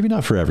works. Maybe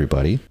not for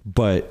everybody,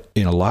 but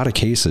in a lot of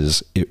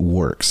cases, it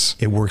works.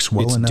 It works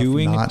well enough. It's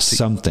doing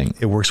something.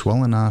 It works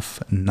well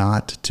enough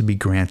not to be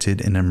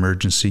granted an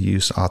emergency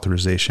use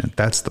authorization.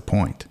 That's the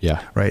point.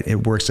 Yeah. Right.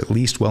 It works at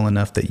least well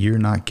enough that you're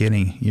not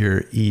getting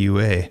your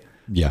EUA.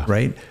 Yeah.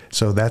 Right.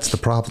 So that's the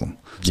problem.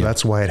 So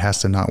that's why it has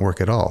to not work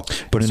at all.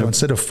 But so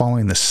instead of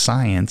following the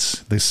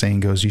science, the saying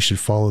goes, you should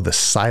follow the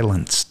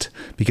silenced,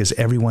 because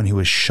everyone who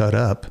was shut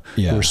up,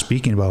 who were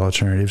speaking about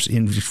alternatives,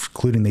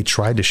 including they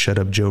tried to shut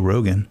up Joe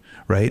Rogan,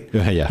 right?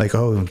 Yeah. Like,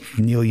 oh,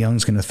 Neil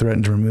Young's going to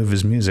threaten to remove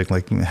his music.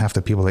 Like half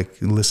the people like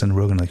listen to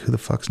Rogan, like, who the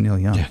fuck's Neil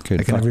Young? Yeah, good.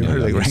 Like,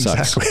 everybody, like,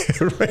 exactly.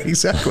 Right,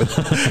 exactly.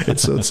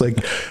 So it's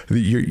like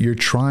you're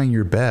trying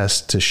your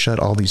best to shut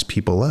all these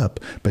people up,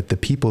 but the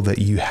people that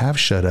you have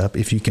shut up,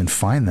 if you can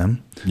find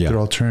them, their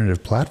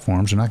alternative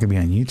platforms are not going to be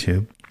on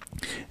YouTube.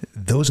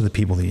 Those are the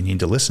people that you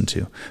need to listen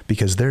to,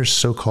 because their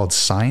so-called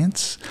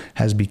science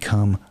has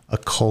become a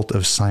cult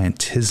of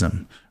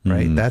scientism,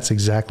 right? Mm-hmm. That's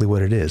exactly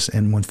what it is.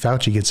 And when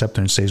Fauci gets up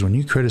there and says, when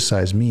you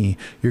criticize me,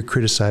 you're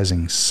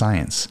criticizing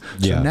science.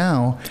 So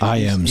now I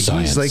am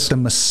science. He's like the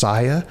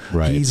Messiah.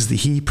 Right.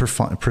 He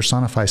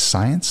personifies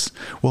science.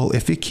 Well,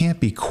 if it can't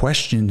be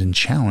questioned and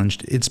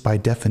challenged, it's by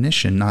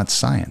definition not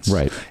science.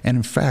 Right. And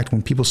in fact,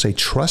 when people say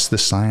trust the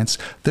science,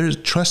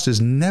 trust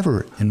is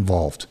never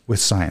involved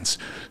with science.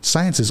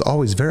 Science is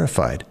always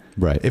verified.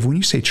 Right. When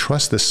you say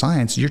trust the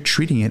science, you're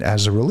treating it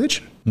as a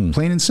religion,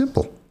 plain and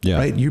simple. Yeah.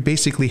 Right? You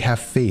basically have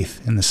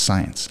faith in the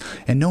science.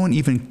 And no one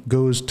even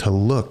goes to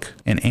look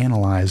and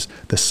analyze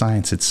the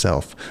science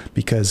itself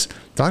because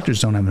doctors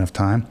don't have enough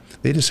time.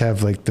 They just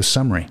have like the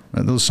summary.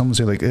 Someone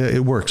say like,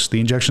 it works. The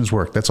injections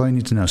work. That's all you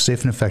need to know.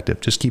 Safe and effective.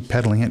 Just keep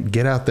peddling it.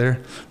 Get out there,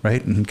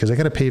 right? Because they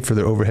got to pay for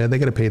their overhead. They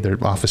got to pay their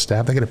office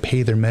staff. They got to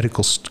pay their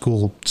medical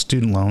school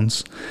student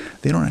loans.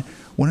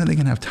 When are they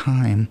going to have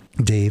time,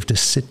 Dave, to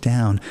sit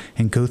down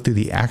and go through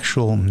the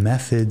actual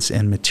methods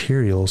and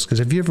materials? Because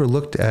have you ever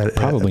looked at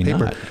probably a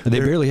paper? not? They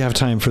barely have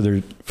time for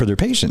their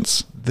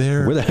patients.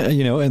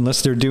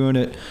 Unless they're doing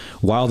it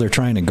while they're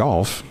trying to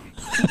golf.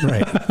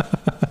 Right.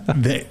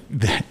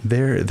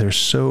 They're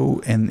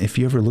so, and if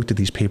you ever looked at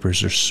these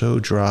papers, they're so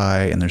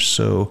dry and they're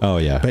so. Oh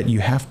yeah. But you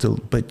have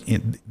to.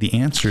 The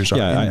answers are.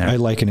 Yeah, in there. I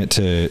liken it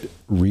to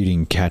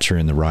reading Catcher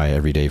in the Rye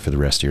every day for the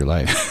rest of your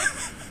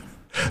life.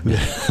 I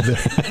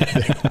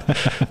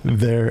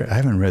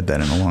haven't read that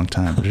in a long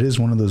time, but it is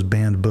one of those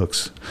banned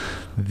books.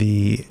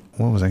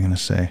 What was I going to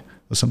say?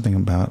 It was something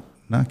about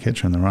not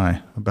Catcher in the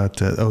Rye, about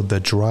the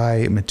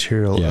dry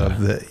material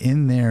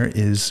in there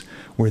is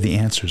where the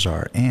answers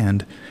are.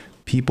 And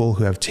people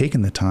who have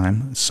taken the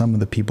time, some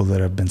of the people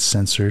that have been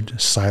censored,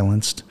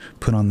 silenced,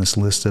 put on this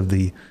list of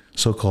the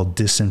so-called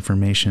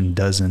disinformation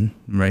dozen,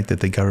 right? That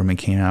the government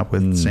came out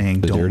with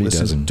saying,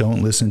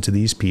 don't listen to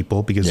these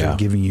people because they're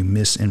giving you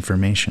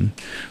misinformation,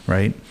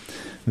 right?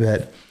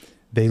 That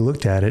they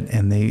looked at it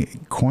and they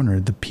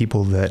cornered the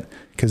people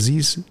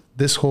because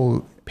this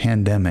whole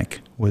pandemic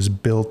was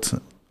built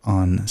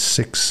on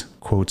 6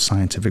 quote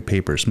scientific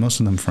papers, most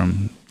of them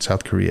from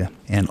South Korea.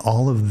 And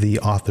all of the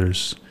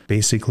authors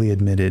basically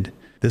admitted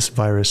this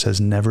virus has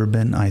never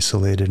been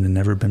isolated and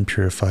never been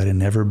purified and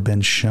never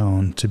been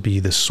shown to be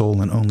the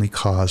sole and only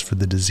cause for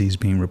the disease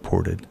being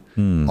reported.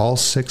 All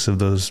 6 of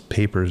those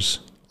papers,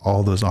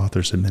 all those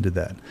authors admitted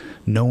that.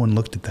 No one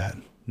looked at that.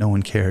 No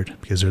one cared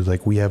because they're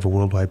like, we have a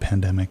worldwide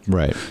pandemic.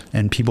 Right.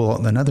 And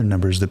another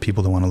numbers that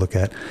people don't want to look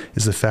at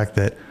is the fact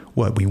that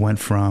we went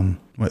from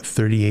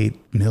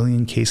 38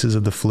 million cases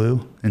of the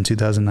flu in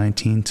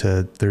 2019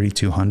 to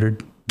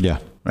 3,200. Yeah.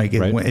 Like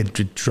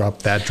it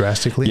dropped that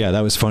drastically. Yeah,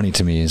 that was funny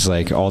to me. It's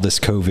like all this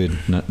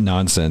COVID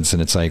nonsense.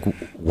 And it's like,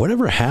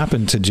 whatever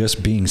happened to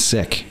just being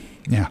sick?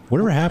 Yeah.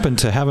 Whatever happened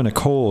to having a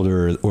cold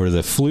or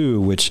the flu,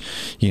 which,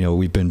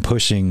 we've been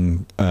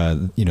pushing,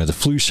 the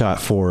flu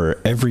shot for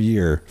every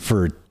year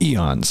for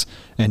eons.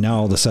 And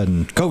now all of a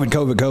sudden,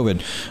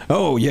 COVID.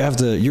 Oh,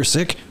 you're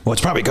sick? Well,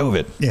 it's probably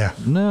COVID. Yeah.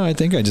 No, I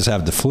think I just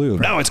have the flu.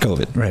 Right. No, it's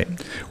COVID. Right.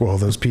 Well,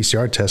 those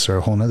PCR tests are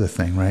a whole nother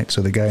thing, right?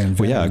 So the guy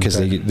because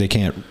they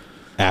can't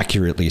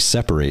accurately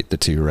separate the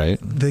two, right?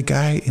 The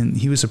guy,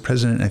 he was a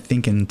president, I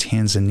think, in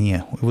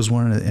Tanzania. It was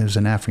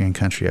an African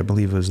country. I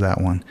believe it was that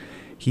one.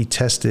 He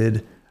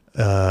tested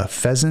a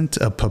pheasant,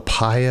 a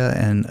papaya,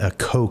 and a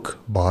Coke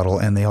bottle,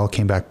 and they all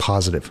came back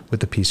positive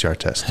with the PCR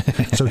test.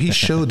 So he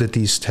showed that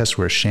these tests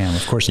were a sham.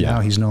 Of course,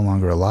 now he's no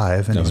longer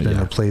alive, and he's been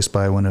replaced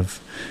by one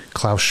of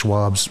Klaus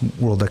Schwab's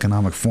World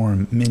Economic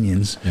Forum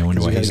minions. I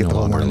wonder why he's no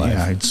longer alive.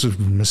 Yeah, it's a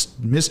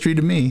mystery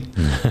to me.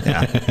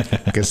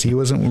 Because he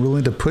wasn't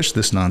willing to push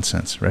this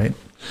nonsense, right?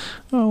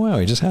 Oh, wow.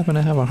 He just happened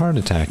to have a heart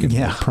attack in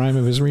the prime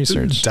of his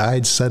research.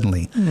 Died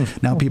suddenly.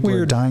 Now people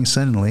are dying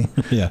suddenly.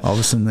 Yeah. All of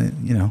a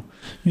sudden,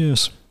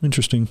 Yes.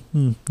 Interesting.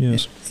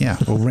 Yes. Yeah.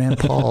 Well, Rand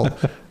Paul,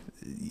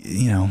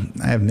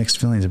 I have mixed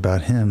feelings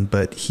about him,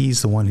 but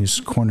he's the one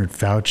who's cornered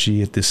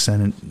Fauci at the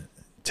Senate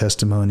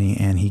testimony,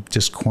 and he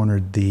just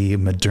cornered the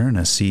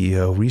Moderna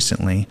CEO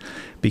recently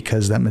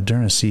because that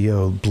Moderna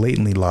CEO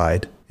blatantly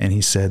lied. And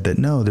he said that,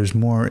 no,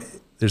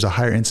 there's a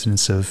higher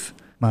incidence of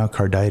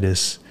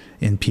myocarditis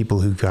in people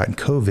who've gotten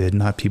COVID,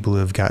 not people who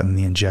have gotten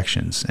the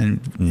injections.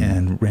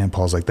 And Rand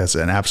Paul's like, that's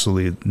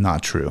absolutely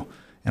not true.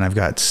 And I've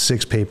got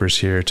 6 papers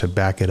here to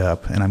back it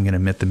up, and I'm going to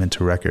admit them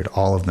into record.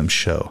 All of them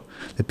show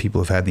that people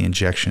have had the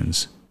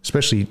injections,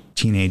 especially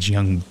teenage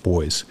young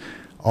boys,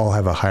 all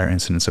have a higher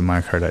incidence of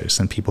myocarditis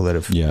than people that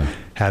have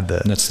had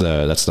that's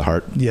the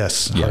heart.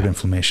 Yes, heart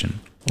inflammation.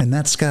 And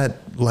that's got,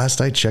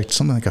 last I checked,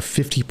 something like a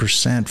 50%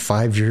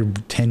 5-year,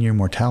 10-year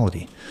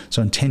mortality.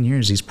 So in 10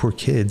 years, these poor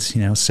kids,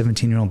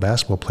 17-year-old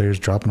basketball players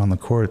dropping on the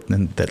court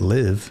that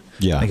live,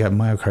 they got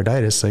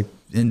myocarditis,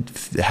 and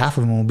half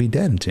of them will be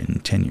dead in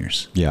 10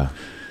 years. Yeah.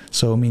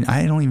 So,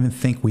 I don't even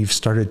think we've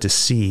started to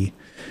see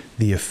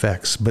the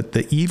effects. But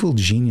the evil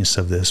genius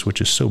of this,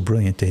 which is so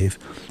brilliant, Dave,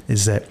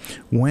 is that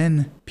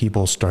when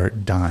people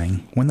start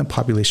dying, when the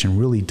population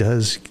really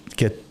does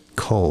get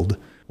culled,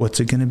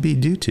 what's it going to be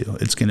due to?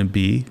 It's going to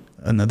be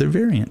another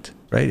variant,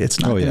 right? It's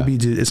not going to be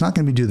due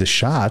to the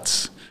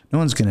shots. No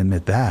one's going to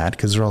admit that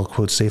because they're all,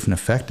 quote, safe and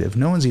effective.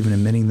 No one's even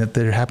admitting that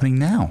they're happening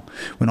now.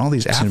 When all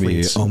these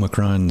athletes... It's going to be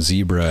Omicron,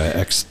 Zebra,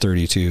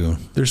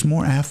 X32. There's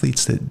more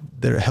athletes that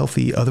are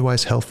healthy,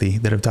 otherwise healthy,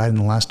 that have died in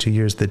the last 2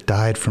 years that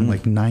died from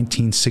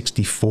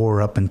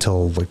 1964 up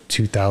until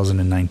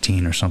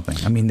 2019 or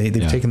something.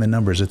 They've taken the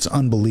numbers. It's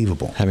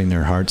unbelievable. Having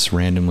their hearts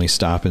randomly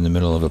stop in the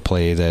middle of a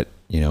play that,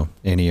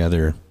 any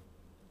other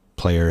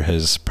player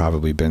has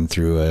probably been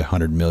through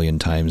 100 million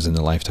times in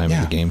the lifetime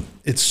of the game.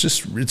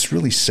 It's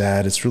really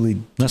sad. It's really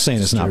I'm not saying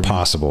disturbing. It's not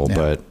possible,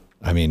 but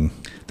I mean,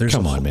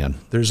 come on, man.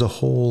 There's a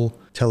whole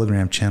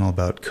Telegram channel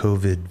about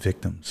COVID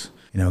victims,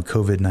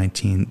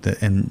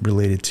 COVID-19 and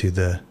related to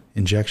the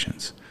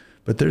injections.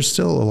 But there's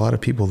still a lot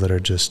of people that are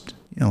just,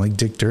 like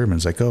Dick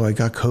Durbin's like, oh, I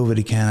got COVID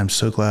again. I'm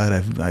so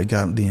glad I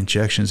got the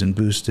injections and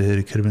boosted.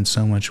 It could have been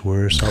so much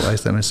worse. I'll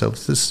isolate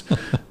myself.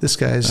 This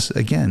guy's,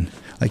 again,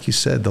 like you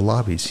said, the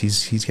lobbies,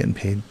 he's getting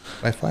paid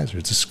by Pfizer.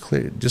 It's just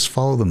clear. Just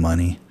follow the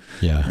money.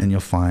 Yeah. And you'll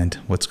find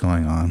what's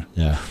going on.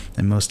 Yeah.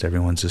 And most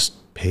everyone's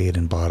just paid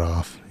and bought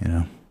off,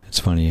 It's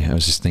funny. I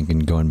was just thinking,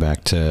 going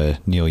back to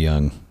Neil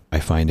Young, I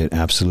find it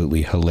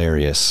absolutely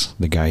hilarious.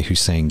 The guy who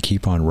sang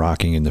 "Keep on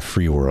Rocking in the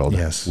Free World"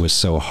 was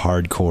so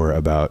hardcore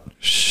about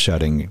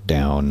shutting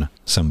down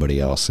somebody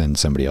else and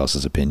somebody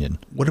else's opinion.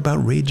 What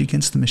about Rage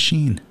Against the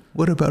Machine?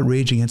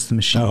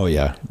 Oh,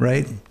 yeah.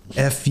 Right?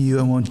 F you,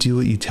 I won't do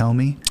what you tell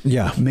me.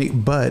 Yeah.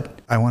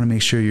 But I want to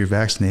make sure you're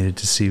vaccinated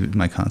to see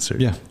my concert.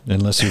 Yeah.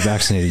 Unless you're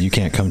vaccinated, you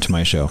can't come to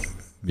my show.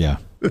 Yeah.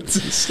 It's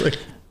just like...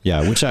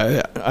 Yeah, which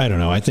I don't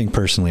know. I think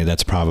personally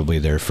that's probably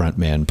their front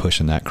man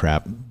pushing that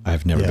crap.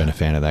 I've never been a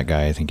fan of that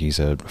guy. I think he's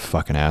a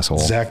fucking asshole.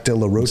 Zach De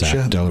La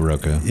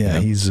Rocha. Yeah,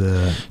 he's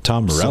a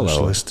Tom Morello.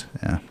 Socialist.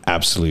 Yeah.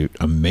 Absolute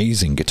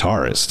amazing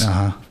guitarist.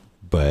 Uh-huh.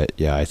 But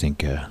yeah, I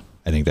think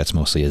that's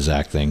mostly a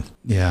Zach thing.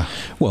 Yeah.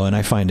 Well, and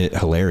I find it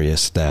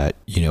hilarious that,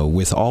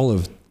 with all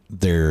of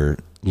their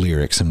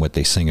lyrics and what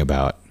they sing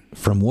about,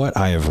 from what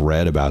I have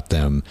read about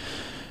them,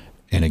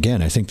 and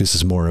again, I think this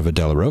is more of a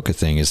De La Roca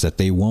thing, is that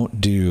they won't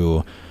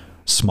do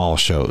small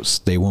shows.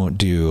 They won't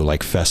do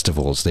like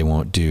festivals. They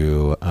won't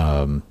do,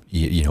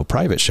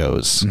 private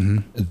shows.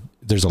 Mm-hmm.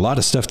 There's a lot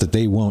of stuff that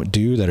they won't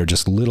do that are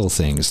just little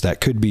things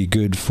that could be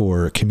good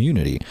for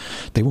community.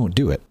 They won't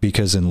do it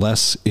because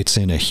unless it's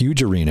in a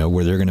huge arena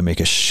where they're going to make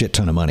a shit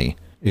ton of money,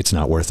 it's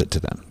not worth it to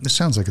them. This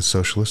sounds like a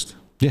socialist.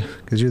 Yeah.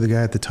 Because you're the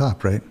guy at the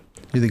top, right?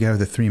 You're the guy with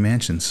the 3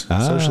 mansions.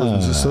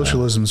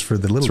 Socialism's for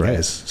the little guys.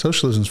 Right.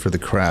 Socialism's for the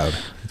crowd.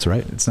 That's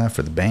right. It's not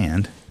for the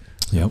band.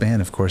 Yep. The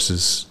band, of course,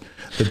 is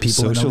the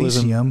people in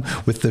Elysium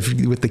with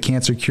the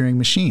cancer curing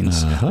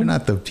machines. Uh-huh. They're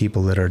not the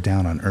people that are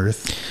down on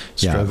Earth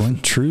struggling.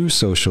 Yeah, true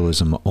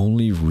socialism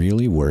only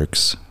really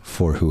works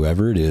for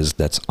whoever it is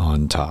that's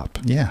on top.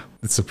 Yeah,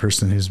 it's the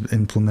person who's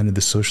implemented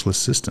the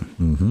socialist system.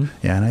 Mm-hmm.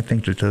 Yeah, and I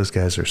think that those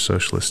guys are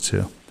socialists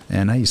too.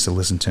 And I used to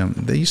listen to them.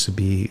 They used to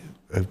be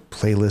a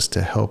playlist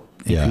to help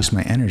increase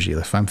my energy.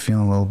 If I'm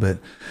feeling a little bit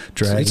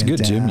dragging it's good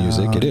down, gym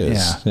music. It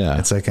is. Yeah.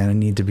 It's like I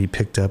need to be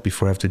picked up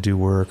before I have to do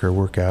work or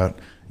work out.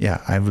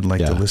 Yeah, I would like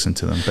to listen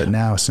to them. But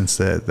now, since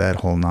that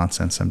whole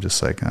nonsense, I'm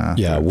just like,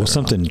 well,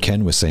 something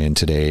Ken was saying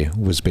today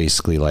was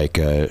basically like,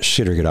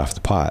 shit or get off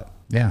the pot.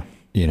 Yeah.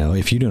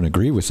 If you don't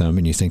agree with them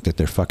and you think that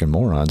they're fucking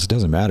morons, it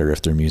doesn't matter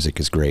if their music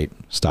is great.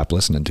 Stop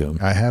listening to them.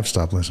 I have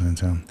stopped listening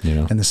to them.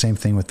 And the same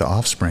thing with the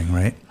Offspring,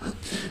 right?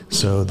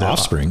 So the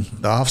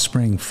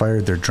Offspring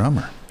fired their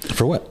drummer.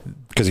 For what?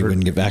 Because he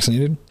wouldn't get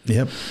vaccinated?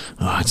 Yep.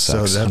 Oh, it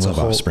sucks. I love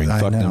Offspring.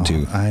 Fuck them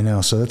too. I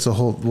know. So that's the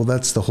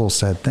whole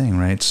sad thing,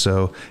 right?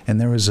 So, and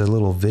there was a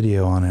little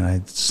video on it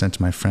I sent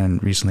to my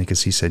friend recently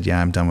because he said,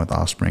 yeah, I'm done with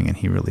Offspring. And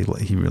he really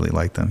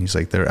liked them. He's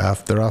like, they're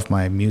off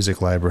my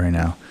music library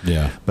now.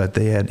 Yeah. But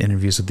they had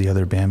interviews with the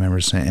other band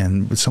members,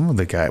 and one of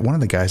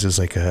the guys is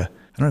like I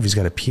don't know if he's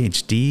got a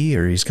PhD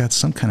or he's got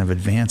some kind of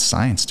advanced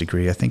science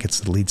degree. I think it's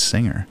the lead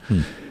singer.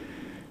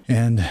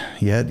 And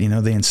yet,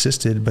 they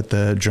insisted, but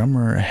the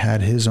drummer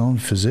had his own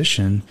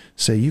physician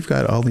say, you've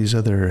got all these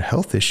other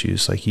health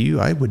issues. Like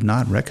I would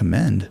not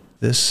recommend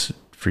this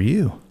for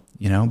you,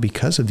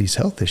 because of these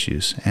health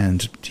issues.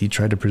 And he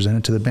tried to present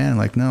it to the band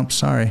like, nope,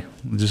 sorry,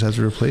 we'll just have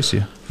to replace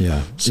you.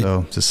 Yeah.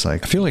 So just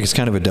like, I feel like it's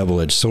kind of a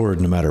double-edged sword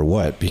no matter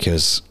what,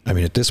 because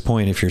at this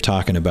point, if you're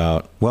talking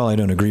about, well, I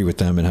don't agree with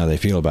them and how they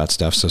feel about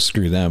stuff, so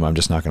screw them, I'm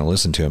just not going to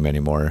listen to them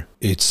anymore.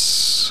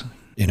 It's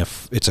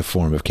a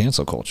form of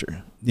cancel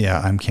culture.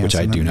 Yeah, I'm canceling. Which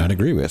I do not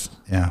agree with.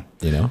 Yeah.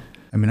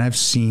 I've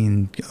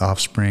seen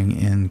Offspring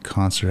in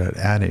concert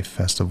at a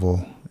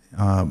festival.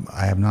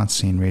 I have not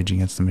seen Rage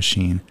Against the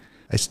Machine.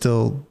 I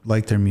still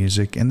like their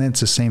music. And then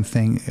it's the same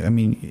thing.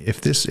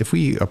 If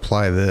we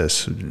apply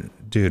this,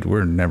 dude,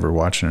 we're never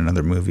watching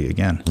another movie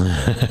again.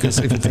 Because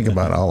if you think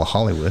about all of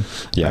Hollywood,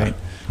 right.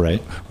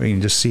 Where you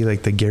can just see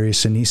like the Gary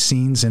Sinise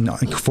scenes in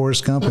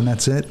Forrest Gump, and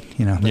that's it.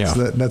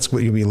 That's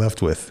what you'll be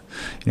left with.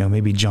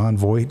 Maybe John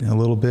Voight a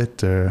little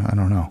bit, or I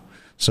don't know.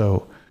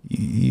 So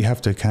you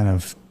have to kind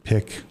of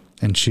pick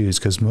and choose,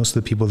 because most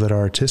of the people that are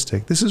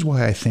artistic, this is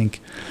why I think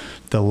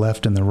the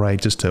left and the right,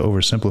 just to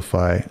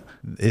oversimplify,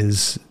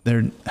 is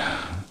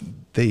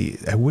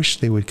I wish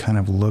they would kind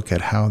of look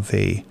at how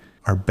they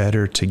are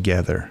better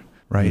together,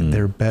 right?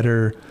 They're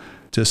better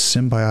just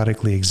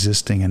symbiotically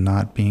existing and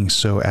not being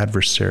so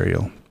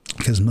adversarial.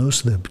 Because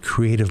most of the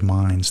creative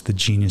minds, the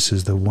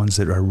geniuses, the ones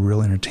that are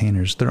real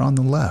entertainers, they're on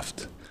the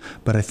left.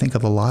 But I think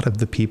of a lot of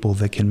the people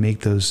that can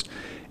make those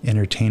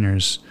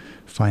entertainers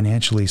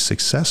financially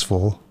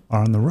successful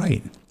are on the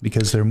right,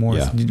 because they're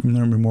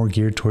more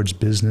geared towards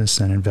business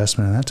and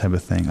investment and that type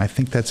of thing. I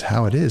think that's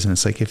how it is. And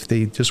it's like, if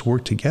they just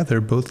work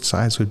together, both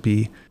sides would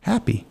be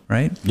happy,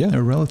 right? Yeah.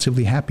 They're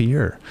relatively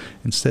happier.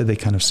 Instead, they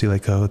kind of see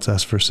like, oh, it's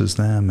us versus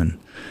them. And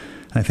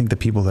I think the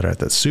people that are at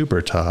the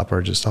super top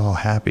are just all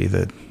happy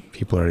that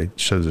people are at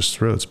each other's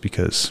throats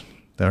because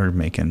they're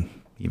making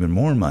even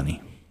more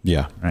money.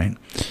 Yeah. Right.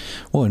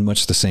 Well, in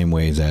much the same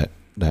way that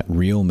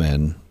real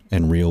men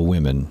and real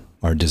women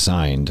are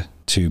designed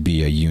to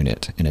be a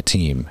unit and a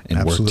team and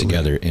Absolutely. work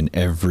together in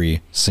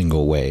every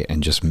single way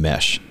and just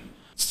mesh.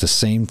 It's the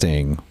same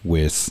thing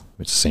with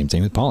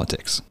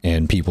politics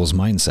and people's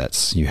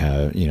mindsets. You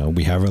have,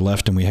 we have our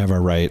left and we have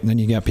our right, and then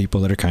you got people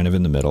that are kind of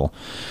in the middle.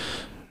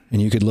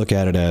 And you could look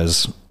at it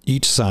as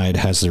each side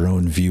has their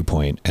own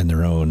viewpoint and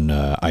their own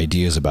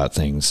ideas about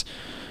things.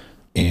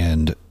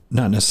 And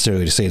not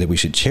necessarily to say that we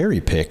should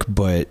cherry pick,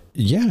 but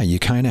yeah, you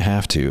kind of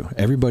have to.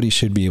 Everybody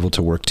should be able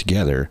to work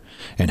together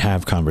and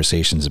have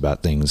conversations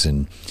about things.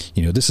 And,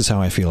 this is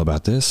how I feel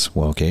about this.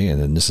 Well, okay. And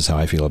then this is how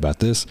I feel about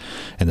this.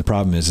 And the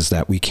problem is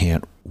that we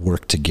can't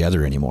work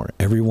together anymore.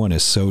 Everyone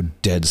is so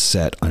dead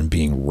set on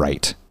being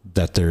right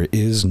that there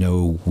is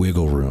no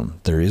wiggle room.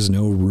 There is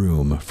no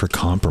room for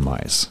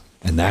compromise.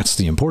 And that's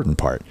the important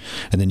part.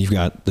 And then you've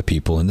got the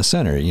people in the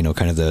center,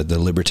 kind of the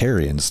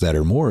libertarians that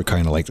are more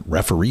kind of like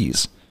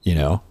referees.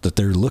 That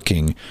they're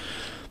looking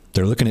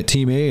at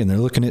team A and they're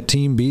looking at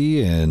team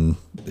B, and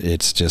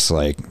it's just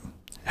like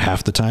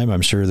half the time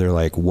I'm sure they're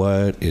like,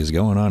 what is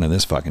going on in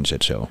this fucking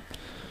shit show?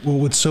 Well,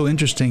 what's so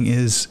interesting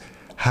is,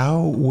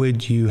 how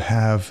would you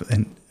have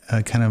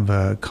a kind of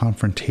a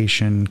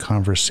conversation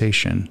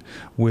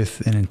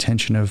with an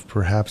intention of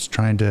perhaps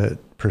trying to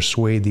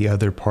persuade the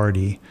other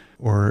party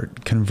or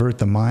convert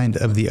the mind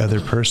of the other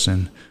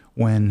person,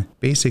 when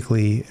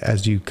basically,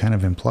 as you kind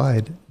of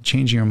implied,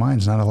 changing your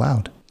mind is not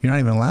allowed? You're not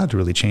even allowed to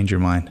really change your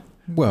mind.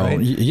 Well, right?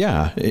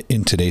 Yeah,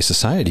 in today's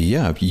society,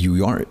 yeah,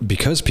 you aren't,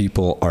 because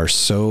people are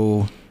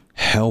so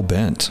hell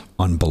bent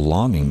on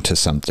belonging to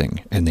something,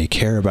 and they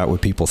care about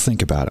what people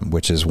think about them,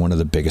 which is one of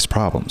the biggest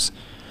problems,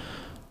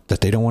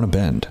 that they don't want to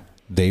bend.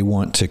 They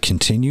want to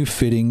continue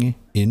fitting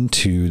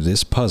into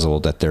this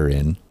puzzle that they're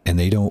in, and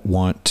they don't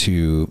want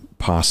to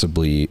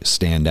possibly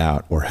stand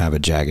out or have a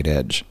jagged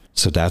edge.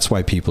 So that's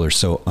why people are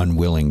so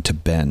unwilling to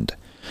bend.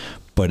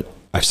 But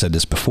I've said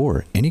this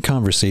before, any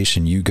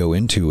conversation you go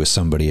into with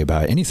somebody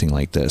about anything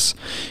like this,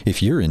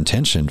 if your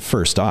intention,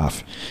 first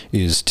off,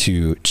 is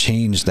to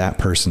change that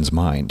person's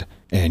mind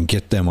and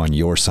get them on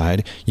your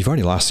side, you've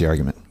already lost the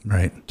argument.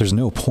 Right. There's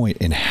no point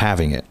in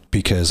having it,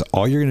 because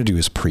all you're going to do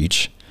is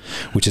preach,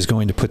 which is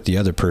going to put the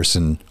other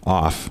person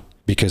off,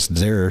 because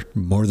they're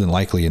more than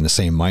likely in the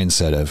same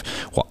mindset of,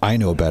 well, I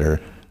know better.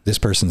 This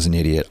person's an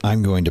idiot.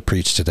 I'm going to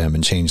preach to them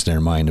and change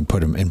their mind and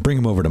put them and bring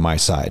them over to my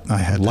side. I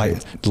had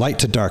light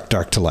to dark,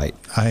 dark to light.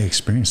 I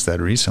experienced that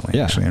recently,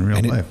 actually, in real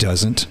life. And it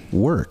doesn't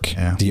work.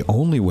 Yeah. The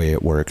only way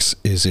it works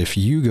is if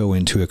you go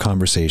into a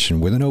conversation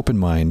with an open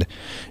mind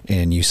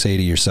and you say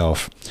to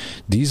yourself,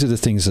 these are the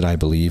things that I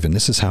believe and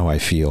this is how I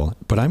feel,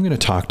 but I'm going to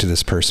talk to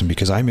this person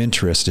because I'm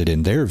interested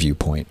in their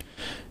viewpoint.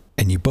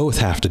 And you both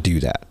have to do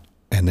that.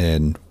 And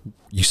then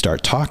you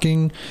start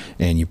talking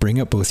and you bring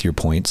up both your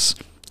points,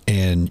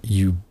 and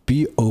you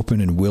be open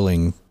and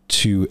willing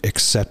to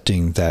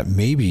accepting that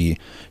maybe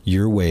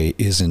your way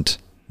isn't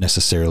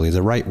necessarily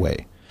the right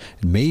way.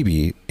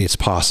 Maybe it's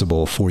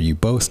possible for you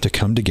both to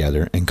come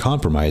together and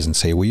compromise and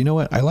say, well, you know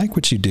what? I like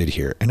what you did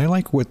here, and I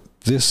like what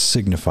this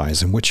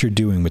signifies and what you're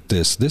doing with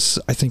this. This,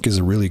 I think, is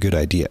a really good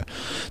idea.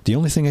 The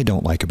only thing I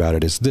don't like about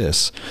it is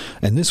this,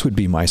 and this would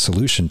be my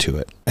solution to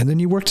it. And then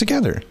you work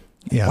together.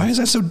 Yeah. Why is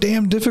that so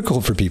damn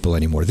difficult for people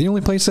anymore? The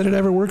only place that it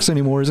ever works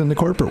anymore is in the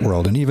corporate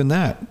world, and even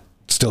that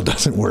still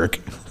doesn't work.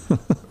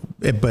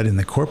 But in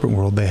the corporate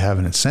world, they have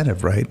an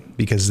incentive, right?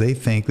 Because they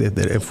think that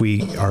if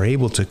we are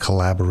able to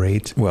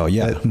collaborate, well,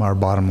 yeah, that our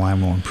bottom line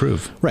will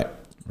improve. Right.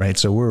 Right.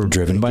 So we're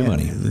driven by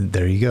money.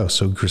 There you go.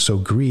 So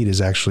greed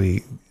is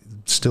actually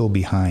still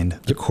behind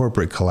the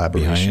corporate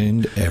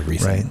collaboration. Behind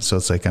everything. Right. So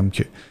it's like,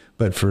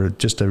 but for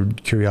just a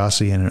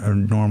curiosity and a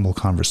normal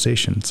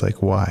conversation, it's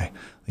like, why?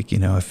 Like,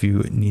 if you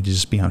need to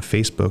just be on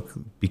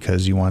Facebook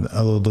because you want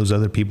all of those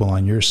other people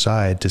on your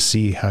side to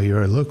see how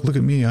you're, look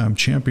at me, I'm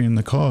championing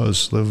the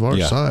cause of our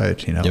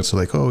side, Yep. So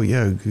like, oh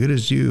yeah, good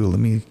as you, let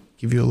me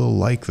give you a little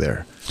like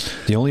there.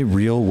 The only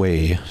real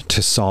way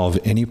to solve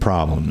any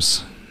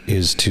problems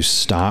is to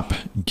stop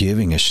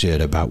giving a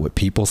shit about what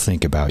people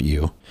think about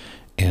you,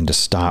 and to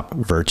stop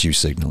virtue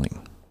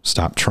signaling.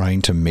 Stop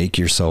trying to make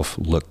yourself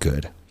look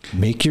good.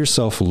 Make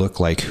yourself look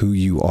like who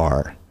you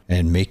are.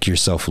 And make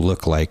yourself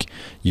look like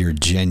you're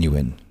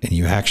genuine and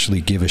you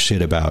actually give a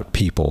shit about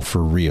people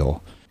for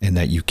real, and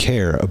that you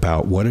care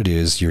about what it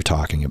is you're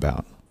talking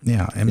about.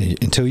 Yeah.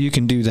 Until you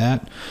can do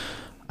that,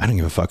 I don't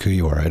give a fuck who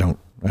you are. I don't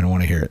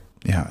want to hear it.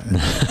 Yeah.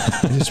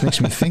 It just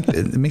makes me think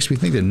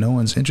that no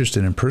one's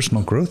interested in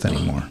personal growth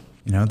anyour.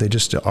 They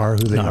just are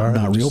who they are.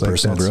 Not real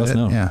personal growth.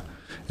 No. Yeah.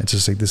 It's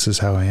just like, this is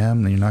how I am,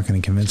 and you're not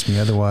going to convince me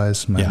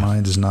otherwise. My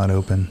mind is not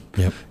open.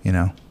 Yep.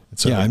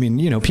 Yeah. I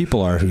mean,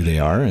 people are who they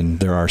are, and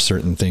there are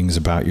certain things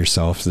about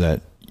yourself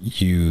that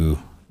you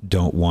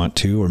don't want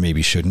to, or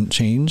maybe shouldn't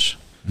change.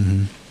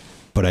 Mm-hmm.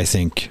 But I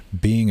think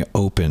being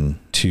open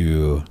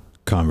to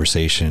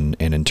conversation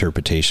and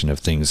interpretation of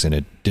things in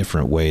a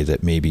different way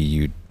that maybe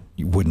you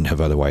wouldn't have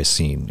otherwise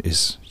seen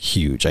is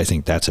huge. I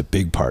think that's a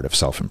big part of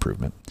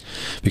self-improvement,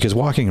 because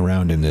walking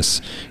around in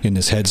this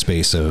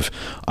headspace of,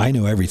 I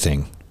know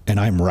everything and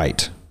I'm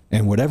right,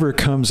 and whatever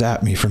comes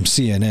at me from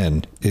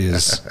CNN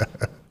is,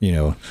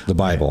 the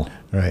Bible.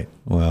 Right.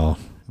 Well,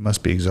 it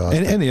must be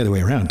exhausting. And the other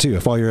way around too.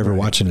 If all you're ever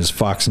watching is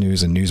Fox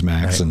News and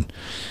Newsmax,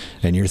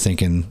 and you're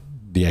thinking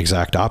the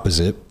exact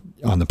opposite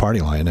on the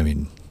party line, I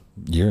mean,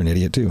 you're an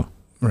idiot too.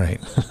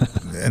 Right.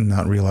 And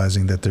not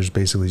realizing that there's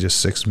basically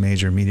just 6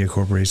 major media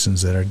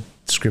corporations that are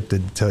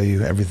scripted to tell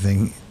you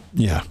everything.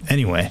 Yeah.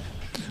 Anyway.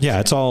 Yeah,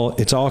 it's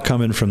all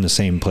coming from the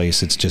same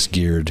place. It's just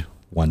geared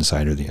one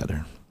side or the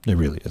other. It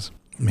really is.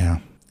 Yeah.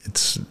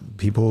 It's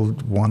people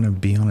want to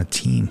be on a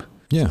team.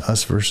 Yeah.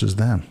 Us versus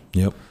them.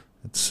 Yep.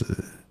 It's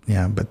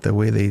but the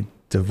way they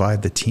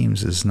divide the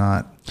teams is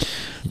not.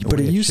 But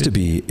it used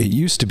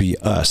to be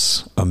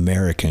us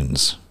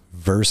Americans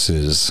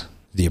versus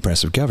the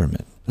oppressive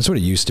government. That's what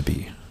it used to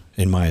be,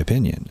 in my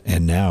opinion.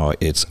 And now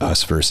it's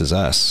us versus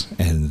us,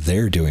 and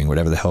they're doing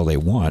whatever the hell they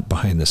want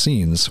behind the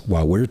scenes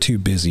while we're too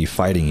busy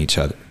fighting each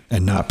other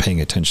and not paying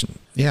attention.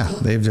 Yeah,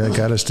 they've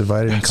got us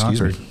divided and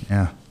conquered.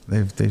 Yeah,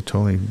 they've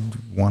totally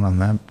won on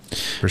that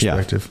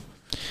perspective.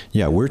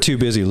 Yeah, we're too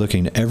busy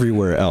looking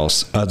everywhere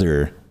else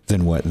other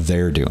than what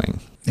they're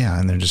doing. Yeah,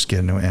 and they're just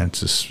getting away.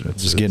 It's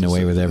just getting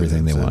away with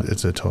everything they want.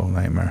 It's a total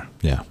nightmare.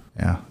 Yeah.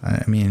 Yeah.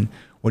 I mean,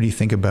 what do you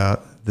think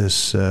about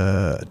this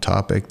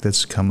topic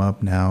that's come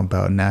up now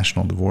about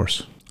national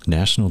divorce?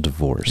 National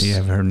divorce? You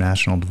ever heard of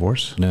national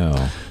divorce?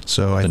 No.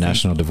 So the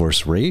national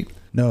divorce rate?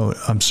 No,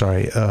 I'm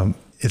sorry.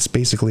 It's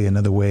basically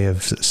another way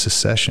of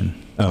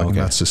secession. Talking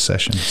about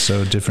secession.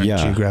 So different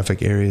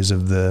geographic areas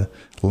of the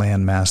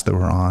land mass that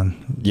we're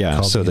on.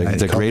 Yeah. So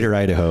the greater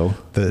Idaho.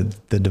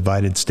 The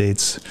divided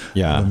states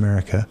of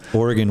America.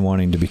 Oregon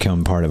wanting to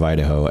become part of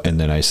Idaho. And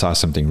then I saw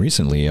something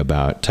recently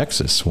about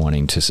Texas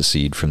wanting to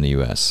secede from the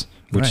U.S.,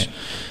 which,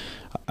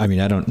 I mean,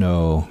 I don't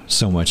know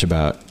so much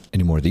about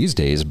anymore these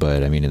days,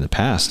 but I mean, in the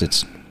past,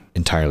 it's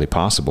entirely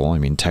possible. I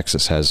mean,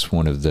 Texas has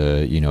one of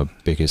the,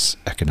 biggest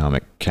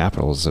economic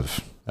capitals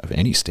of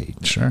any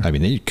state. Sure. I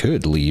mean, they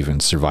could leave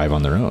and survive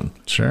on their own.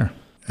 Sure.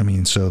 I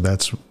mean, so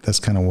that's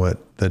kind of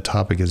what the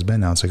topic has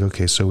been now. It's like,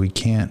 okay, so we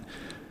can't,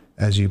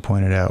 as you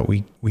pointed out,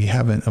 we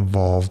haven't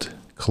evolved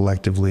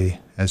collectively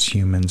as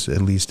humans,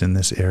 at least in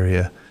this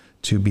area,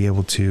 to be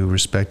able to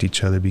respect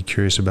each other, be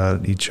curious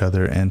about each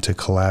other, and to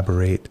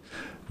collaborate.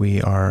 We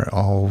are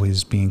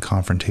always being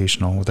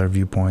confrontational with our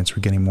viewpoints.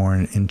 We're getting more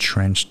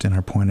entrenched in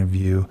our point of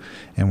view,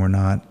 and we're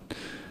not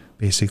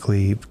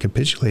basically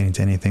capitulating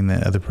to anything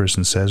that other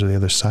person says or the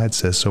other side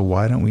says. So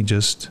why don't we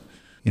just,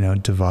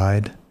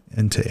 divide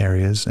into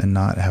areas and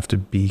not have to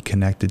be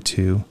connected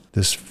to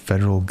this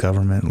federal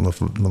government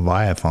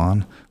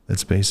leviathan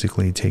that's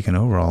basically taken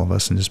over all of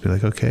us, and just be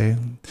like, okay,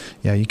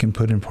 yeah, you can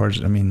put in parts.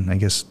 I mean, I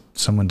guess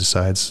someone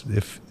decides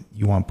if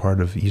you want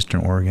part of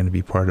Eastern Oregon to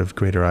be part of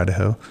Greater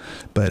Idaho,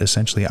 but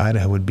essentially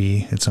Idaho would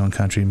be its own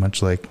country,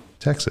 much like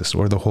Texas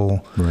or the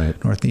whole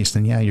Northeast.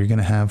 And you're going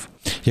to have.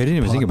 Yeah, I didn't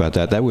even think about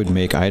that. That would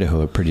make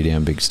Idaho a pretty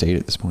damn big state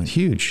at this point.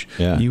 Huge.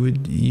 Yeah.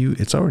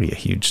 It's already a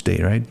huge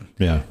state, right?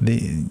 Yeah.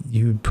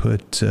 You would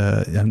put,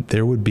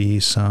 there would be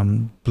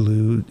some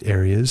blue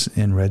areas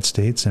in red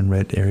states and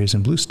red areas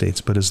in blue states,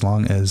 but as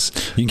long as.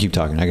 You can keep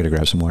talking. I got to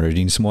grab some water. Do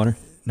you need some water?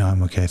 No,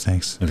 I'm okay.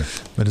 Thanks. Okay.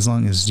 But as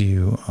long as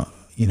you,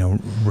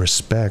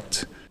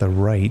 respect the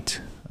right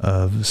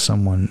of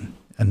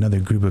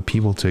another group of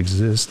people to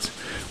exist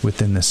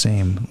within the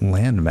same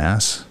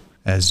landmass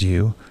as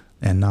you,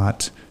 and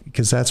not,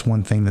 because that's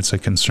one thing that's a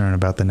concern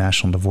about the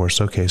national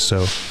divorce. Okay,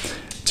 so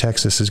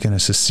Texas is going to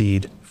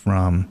secede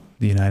from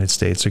the United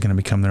States. They're going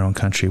to become their own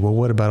country. Well,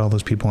 what about all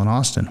those people in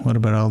Austin? What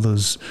about all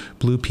those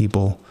blue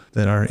people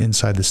that are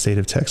inside the state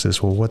of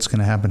Texas? Well, what's going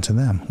to happen to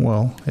them?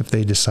 Well, if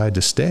they decide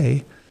to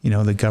stay,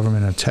 the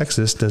government of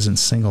Texas doesn't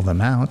single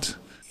them out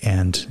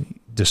and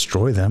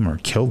destroy them or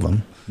kill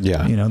them.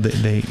 Yeah.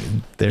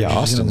 They're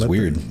Austin's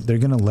weird. They're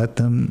going to let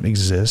them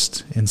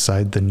exist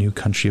inside the new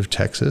country of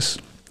Texas.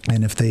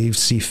 And if they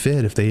see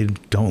fit, if they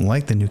don't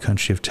like the new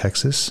country of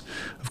Texas,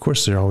 of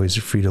course, they're always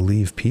free to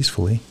leave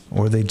peacefully,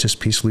 or they just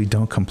peacefully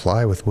don't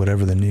comply with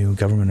whatever the new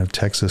government of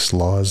Texas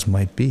laws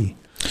might be.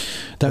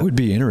 That would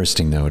be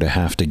interesting, though, to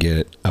have to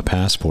get a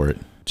passport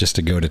just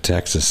to go to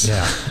Texas.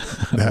 Yeah.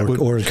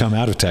 or come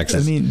out of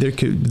Texas. I mean,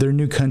 their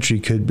new country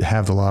could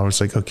have the law where it's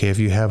like, okay, if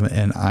you have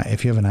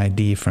an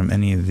ID from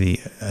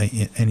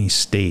any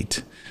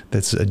state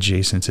that's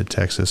adjacent to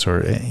Texas,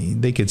 or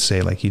they could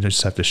say, like, you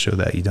just have to show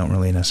that you don't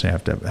really necessarily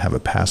have to have a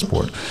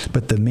passport.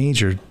 But the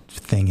major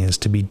thing is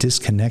to be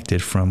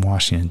disconnected from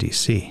Washington,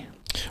 D.C.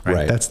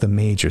 Right? That's the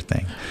major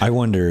thing. I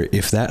wonder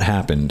if that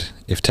happened,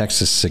 if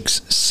Texas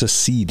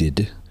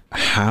seceded,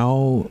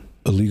 how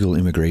illegal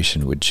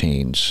immigration would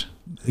change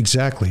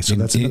Exactly. So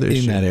that's another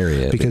issue. In that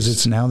area. Because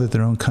it's now that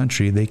their own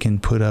country, they can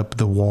put up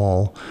the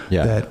wall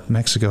that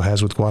Mexico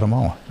has with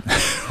Guatemala.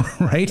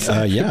 Right?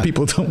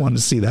 People don't want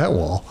to see that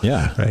wall.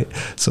 Yeah. Right?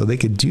 So they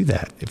could do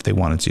that if they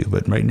wanted to.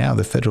 But right now,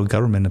 the federal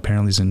government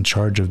apparently is in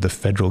charge of the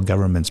federal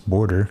government's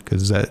border,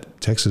 because that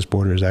Texas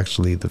border is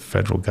actually the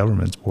federal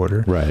government's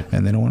border. Right.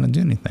 And they don't want to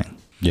do anything.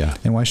 Yeah.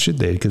 And why should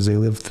they? Because they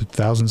live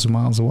thousands of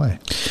miles away.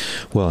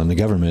 Well, and the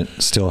government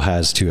still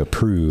has to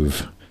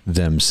approve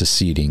them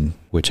seceding,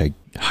 which I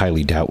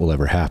highly doubt will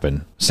ever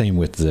happen. Same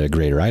with the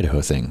Greater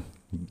Idaho thing.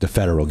 The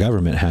federal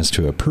government has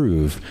to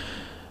approve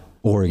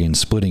Oregon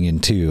splitting in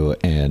two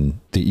and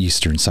the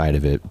eastern side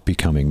of it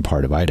becoming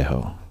part of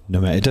Idaho.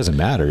 It doesn't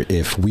matter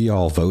if we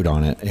all vote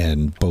on it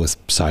and both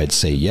sides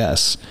say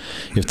yes.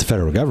 If the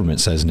federal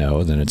government says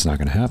no, then it's not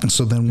going to happen.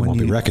 So then it won't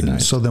be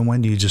recognized. So then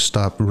when do you just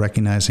stop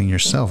recognizing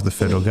yourself, the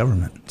federal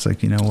government? It's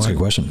like, you know what? That's a good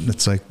question.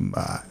 It's like,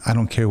 I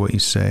don't care what you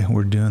say.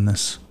 We're doing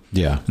this.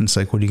 Yeah. And it's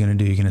like, what are you going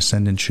to do? You're going to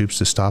send in troops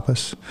to stop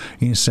us?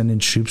 You're going to send in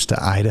troops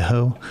to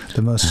Idaho,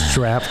 the most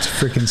strapped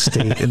freaking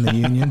state in the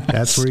union?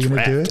 That's where you're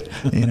going to do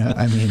it? You know,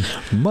 I mean,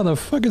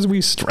 motherfuckers,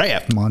 we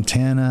strapped.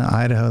 Montana,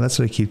 Idaho. That's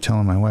what I keep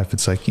telling my wife.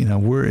 It's like, you know,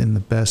 we're in the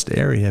best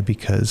area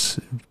because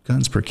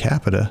guns per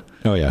capita.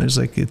 Oh, yeah. It's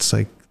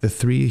like the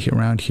three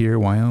around here: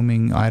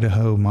 Wyoming,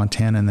 Idaho,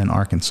 Montana, and then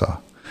Arkansas.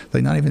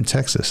 Like not even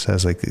Texas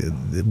has it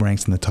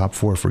ranks in the top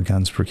 4 for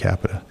guns per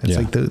capita. It's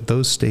like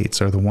those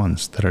states are the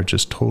ones that are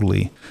just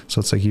totally. So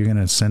it's like you're going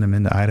to send them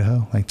into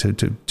Idaho, like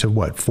to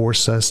what?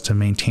 Force us to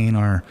maintain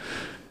our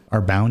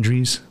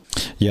boundaries.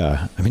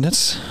 Yeah, I mean that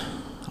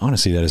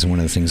is one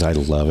of the things I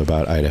love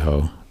about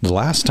Idaho. The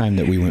last time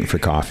that we went for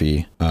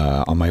coffee,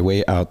 on my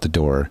way out the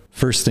door,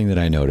 first thing that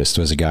I noticed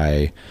was a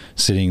guy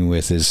sitting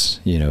with his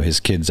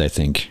kids, I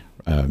think,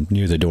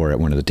 near the door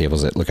at one of the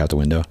tables that look out the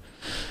window.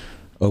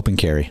 Open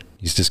carry.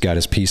 He's just got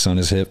his piece on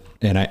his hip.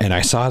 And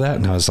I saw that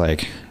and I was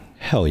like,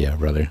 hell yeah,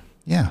 brother.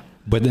 Yeah.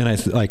 But then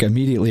I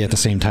immediately at the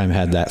same time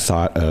had that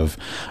thought of,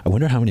 I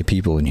wonder how many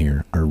people in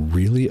here are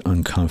really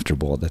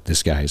uncomfortable that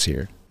this guy's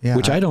here. Yeah.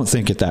 Which I don't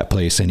think at that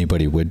place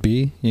anybody would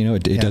be. You know,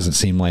 it doesn't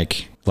seem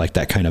like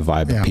that kind of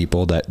vibe of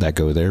people that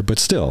go there. But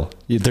still,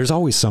 there's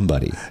always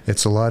somebody.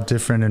 It's a lot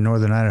different in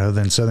Northern Idaho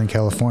than Southern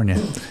California.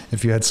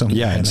 If you had some...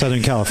 Yeah, in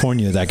Southern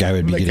California, that guy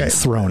would be getting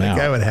thrown out.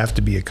 That guy would have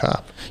to be a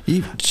cop.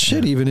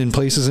 Even in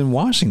places in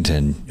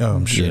Washington. Oh,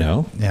 I'm sure. You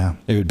know? Yeah.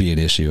 It would be an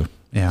issue.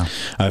 Yeah.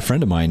 A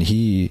friend of mine,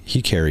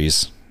 he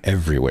carries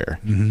everywhere.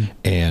 Mm-hmm.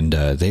 And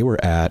they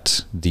were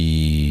at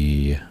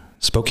the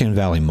Spokane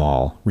Valley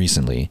Mall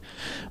recently.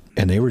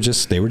 And they were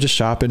just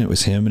shopping. It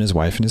was him and his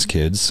wife and his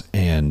kids.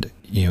 And,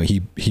 you know,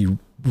 he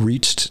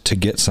reached to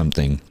get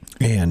something,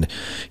 and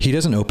he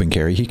doesn't open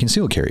carry. He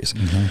conceal carries.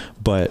 Mm-hmm.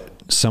 But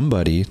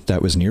somebody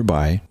that was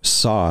nearby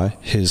saw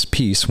his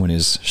piece when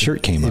his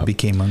shirt came up. It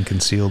became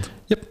unconcealed.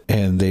 Yep.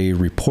 And they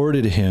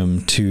reported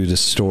him to the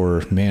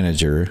store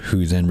manager,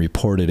 who then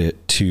reported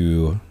it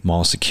to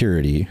mall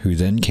security, who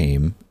then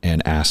came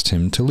and asked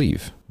him to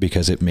leave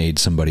because it made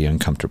somebody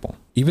uncomfortable.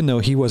 Even though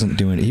he wasn't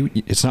doing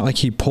it, it's not like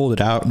he pulled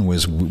it out and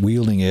was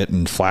wielding it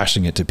and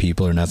flashing it to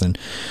people or nothing.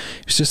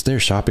 He was just there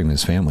shopping with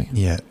his family.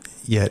 Yeah.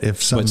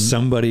 But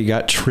somebody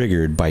got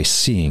triggered by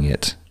seeing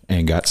it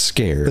and got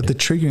scared. But the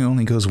triggering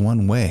only goes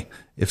one way.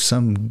 If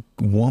some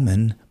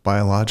woman,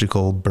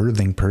 biological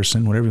birthing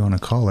person, whatever you want to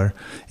call her,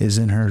 is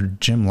in her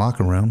gym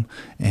locker room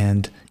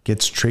and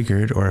gets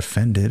triggered or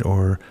offended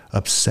or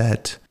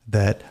upset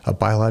that a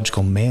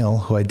biological male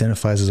who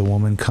identifies as a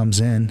woman comes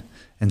in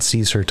and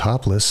sees her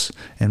topless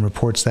and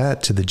reports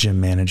that to the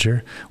gym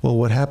manager, well,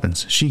 what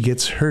happens? She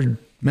gets her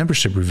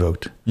membership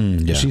revoked.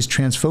 She's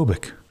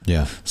transphobic.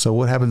 Yeah. So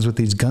what happens with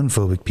these gun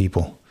phobic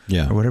people?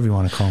 Yeah. Or whatever you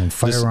want to call them.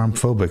 Firearm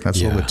phobic.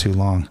 That's a little bit too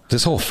long.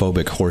 This whole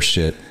phobic horse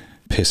shit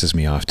pisses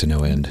me off to no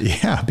end.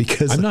 Yeah,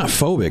 because I'm not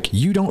phobic.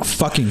 You don't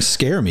fucking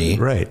scare me.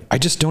 Right. I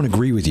just don't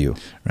agree with you.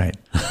 Right.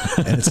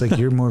 And it's like,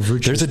 you're more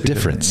virtuous. There's a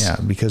difference. Yeah,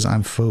 because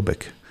I'm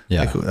phobic.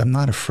 Yeah. Like, I'm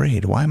not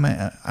afraid. Why am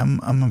I?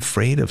 I'm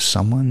afraid of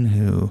someone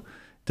who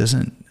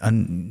doesn't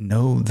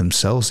know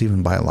themselves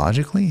even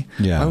biologically.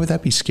 Yeah. Why would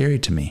that be scary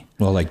to me?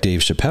 Well, like Dave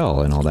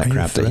Chappelle and all that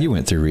crap that he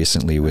went through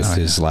recently with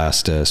his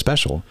last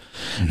special,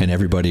 and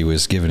everybody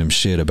was giving him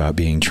shit about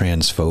being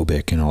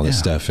transphobic and all this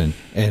stuff.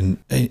 And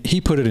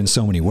he put it in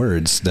so many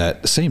words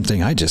that the same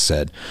thing I just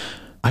said.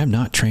 I'm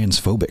not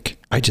transphobic.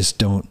 I just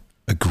don't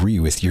agree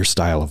with your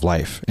style of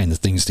life and the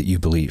things that you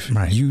believe.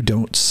 Right. You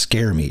don't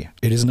scare me.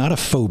 It is not a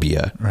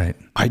phobia. Right.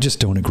 I just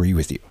don't agree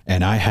with you.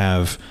 And I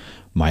have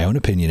my own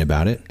opinion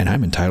about it, and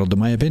I'm entitled to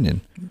my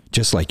opinion,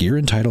 just like you're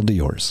entitled to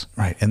yours.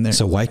 Right. And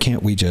so why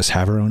can't we just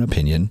have our own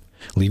opinion,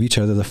 leave each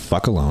other the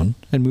fuck alone,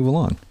 and move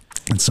along?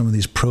 And some of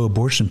these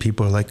pro-abortion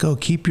people are like, "Oh,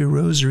 keep your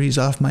rosaries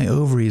off my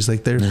ovaries."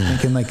 Like they're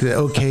thinking, like, the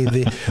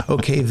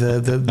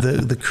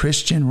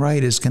Christian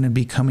right is going to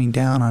be coming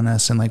down on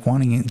us and like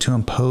wanting to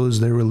impose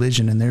their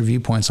religion and their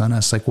viewpoints on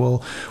us. Like,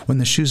 well, when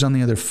the shoe's on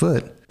the other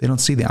foot, they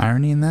don't see the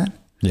irony in that.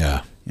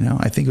 Yeah. You know,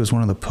 I think it was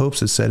one of the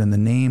popes that said, "In the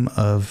name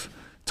of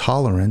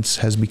tolerance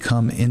has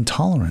become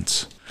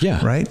intolerance."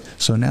 Yeah. Right.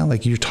 So now,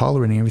 like, you're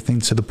tolerating everything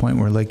to the point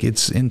where like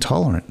it's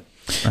intolerant.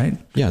 right?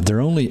 Yeah,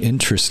 they're only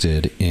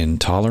interested in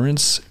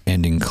tolerance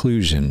and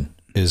inclusion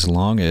as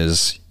long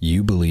as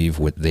you believe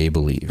what they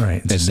believe.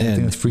 Right. And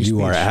then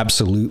you are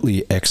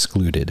absolutely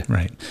excluded.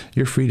 Right.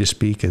 You're free to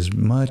speak as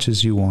much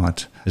as you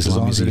want. As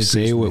long as you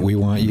say what we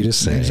want you to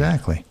say.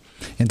 Exactly.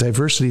 And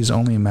diversity is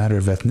only a matter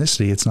of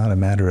ethnicity. It's not a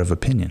matter of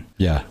opinion.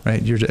 Yeah.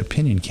 Right. Your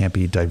opinion can't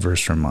be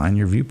diverse from mine.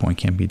 Your viewpoint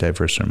can't be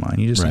diverse from mine.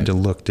 You just need to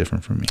look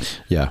different from me.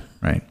 Yeah.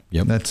 Right.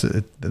 Yep.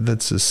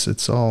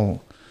 It's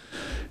all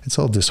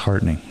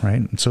disheartening.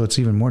 Right. And so it's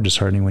even more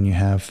disheartening when you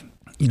have,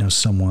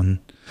 someone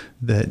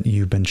that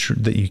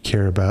that you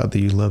care about, that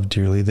you love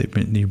dearly, that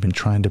you've been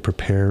trying to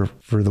prepare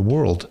for the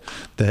world,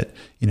 that,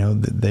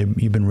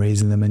 you've been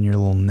raising them in your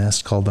little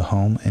nest called the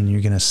home, and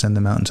you're going to send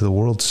them out into the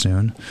world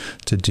soon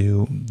to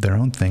do their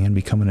own thing and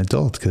become an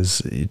adult.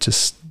 Because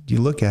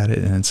you look at it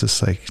and it's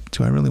just like,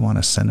 do I really want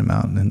to send them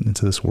out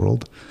into this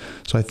world?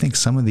 So I think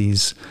some of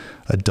these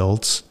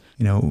adults,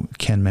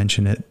 Ken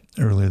mentioned it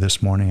earlier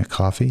this morning at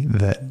coffee,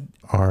 that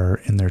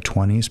are in their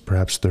 20s,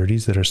 perhaps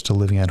 30s, that are still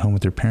living at home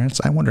with their parents.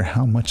 I wonder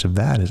how much of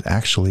that is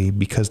actually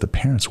because the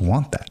parents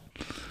want that.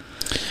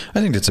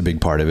 I think that's a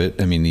big part of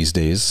it. I mean, these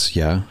days,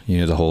 yeah,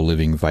 the whole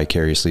living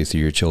vicariously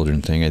through your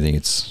children thing. I think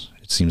it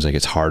seems like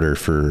it's harder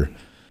for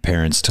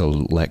parents to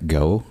let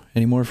go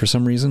anymore for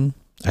some reason.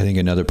 I think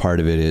another part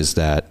of it is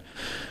that,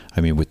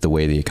 with the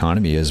way the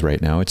economy is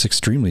right now, it's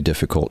extremely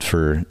difficult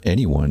for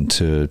anyone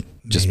to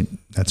just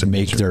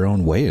make their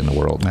own way in the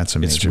world. That's a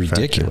major It's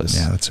ridiculous.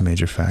 Factor. Yeah, that's a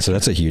major factor. So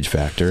that's a huge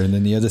factor. And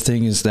then the other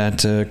thing is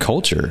that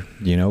culture.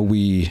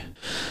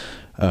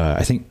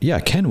 I think,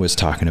 Ken was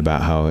talking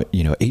about how,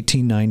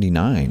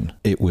 1899,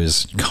 it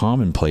was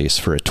commonplace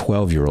for a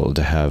 12-year-old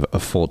to have a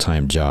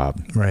full-time job.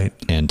 Right.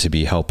 And to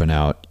be helping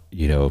out,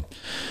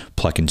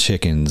 plucking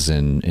chickens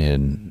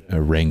and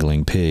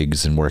wrangling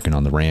pigs and working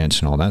on the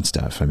ranch and all that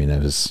stuff.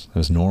 That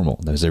was normal.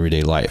 That was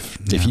everyday life.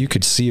 Yeah. If you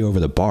could see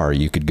over the bar,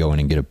 you could go in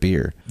and get a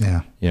beer.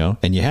 Yeah.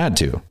 And you had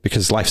to,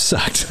 because life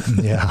sucked.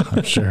 Yeah,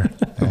 I'm sure.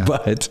 Yeah.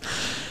 But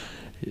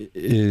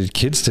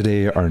kids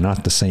today are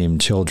not the same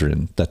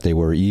children that they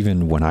were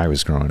even when I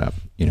was growing up,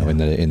 in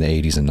the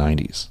 80s and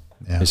 90s.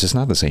 Yeah. It's just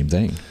not the same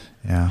thing.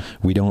 Yeah.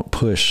 We don't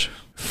push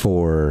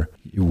for,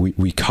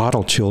 we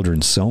coddle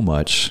children so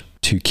much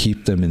to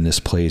keep them in this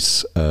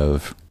place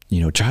of,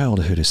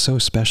 childhood is so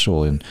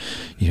special and,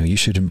 you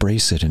should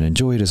embrace it and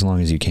enjoy it as long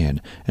as you can.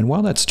 And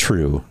while that's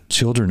true,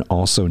 children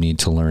also need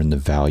to learn the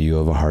value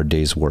of a hard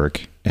day's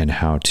work and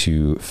how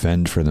to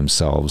fend for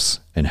themselves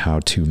and how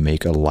to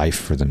make a life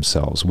for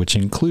themselves, which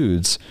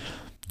includes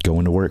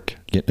going to work,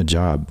 getting a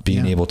job,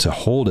 being able to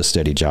hold a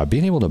steady job,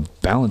 being able to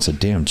balance a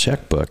damn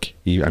checkbook.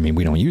 We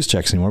don't use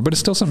checks anymore, but it's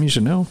still something you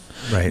should know.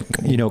 Right.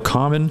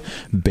 Common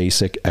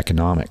basic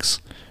economics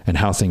and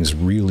how things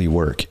really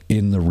work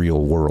in the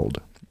real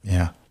world.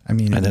 Yeah. And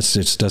it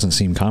just doesn't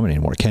seem common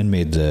anymore. Ken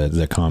made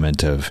the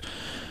comment of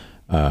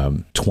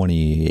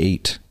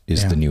 28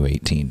 is the new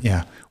 18.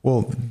 Yeah.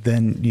 Well,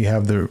 then you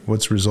have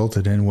what's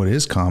resulted in what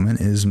is common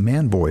is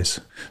man boys.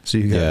 So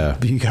you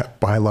got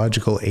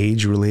biological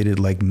age related,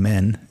 like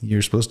men.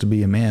 You're supposed to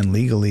be a man.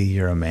 Legally,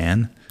 you're a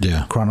man.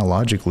 Yeah.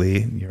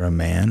 Chronologically, you're a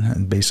man,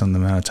 and based on the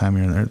amount of time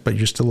you're in there, but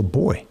you're still a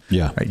boy.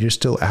 Yeah. Right. You're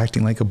still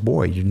acting like a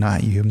boy. You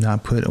have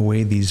not put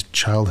away these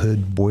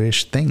childhood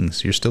boyish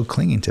things. You're still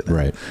clinging to them.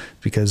 Right.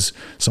 Because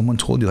someone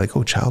told you, like,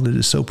 oh, childhood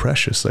is so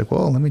precious. Like,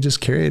 well, let me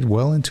just carry it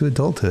well into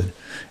adulthood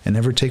and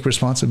never take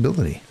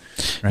responsibility.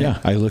 Right? Yeah.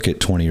 I look at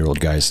 20-year-old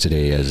guys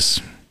today as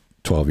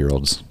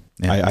 12-year-olds.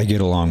 Yeah. I get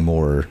along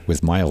more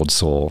with my old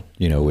soul,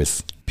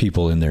 with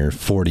people in their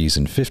 40s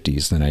and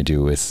 50s than I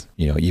do with,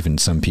 even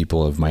some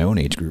people of my own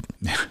age group.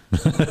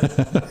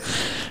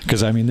 Because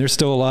there's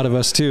still a lot of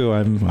us too.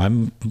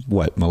 I'm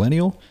what,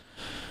 millennial?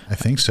 I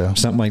think so.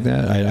 Something like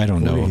that. I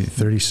don't know.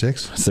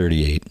 36?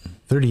 38.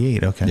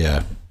 38. Okay.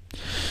 Yeah.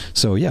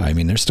 So yeah,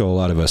 there's still a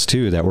lot of us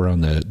too that were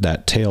on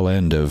that tail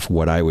end of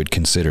what I would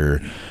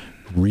consider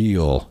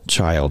real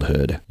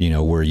childhood,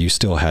 where you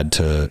still had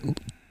to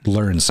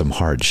learn some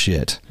hard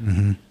shit.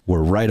 Mm-hmm.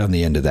 We're right on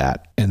the end of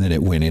that. And then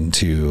it went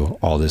into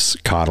all this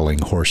coddling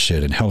horse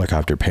shit and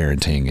helicopter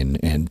parenting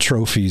and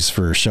trophies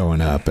for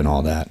showing up and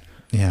all that.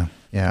 Yeah.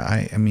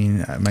 Yeah.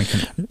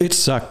 It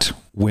sucked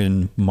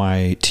when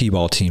my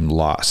T-ball team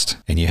lost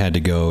and you had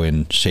to go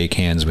and shake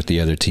hands with the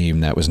other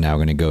team that was now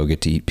going to go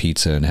get to eat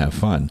pizza and have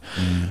fun.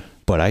 Mm.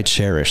 But I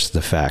cherish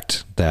the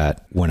fact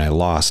that when I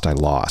lost, I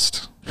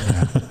lost.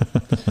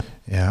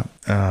 Yeah.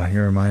 Yeah.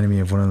 You reminded me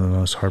of one of the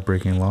most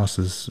heartbreaking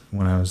losses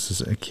when I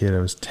was a kid. I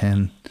was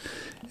 10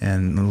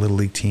 and the Little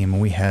League team,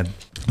 and we had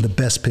the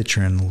best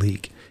pitcher in the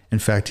league. In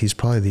fact, he's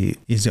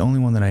the only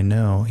one that I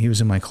know. He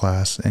was in my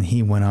class and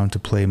he went on to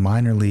play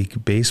minor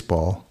league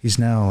baseball. He's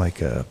now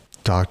like a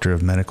doctor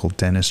of medical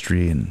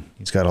dentistry and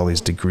he's got all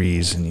these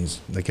degrees and he's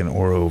like an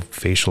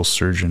orofacial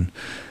surgeon.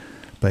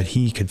 but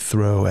he could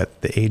throw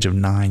at the age of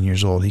 9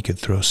 years old. He could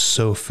throw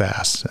so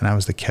fast, and I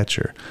was the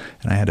catcher,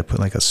 and I had to put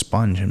like a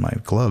sponge in my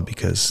glove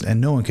and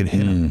no one could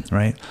hit him,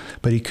 right?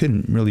 But he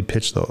couldn't really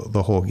pitch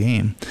the whole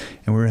game,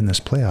 and we were in this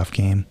playoff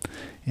game,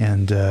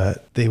 and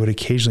they would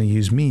occasionally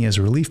use me as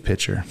a relief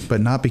pitcher,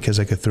 but not because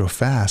I could throw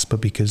fast,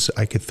 but because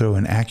I could throw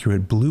an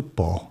accurate bloop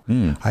ball.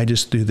 I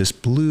just threw this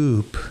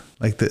bloop,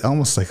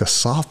 almost like a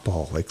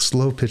softball, like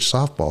slow pitch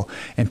softball,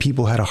 and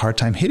people had a hard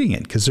time hitting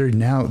it because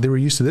they were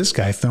used to this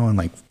guy throwing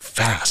like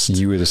fast.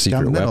 You were the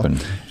secret weapon.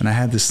 And I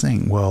had this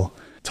thing. Well,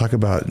 talk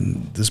about,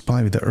 this is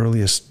probably the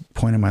earliest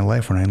point in my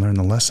life when I learned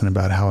the lesson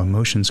about how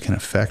emotions can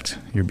affect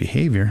your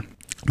behavior.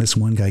 This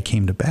one guy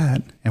came to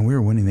bat, and we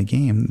were winning the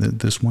game.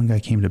 This one guy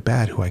came to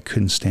bat who I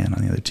couldn't stand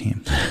on the other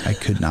team. I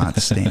could not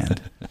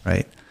stand,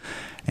 right?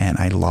 And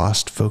I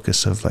lost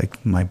focus of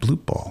like my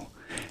bloop ball.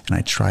 And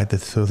I tried to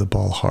throw the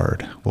ball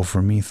hard. Well,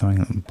 for me, throwing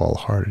the ball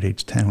hard at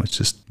age 10 was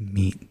just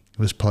meat. It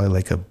was probably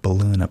like a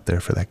balloon up there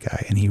for that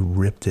guy. And he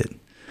ripped it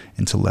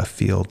into left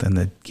field, and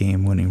the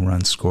game-winning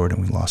run scored,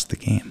 and we lost the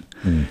game.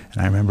 And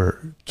I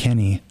remember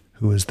Kenny,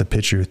 who was the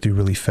pitcher who threw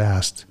really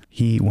fast,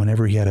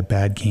 whenever he had a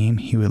bad game,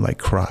 he would like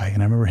cry.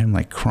 And I remember him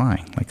like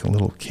crying like a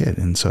little kid.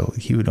 And so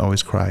he would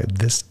always cry.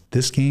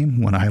 This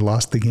game, when I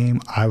lost the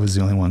game, I was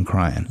the only one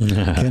crying.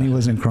 Kenny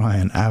wasn't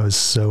crying. I was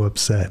so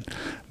upset.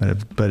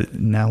 But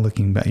now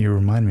looking back, you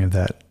remind me of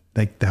that.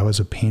 Like that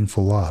was a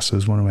painful loss. It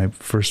was one of my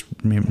first,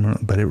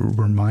 but it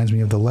reminds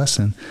me of the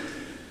lesson.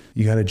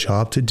 You got a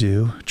job to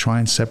do. Try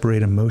and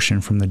separate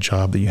emotion from the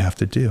job that you have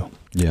to do.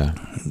 Yeah.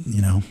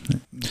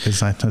 Because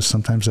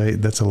sometimes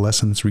that's a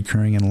lesson that's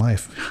recurring in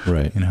life.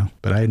 Right.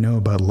 But I know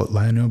about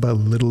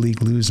Little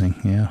League losing.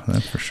 Yeah,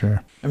 that's for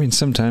sure. I mean,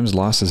 sometimes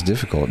loss is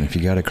difficult, and if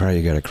you got to cry,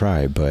 you got to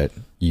cry. But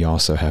you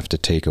also have to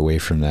take away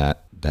from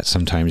that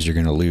sometimes you're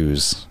going to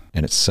lose,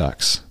 and it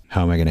sucks.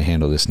 How am I going to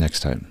handle this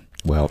next time?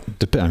 Well,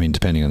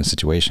 depending on the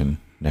situation,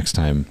 next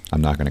time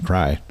I'm not going to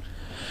cry.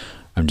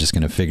 I'm just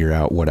going to figure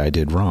out what I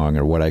did wrong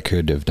or what I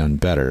could have done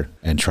better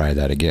and try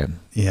that again.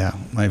 Yeah.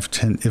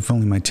 If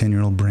only my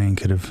 10-year-old brain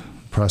could have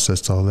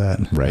processed all that.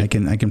 Right.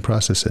 I can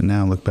process it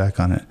now, look back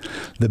on it.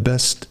 The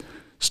best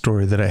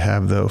story that I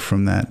have, though,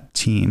 from that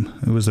team,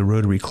 it was the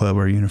Rotary Club.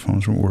 Our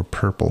uniforms were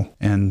purple.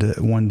 And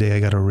one day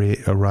I got a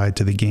ride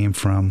to the game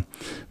from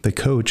the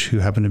coach, who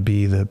happened to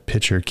be the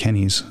pitcher,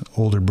 Kenny's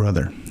older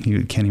brother.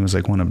 Kenny was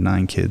like one of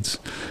 9 kids.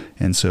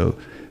 And so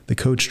the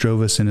coach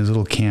drove us in his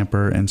little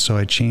camper, and so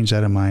I changed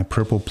out of my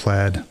purple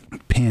plaid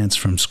pants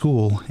from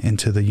school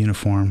into the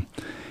uniform,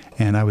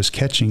 and I was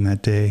catching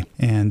that day,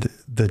 and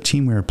the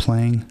team we were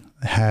playing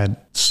had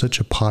such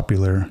a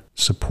popular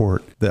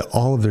support that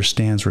all of their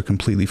stands were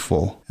completely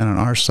full, and on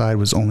our side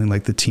was only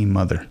like the team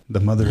mother. The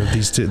mother of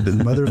these two,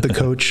 the mother of the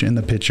coach and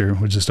the pitcher,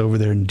 was just over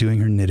there doing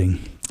her knitting.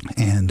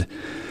 And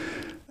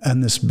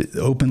on this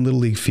open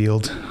Little League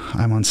field,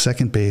 I'm on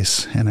second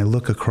base, and I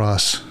look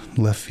across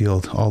left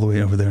field all the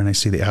way over there, and I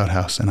see the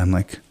outhouse, and I'm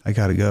like, I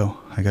gotta go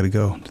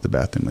to the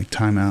bathroom, like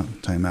time out.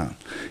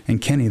 And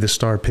Kenny, the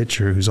star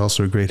pitcher, who's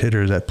also a great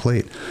hitter, is at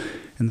plate,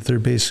 and the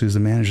third base, who's the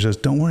manager, says,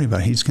 don't worry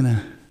about it, he's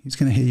gonna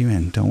hit you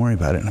in, don't worry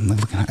about it. And I'm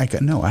like,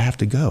 I have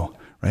to go,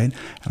 right?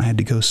 And I had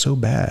to go so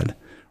bad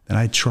that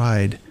I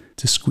tried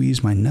to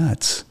squeeze my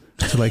nuts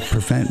to like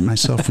prevent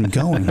myself from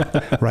going,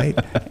 right?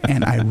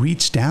 And I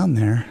reached down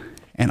there,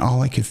 and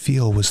all I could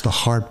feel was the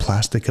hard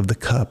plastic of the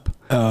cup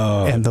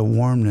and the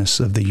warmness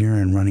of the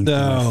urine running through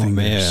my fingers.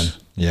 Man.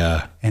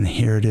 Yeah. And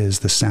here it is,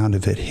 the sound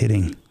of it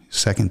hitting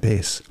second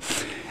base.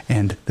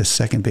 And the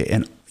second base,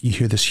 and you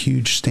hear this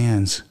huge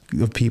stands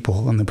of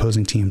people on the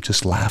opposing team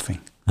just laughing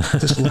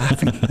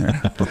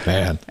there. Oh,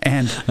 man.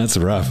 And that's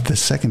rough. The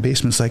second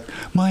baseman's like,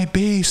 my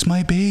base.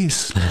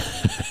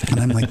 And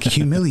I'm like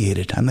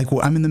humiliated. I'm like,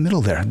 well, I'm in the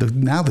middle there.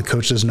 Now the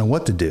coach doesn't know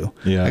what to do.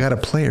 Yeah. I got a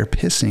player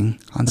pissing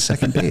on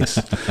second base.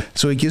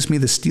 So he gives me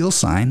the steal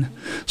sign.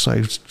 So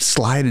I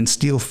slide and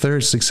steal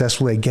third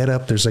successfully. I get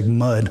up, there's like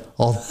mud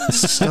all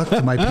stuck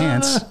to my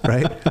pants,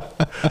 right?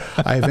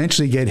 I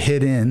eventually get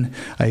hit in,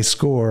 I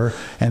score,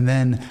 and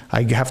then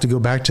I have to go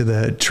back to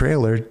the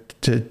trailer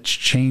to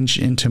change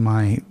into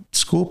my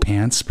school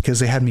pants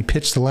because they had me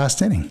pitch the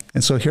last inning.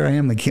 And so here I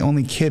am, the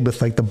only kid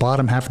with like the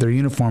bottom half of their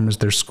uniform is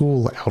their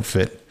school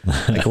outfit.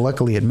 Like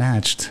luckily it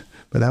matched,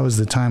 but that was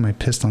the time I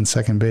pissed on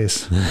second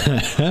base.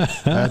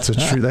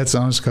 That's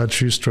honest God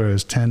true story. I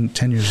was 10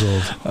 years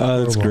old.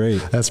 Oh, that's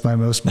great. That's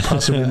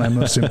possibly my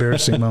most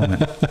embarrassing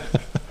moment.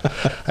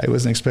 I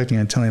wasn't expecting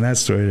on telling that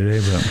story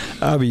today,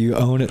 but you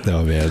own it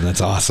though, man. That's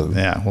awesome.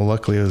 Yeah. Well,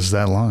 luckily it was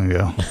that long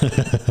ago.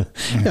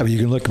 Yeah, but you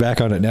can look back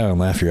on it now and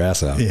laugh your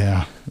ass out.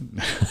 Yeah,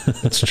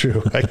 that's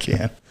true. I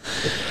can.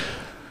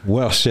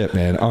 Well, shit,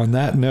 man. On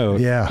that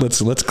note, yeah,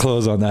 let's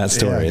close on that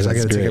story. Yeah, I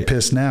got to take a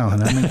piss now,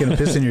 and I'm not going to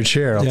piss in your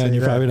chair. I'll tell you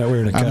you're probably not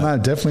wearing a cup.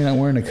 I'm definitely not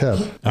wearing a cup.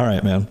 All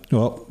right, man.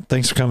 Well,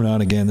 thanks for coming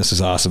on again. This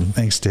is awesome.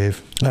 Thanks,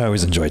 Dave. I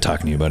always enjoy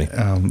talking to you, buddy.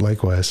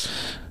 Likewise.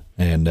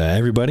 And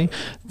everybody,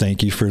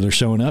 thank you for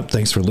showing up.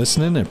 Thanks for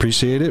listening. I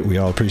appreciate it. We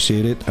all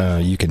appreciate it.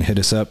 You can hit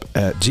us up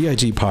at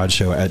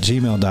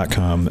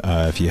gigpodshow@gmail.com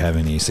if you have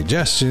any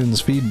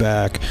suggestions,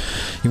 feedback,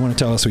 you want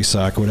to tell us we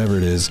suck, whatever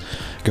it is,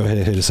 go ahead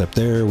and hit us up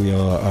there. We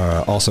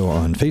are also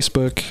on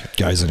Facebook,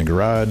 Guys in a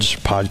Garage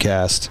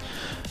podcast.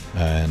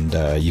 And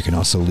you can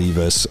also leave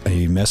us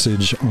a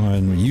message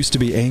on, used to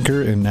be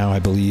Anchor, and now I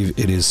believe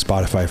it is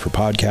Spotify for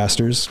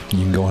podcasters.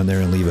 You can go on there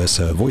and leave us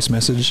a voice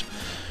message.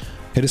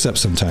 Hit us up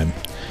sometime.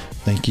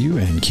 Thank you,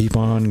 and keep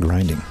on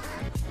grinding.